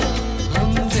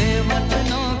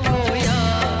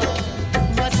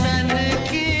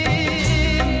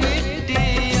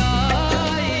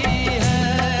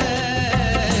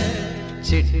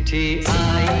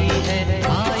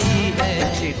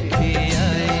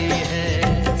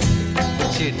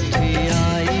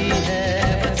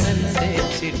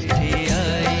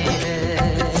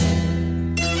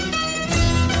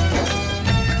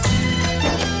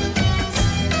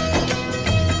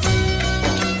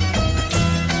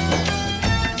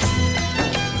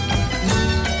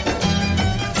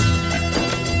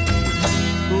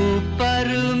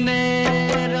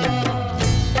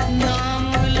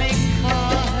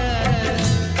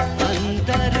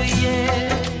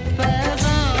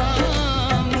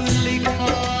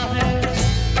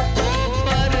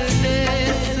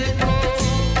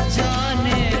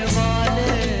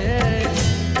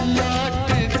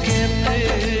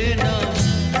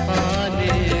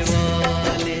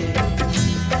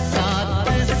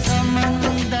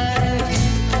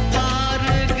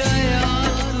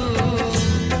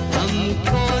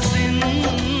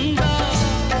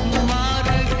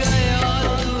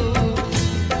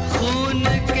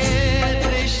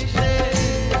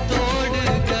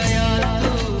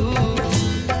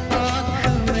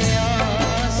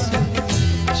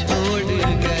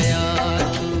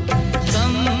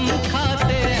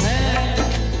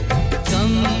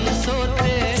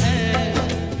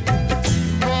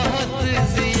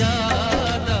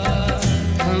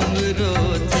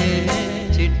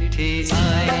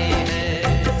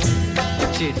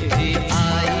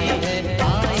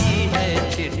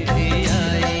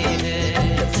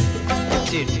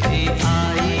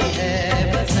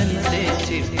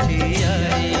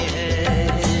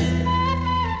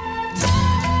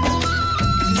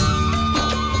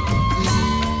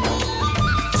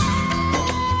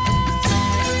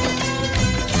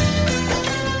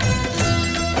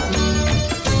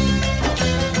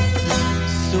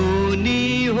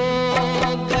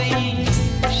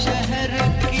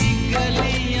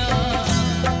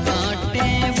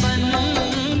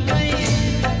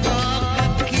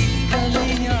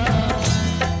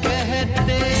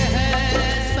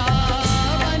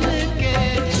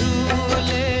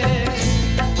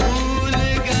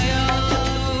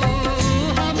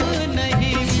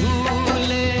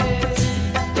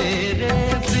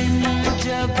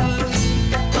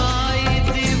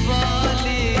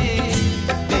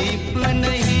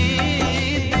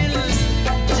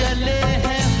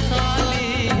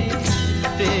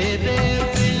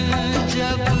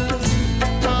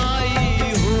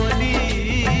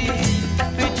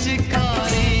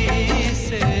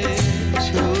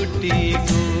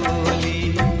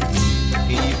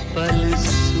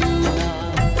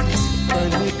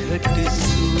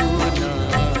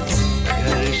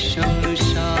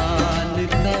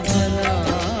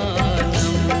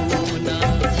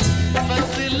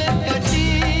फसल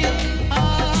कटी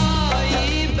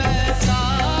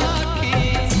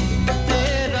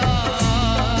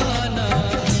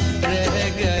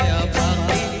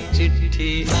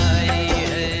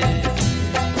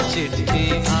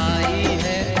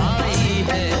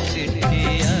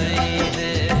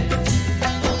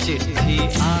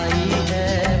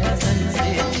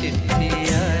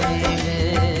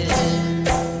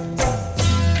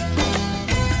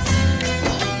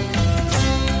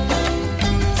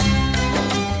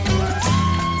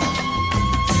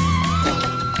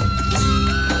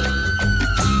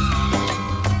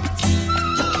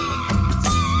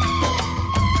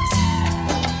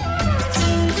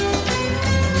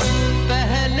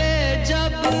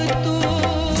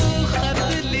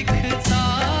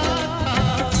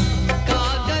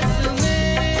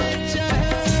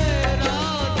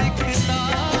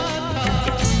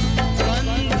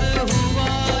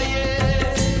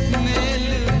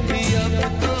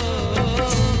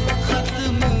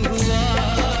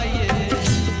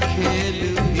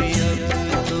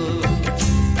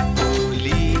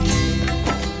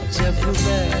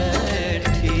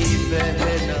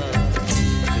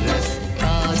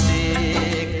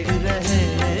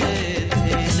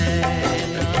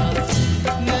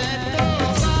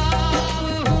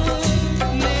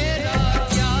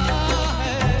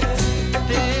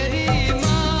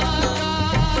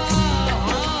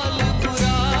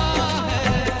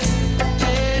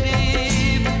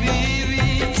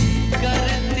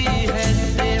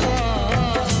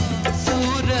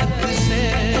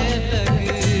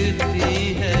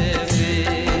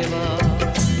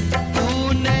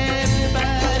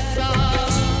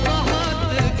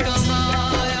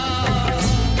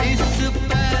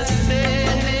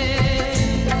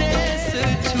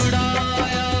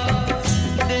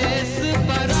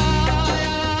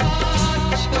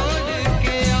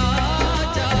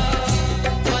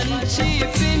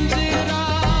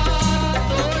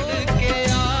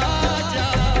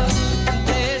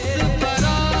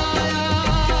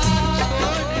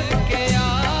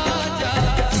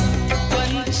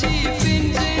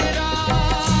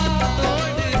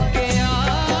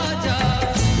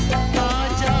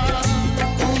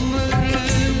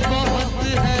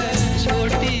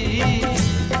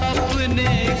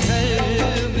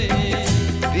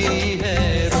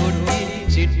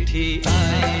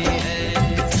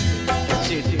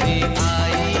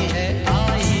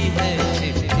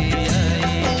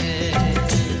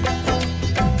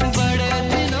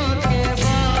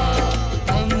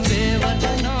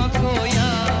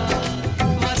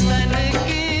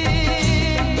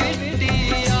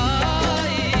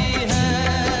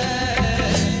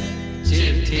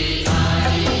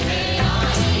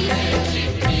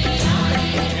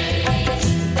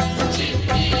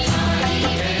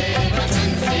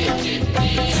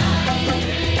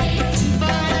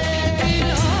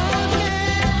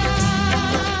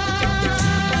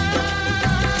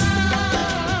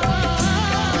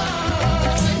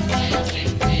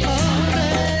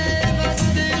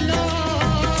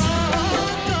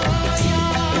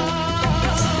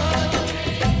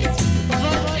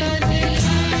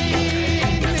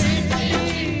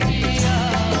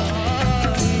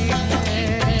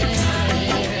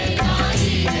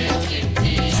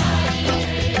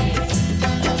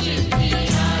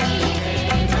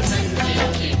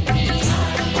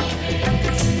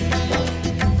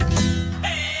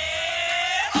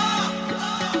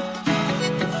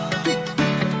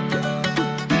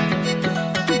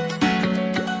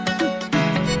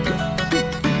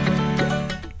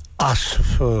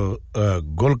ਆਸਫ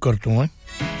ਗੁਲਕਰ ਤੋਂ ਹੈ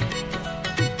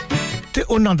ਤੇ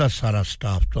ਉਹਨਾਂ ਦਾ ਸਾਰਾ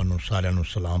ਸਟਾਫ ਤੁਹਾਨੂੰ ਸਾਰਿਆਂ ਨੂੰ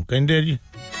ਸਲਾਮ ਕਹਿੰਦੇ ਜੀ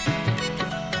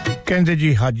ਕਹਿੰਦੇ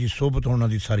ਜੀ ਹਾਜੀ ਸੋਬਤ ਉਹਨਾਂ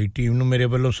ਦੀ ਸਾਰੀ ਟੀਮ ਨੂੰ ਮੇਰੇ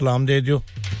ਵੱਲੋਂ ਸਲਾਮ ਦੇ ਦਿਓ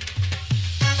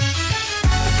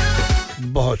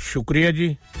ਬਹੁਤ ਸ਼ੁਕਰੀਆ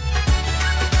ਜੀ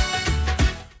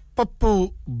ਪੱਪੂ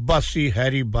ਬਾਸੀ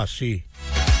ਹੈਰੀ ਬਾਸੀ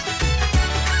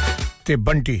ਤੇ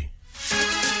ਬੰਟੀ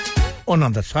ਉਹਨਾਂ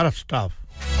ਦਾ ਸਾਰਾ ਸਟਾਫ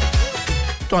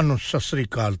ਤੁਹਾਨੂੰ ਸਤਿ ਸ੍ਰੀ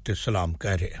ਅਕਾਲ ਤੇ ਸਲਾਮ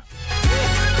ਕਹਿ ਰਿਹਾ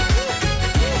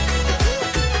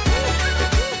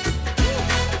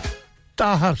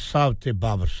ਤਾਹਰ ਸਾਹਿਬ ਤੇ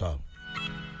ਬਾਬਰ ਸਾਹਿਬ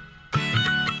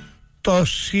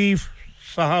ਤੌਸੀਫ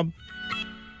ਸਾਹਿਬ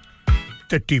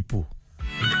ਤੇ ਟੀਪੂ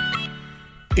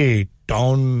ਇਹ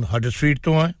ਟਾਊਨ ਹਡਸਫੀਲਡ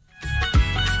ਤੋਂ ਹੈ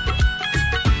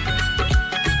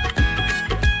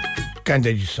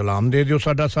ਕਹਿੰਦੇ ਜੀ ਸਲਾਮ ਦੇ ਦਿਓ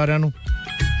ਸਾਡਾ ਸਾਰਿਆਂ ਨੂੰ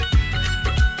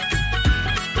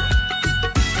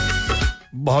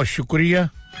ਬਹੁਤ ਸ਼ੁਕਰੀਆ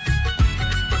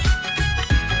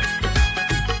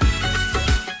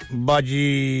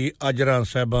ਬਾਜੀ ਅਜਰਾਂ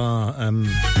ਸਾਹਿਬਾਂ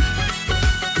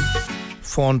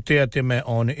ਫੋਨ ਤੇ ਅਤੇ ਮੈਂ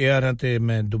ਔਨ 에ਅਰ ਹਾਂ ਤੇ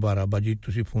ਮੈਂ ਦੁਬਾਰਾ ਬਾਜੀ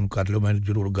ਤੁਸੀਂ ਫੋਨ ਕਰ ਲਿਓ ਮੈਂ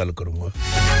ਜ਼ਰੂਰ ਗੱਲ ਕਰੂੰਗਾ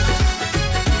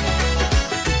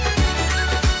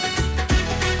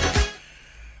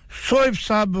ਸੋਇਬ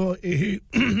ਸਾਹਿਬ ਇਹ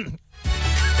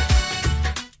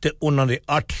ਤੇ ਉਹਨਾਂ ਦੇ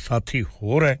 8 ਸਾਥੀ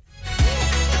ਹੋਰ ਹੈ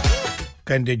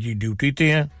ਕਹਿੰਦੇ ਜੀ ਡਿਊਟੀ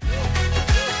ਤੇ ਹੈ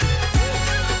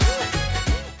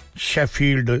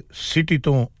ਸ਼ੈਫੀਲਡ ਸਿਟੀ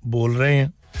ਤੋਂ ਬੋਲ ਰਹੇ ਹਾਂ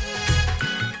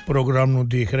ਪ੍ਰੋਗਰਾਮ ਨੂੰ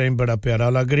ਦੇਖ ਰਹੇ ਹਾਂ ਬੜਾ ਪਿਆਰਾ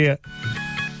ਲੱਗ ਰਿਹਾ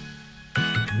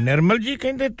ਨਿਰਮਲ ਜੀ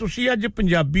ਕਹਿੰਦੇ ਤੁਸੀਂ ਅੱਜ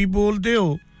ਪੰਜਾਬੀ ਬੋਲਦੇ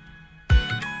ਹੋ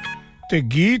ਤੇ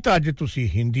ਗੀਤ ਅੱਜ ਤੁਸੀਂ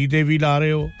ਹਿੰਦੀ ਦੇ ਵੀ ਲਾ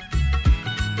ਰਹੇ ਹੋ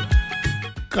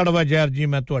ਕੜਵਾ ਜ਼ਹਿਰ ਜੀ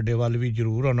ਮੈਂ ਤੁਹਾਡੇ ਵੱਲ ਵੀ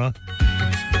ਜ਼ਰੂਰ ਆਉਣਾ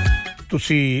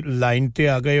ਤੁਸੀਂ ਲਾਈਨ ਤੇ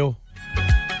ਆ ਗਏ ਹੋ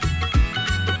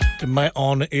ਤੇ ਮੈਂ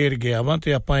ਔਨ 에ਅਰ ਗਿਆ ਵਾਂ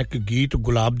ਤੇ ਆਪਾਂ ਇੱਕ ਗੀਤ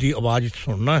ਗੁਲਾਬ ਦੀ ਆਵਾਜ਼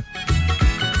ਸੁਣਨਾ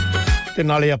ਤੇ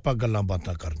ਨਾਲੇ ਆਪਾਂ ਗੱਲਾਂ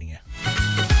ਬਾਤਾਂ ਕਰਨੀਆਂ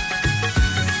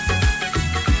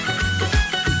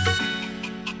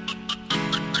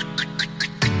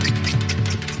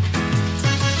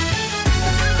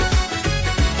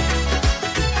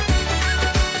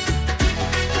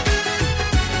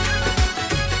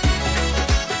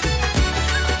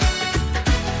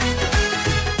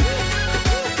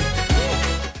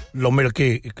लो मिल के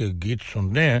एक गीत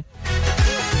सुनते हैं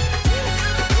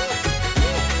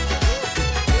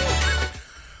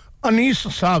अनीस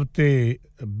साहब ते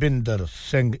बिंदर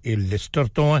सिंह ए लिस्टर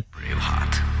तो हैं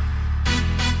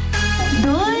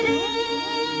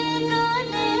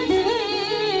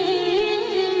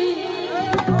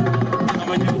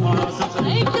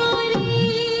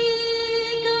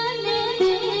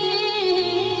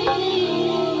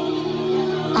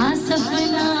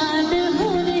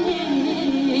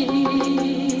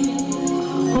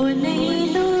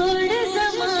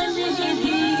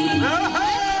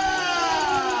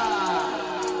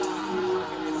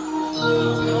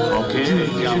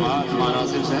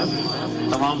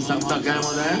तमाम संस्था क्या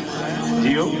मजा है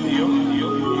जियो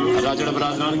राजड़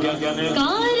बराजगान क्या क्या ने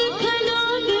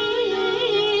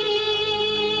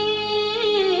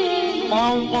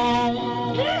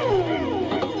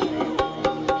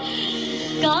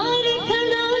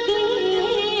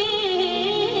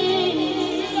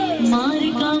मार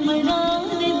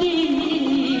कामरान दी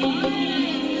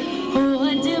हो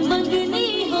अज मंगनी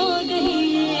हो गई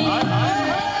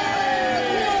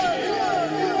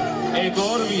एक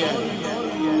और भी है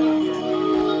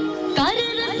कर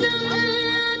रसम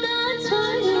दा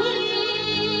छोड़ी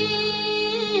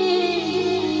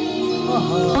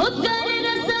ओ कर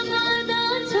रसम दा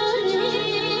छोड़ी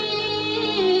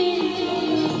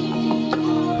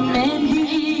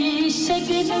मेहंदी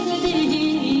शगन दी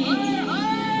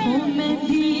ओ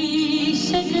मेहंदी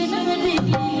शगन दी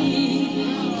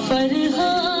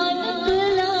फरहान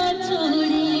गला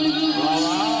छोड़ी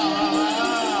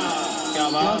क्या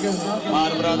बात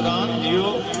मार बरादरान जियो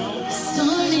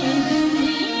सोने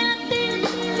दुनिया ते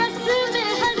कसम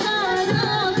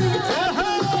हजारों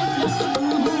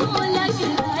लग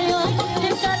आयो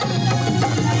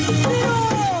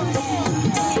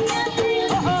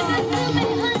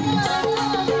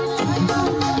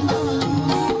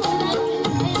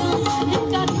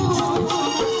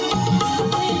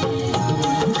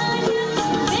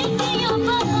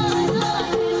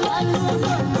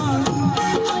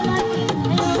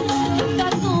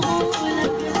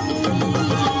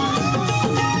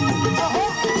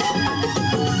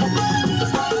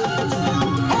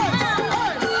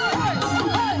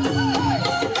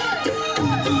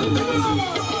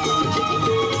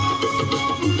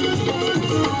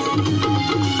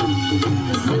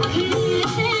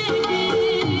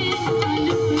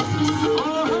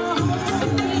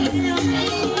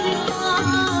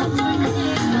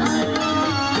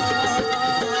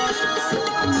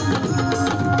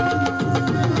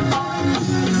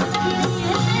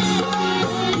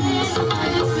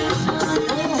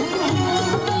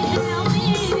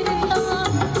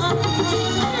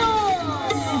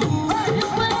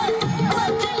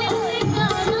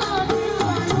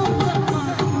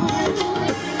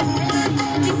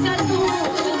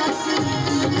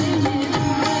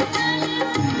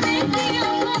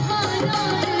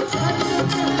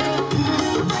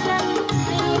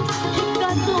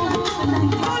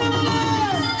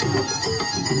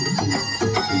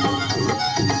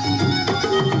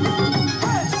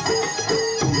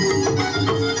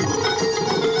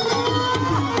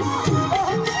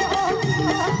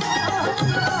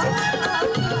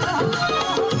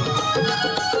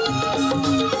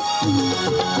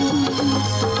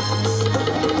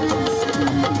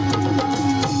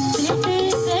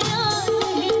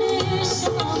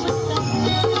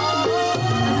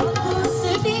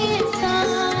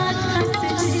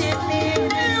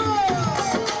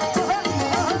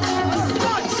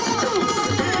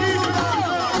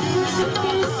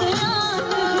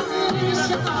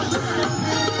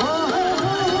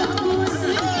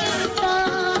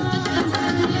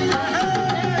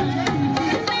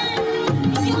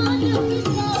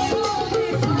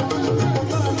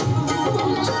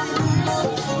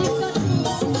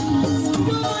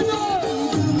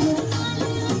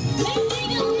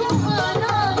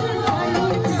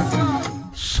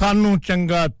ਸਾਨੂੰ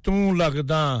ਚੰਗਾ ਤੂੰ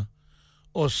ਲੱਗਦਾ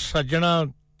ਉਹ ਸਜਣਾ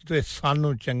ਤੇ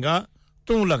ਸਾਨੂੰ ਚੰਗਾ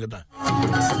ਤੂੰ ਲੱਗਦਾ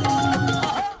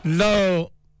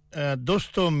ਲਓ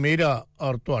ਦੋਸਤੋ ਮੇਰਾ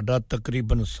ਔਰ ਤੁਹਾਡਾ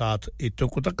ਤਕਰੀਬਨ ਸਾਥ ਇਤੋਂ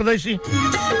ਕੋ ਤੱਕ ਦਾ ਸੀ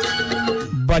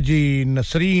ਬਾਜੀ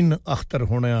ਨਸਰੀਨ ਅਖਤਰ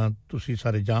ਹੋਣਾ ਤੁਸੀਂ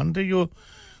ਸਾਰੇ ਜਾਣਦੇ ਹੋ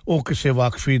ਉਹ ਕਿਸੇ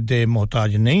ਵਾਕਫੀ ਦੇ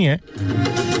ਮੁਹਤਾਜ ਨਹੀਂ ਹੈ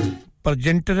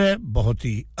ਪ੍ਰੈਜ਼ੈਂਟਰ ਹੈ ਬਹੁਤ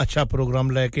ਹੀ ਅੱਛਾ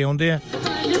ਪ੍ਰੋਗਰਾਮ ਲੈ ਕੇ ਆਉਂਦੇ ਆ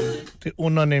ਤੇ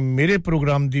ਉਹਨਾਂ ਨੇ ਮੇਰੇ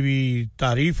ਪ੍ਰੋਗਰਾਮ ਦੀ ਵੀ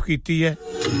ਤਾਰੀਫ ਕੀਤੀ ਹੈ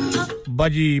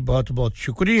ਬਾਜੀ ਬਹੁਤ ਬਹੁਤ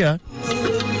ਸ਼ੁਕਰੀਆ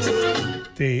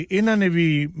ਤੇ ਇਹਨਾਂ ਨੇ ਵੀ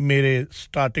ਮੇਰੇ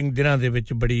ਸਟਾਰਟਿੰਗ ਦਿਨਾਂ ਦੇ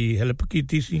ਵਿੱਚ ਬੜੀ ਹੈਲਪ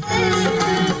ਕੀਤੀ ਸੀ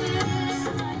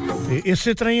ਤੇ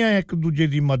ਇਸੇ ਤਰ੍ਹਾਂ ਹੀ ਇੱਕ ਦੂਜੇ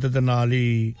ਦੀ ਮਦਦ ਨਾਲ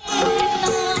ਹੀ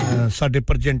ਸਾਡੇ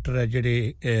ਪ੍ਰੈਜ਼ੈਂਟਰ ਹੈ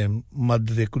ਜਿਹੜੇ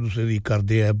ਮਦਦ ਇੱਕ ਦੂਸਰੇ ਦੀ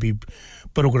ਕਰਦੇ ਆ ਵੀ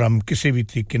ਪ੍ਰੋਗਰਾਮ ਕਿਸੇ ਵੀ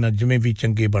ਤਰੀਕੇ ਨਾਲ ਜਿਵੇਂ ਵੀ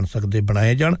ਚੰਗੇ ਬਣ ਸਕਦੇ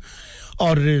ਬਣਾਏ ਜਾਣ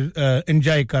ਔਰ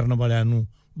ਇੰਜੋਏ ਕਰਨ ਵਾਲਿਆਂ ਨੂੰ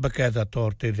ਬਕਾਇਦਾ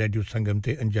ਤੌਰ ਤੇ ਰੇਡੀਓ ਸੰਗਮ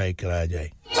ਤੇ ਇੰਜੋਏ ਕਰਾਇਆ ਜਾਏ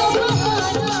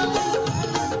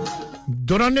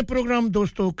ਦੌਰਾਨੇ ਪ੍ਰੋਗਰਾਮ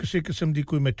ਦੋਸਤੋ ਕਿਸੇ ਕਿਸਮ ਦੀ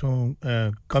ਕੋਈ ਮੈਥੋਂ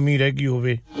ਕਮੀ ਰਹਿ ਗਈ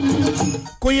ਹੋਵੇ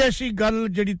ਕੋਈ ਐਸੀ ਗੱਲ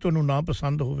ਜਿਹੜੀ ਤੁਹਾਨੂੰ ਨਾ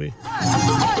ਪਸੰਦ ਹੋਵੇ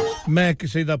ਮੈਂ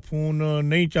ਕਿਸੇ ਦਾ ਫੋਨ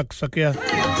ਨਹੀਂ ਚੱਕ ਸਕਿਆ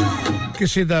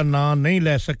ਕਿਸੇ ਦਾ ਨਾਂ ਨਹੀਂ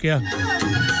ਲੈ ਸਕਿਆ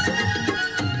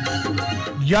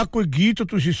ਜਾਂ ਕੋਈ ਗੀਤ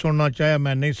ਤੁਸੀਂ ਸੁਣਨਾ ਚਾਹਿਆ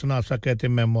ਮੈਂ ਨਹੀਂ ਸੁਣਾ ਸਕਿਆ ਤੇ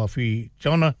ਮੈਂ ਮਾਫੀ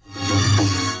ਚਾਹਨਾ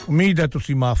ਉਮੀਦ ਹੈ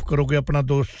ਤੁਸੀਂ ਮਾਫ ਕਰੋਗੇ ਆਪਣਾ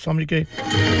ਦੋਸਤ ਸਮਝ ਕੇ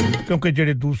ਕਿਉਂਕਿ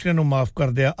ਜਿਹੜੇ ਦੂਸਰਿਆਂ ਨੂੰ ਮਾਫ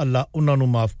ਕਰਦੇ ਆ ਅੱਲਾ ਉਹਨਾਂ ਨੂੰ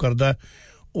ਮਾਫ ਕਰਦਾ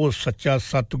ਉਹ ਸੱਚਾ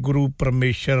ਸਤਿਗੁਰੂ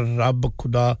ਪਰਮੇਸ਼ਰ ਰੱਬ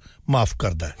ਖੁਦਾ ਮਾਫ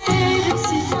ਕਰਦਾ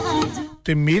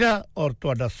ਤੇ ਮੇਰਾ ਔਰ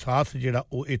ਤੁਹਾਡਾ ਸਾਥ ਜਿਹੜਾ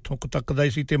ਉਹ ਇਥੋਂ ਤੱਕ ਦਾ ਹੀ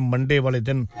ਸੀ ਤੇ ਮੰਡੇ ਵਾਲੇ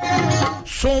ਦਿਨ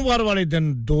ਸੋਮਵਾਰ ਵਾਲੇ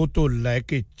ਦਿਨ 2 ਤੋਂ ਲੈ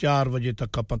ਕੇ 4 ਵਜੇ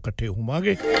ਤੱਕ ਆਪਾਂ ਇਕੱਠੇ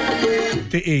ਹੋਵਾਂਗੇ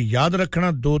ਤੇ ਇਹ ਯਾਦ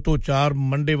ਰੱਖਣਾ 2 ਤੋਂ 4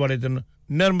 ਮੰਡੇ ਵਾਲੇ ਦਿਨ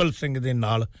ਨਿਰਮਲ ਸਿੰਘ ਦੇ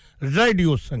ਨਾਲ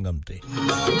ਰੇਡੀਓ ਸੰਗਮ ਤੇ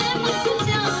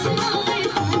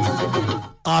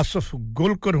ਆਸਫ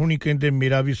ਗੁਲਕਰ ਹੁਣੀ ਕਹਿੰਦੇ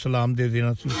ਮੇਰਾ ਵੀ ਸਲਾਮ ਦੇ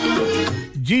ਦੇਣਾ ਸੀ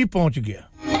ਜੀ ਪਹੁੰਚ ਗਿਆ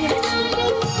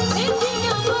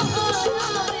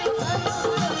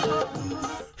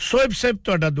ਸੋਇਬ ਸਾਹਿਬ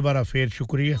ਤੁਹਾਡਾ ਦੁਬਾਰਾ ਫੇਰ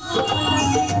ਸ਼ੁਕਰੀਆ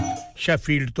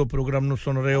ਸ਼ੈਫੀਲਡ ਤੋਂ ਪ੍ਰੋਗਰਾਮ ਨੂੰ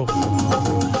ਸੁਣ ਰਹੇ ਹੋ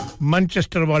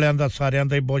ਮੈਨਚੈਸਟਰ ਵਾਲਿਆਂ ਦਾ ਸਾਰਿਆਂ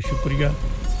ਦਾ ਹੀ ਬਹੁਤ ਸ਼ੁਕਰੀਆ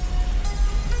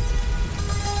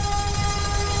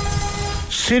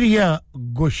ਸਿਰਿਆ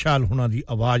ਗੋਸ਼ਾਲ ਹੁਣਾਂ ਦੀ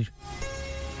ਆਵਾਜ਼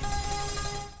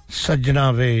ਸੱਜਣਾ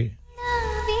ਵੇ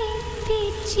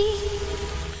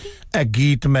ਇਹ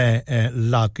ਗੀਤ ਮੈਂ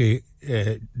ਲਾ ਕੇ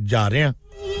ਜਾ ਰਿਹਾ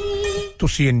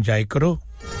ਤੁਸੀਂ ਇੰਜੋਏ ਕਰੋ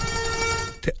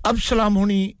ਤੇ ਅਬ ਸਲਾਮ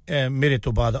ਹੁਣੀ ਮੇਰੇ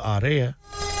ਤੋਂ ਬਾਅਦ ਆ ਰਹੇ ਆ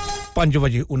 5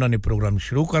 ਵਜੇ ਉਹਨਾਂ ਨੇ ਪ੍ਰੋਗਰਾਮ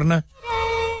ਸ਼ੁਰੂ ਕਰਨਾ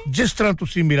ਜਿਸ ਤਰ੍ਹਾਂ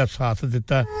ਤੁਸੀਂ ਮੇਰਾ ਸਾਥ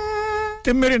ਦਿੱਤਾ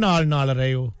ਤੇ ਮੇਰੇ ਨਾਲ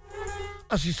ਰਹੇ ਹੋ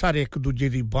ਅਸੀਂ ਸਾਰੇ ਇੱਕ ਦੂਜੇ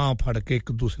ਦੀ ਬਾਹ ਫੜ ਕੇ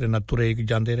ਇੱਕ ਦੂਸਰੇ ਨਾਲ ਤੁਰੇ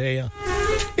ਜਾਂਦੇ ਰਹੇ ਆ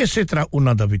ਇਸੇ ਤਰ੍ਹਾਂ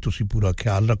ਉਹਨਾਂ ਦਾ ਵੀ ਤੁਸੀਂ ਪੂਰਾ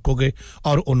ਖਿਆਲ ਰੱਖੋਗੇ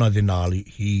ਔਰ ਉਹਨਾਂ ਦੇ ਨਾਲ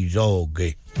ਹੀ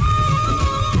ਜਾਓਗੇ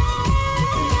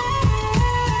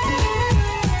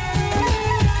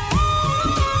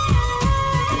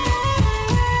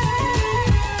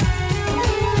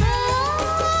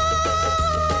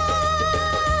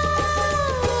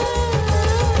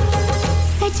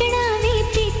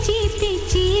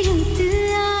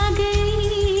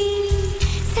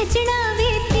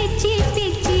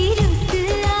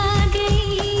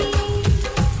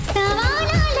सवाल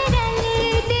रल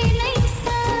दे नहीं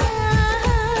सा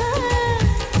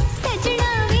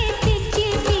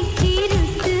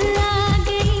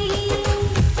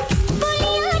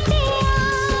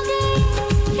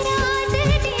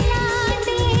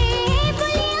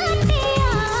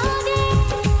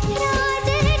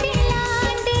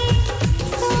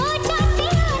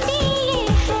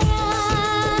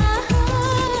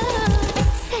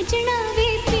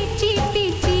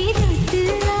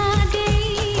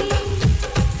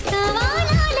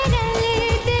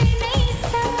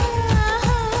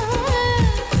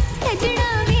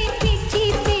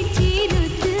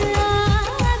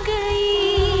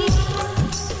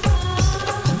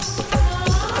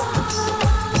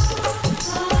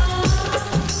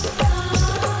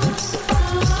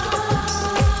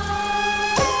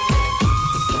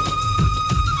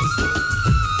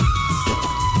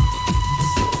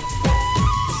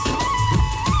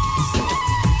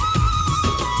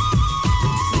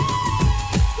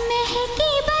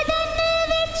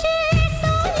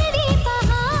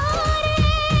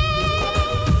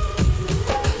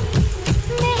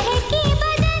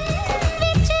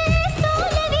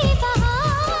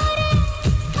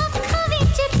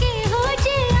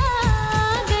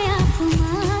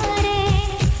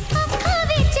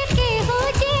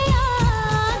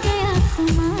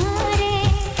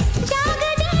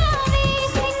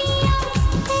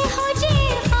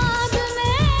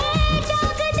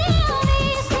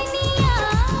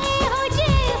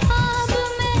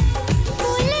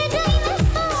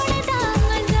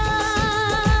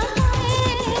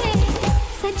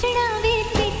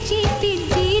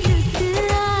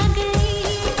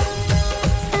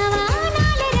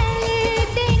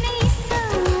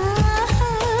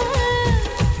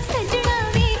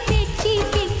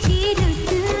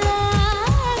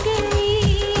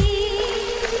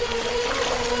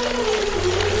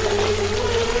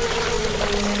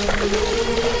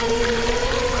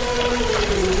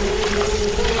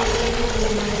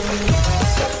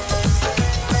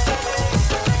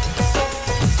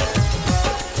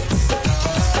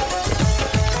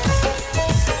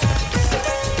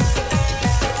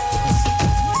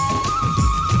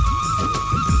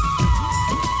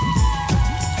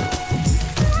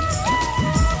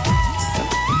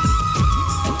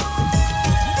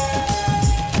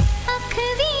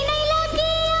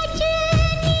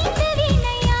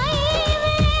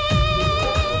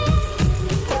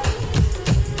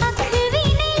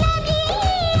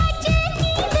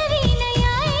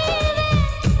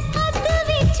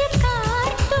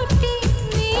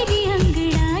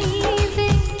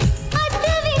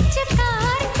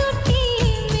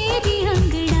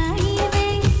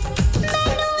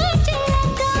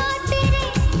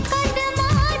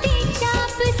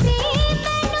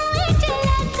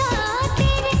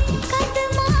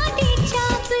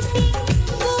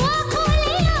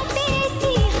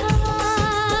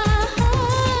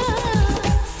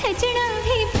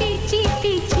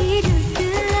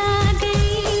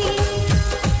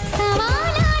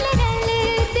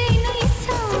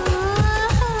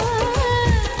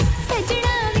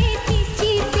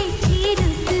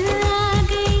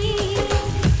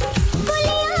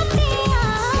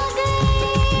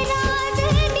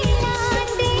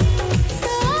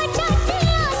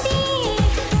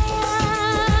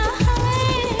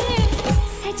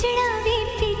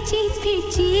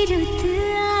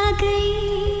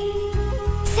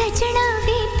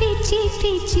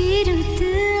पीछे रुत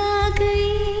आ गई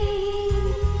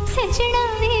सजना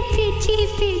वे पीछे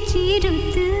पीछे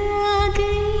रुत आ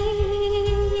गई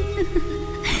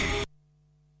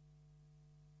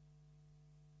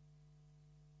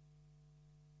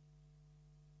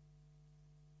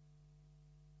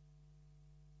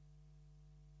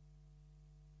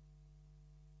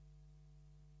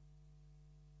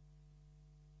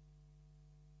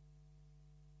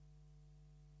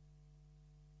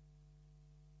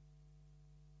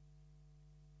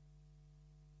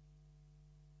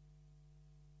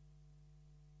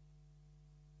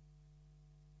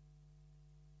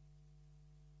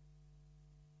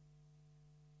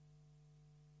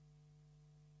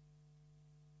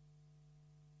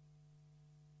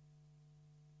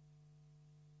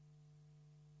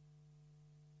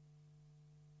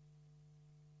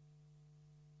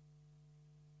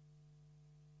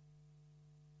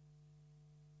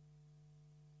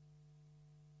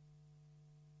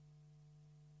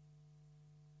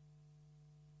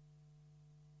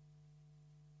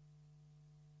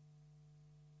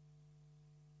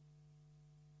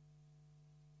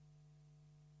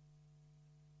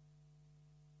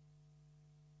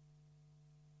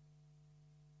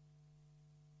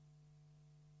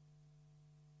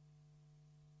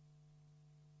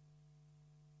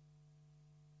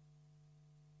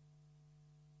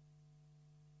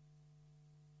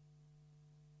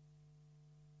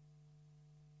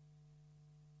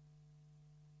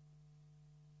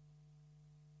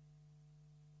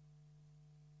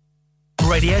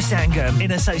Radio Sangam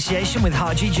in association with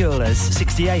Haji Jewellers,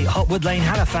 68 Hotwood Lane,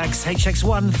 Halifax,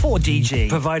 HX1 4DG.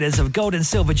 Providers of gold and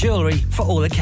silver jewellery for all occasions.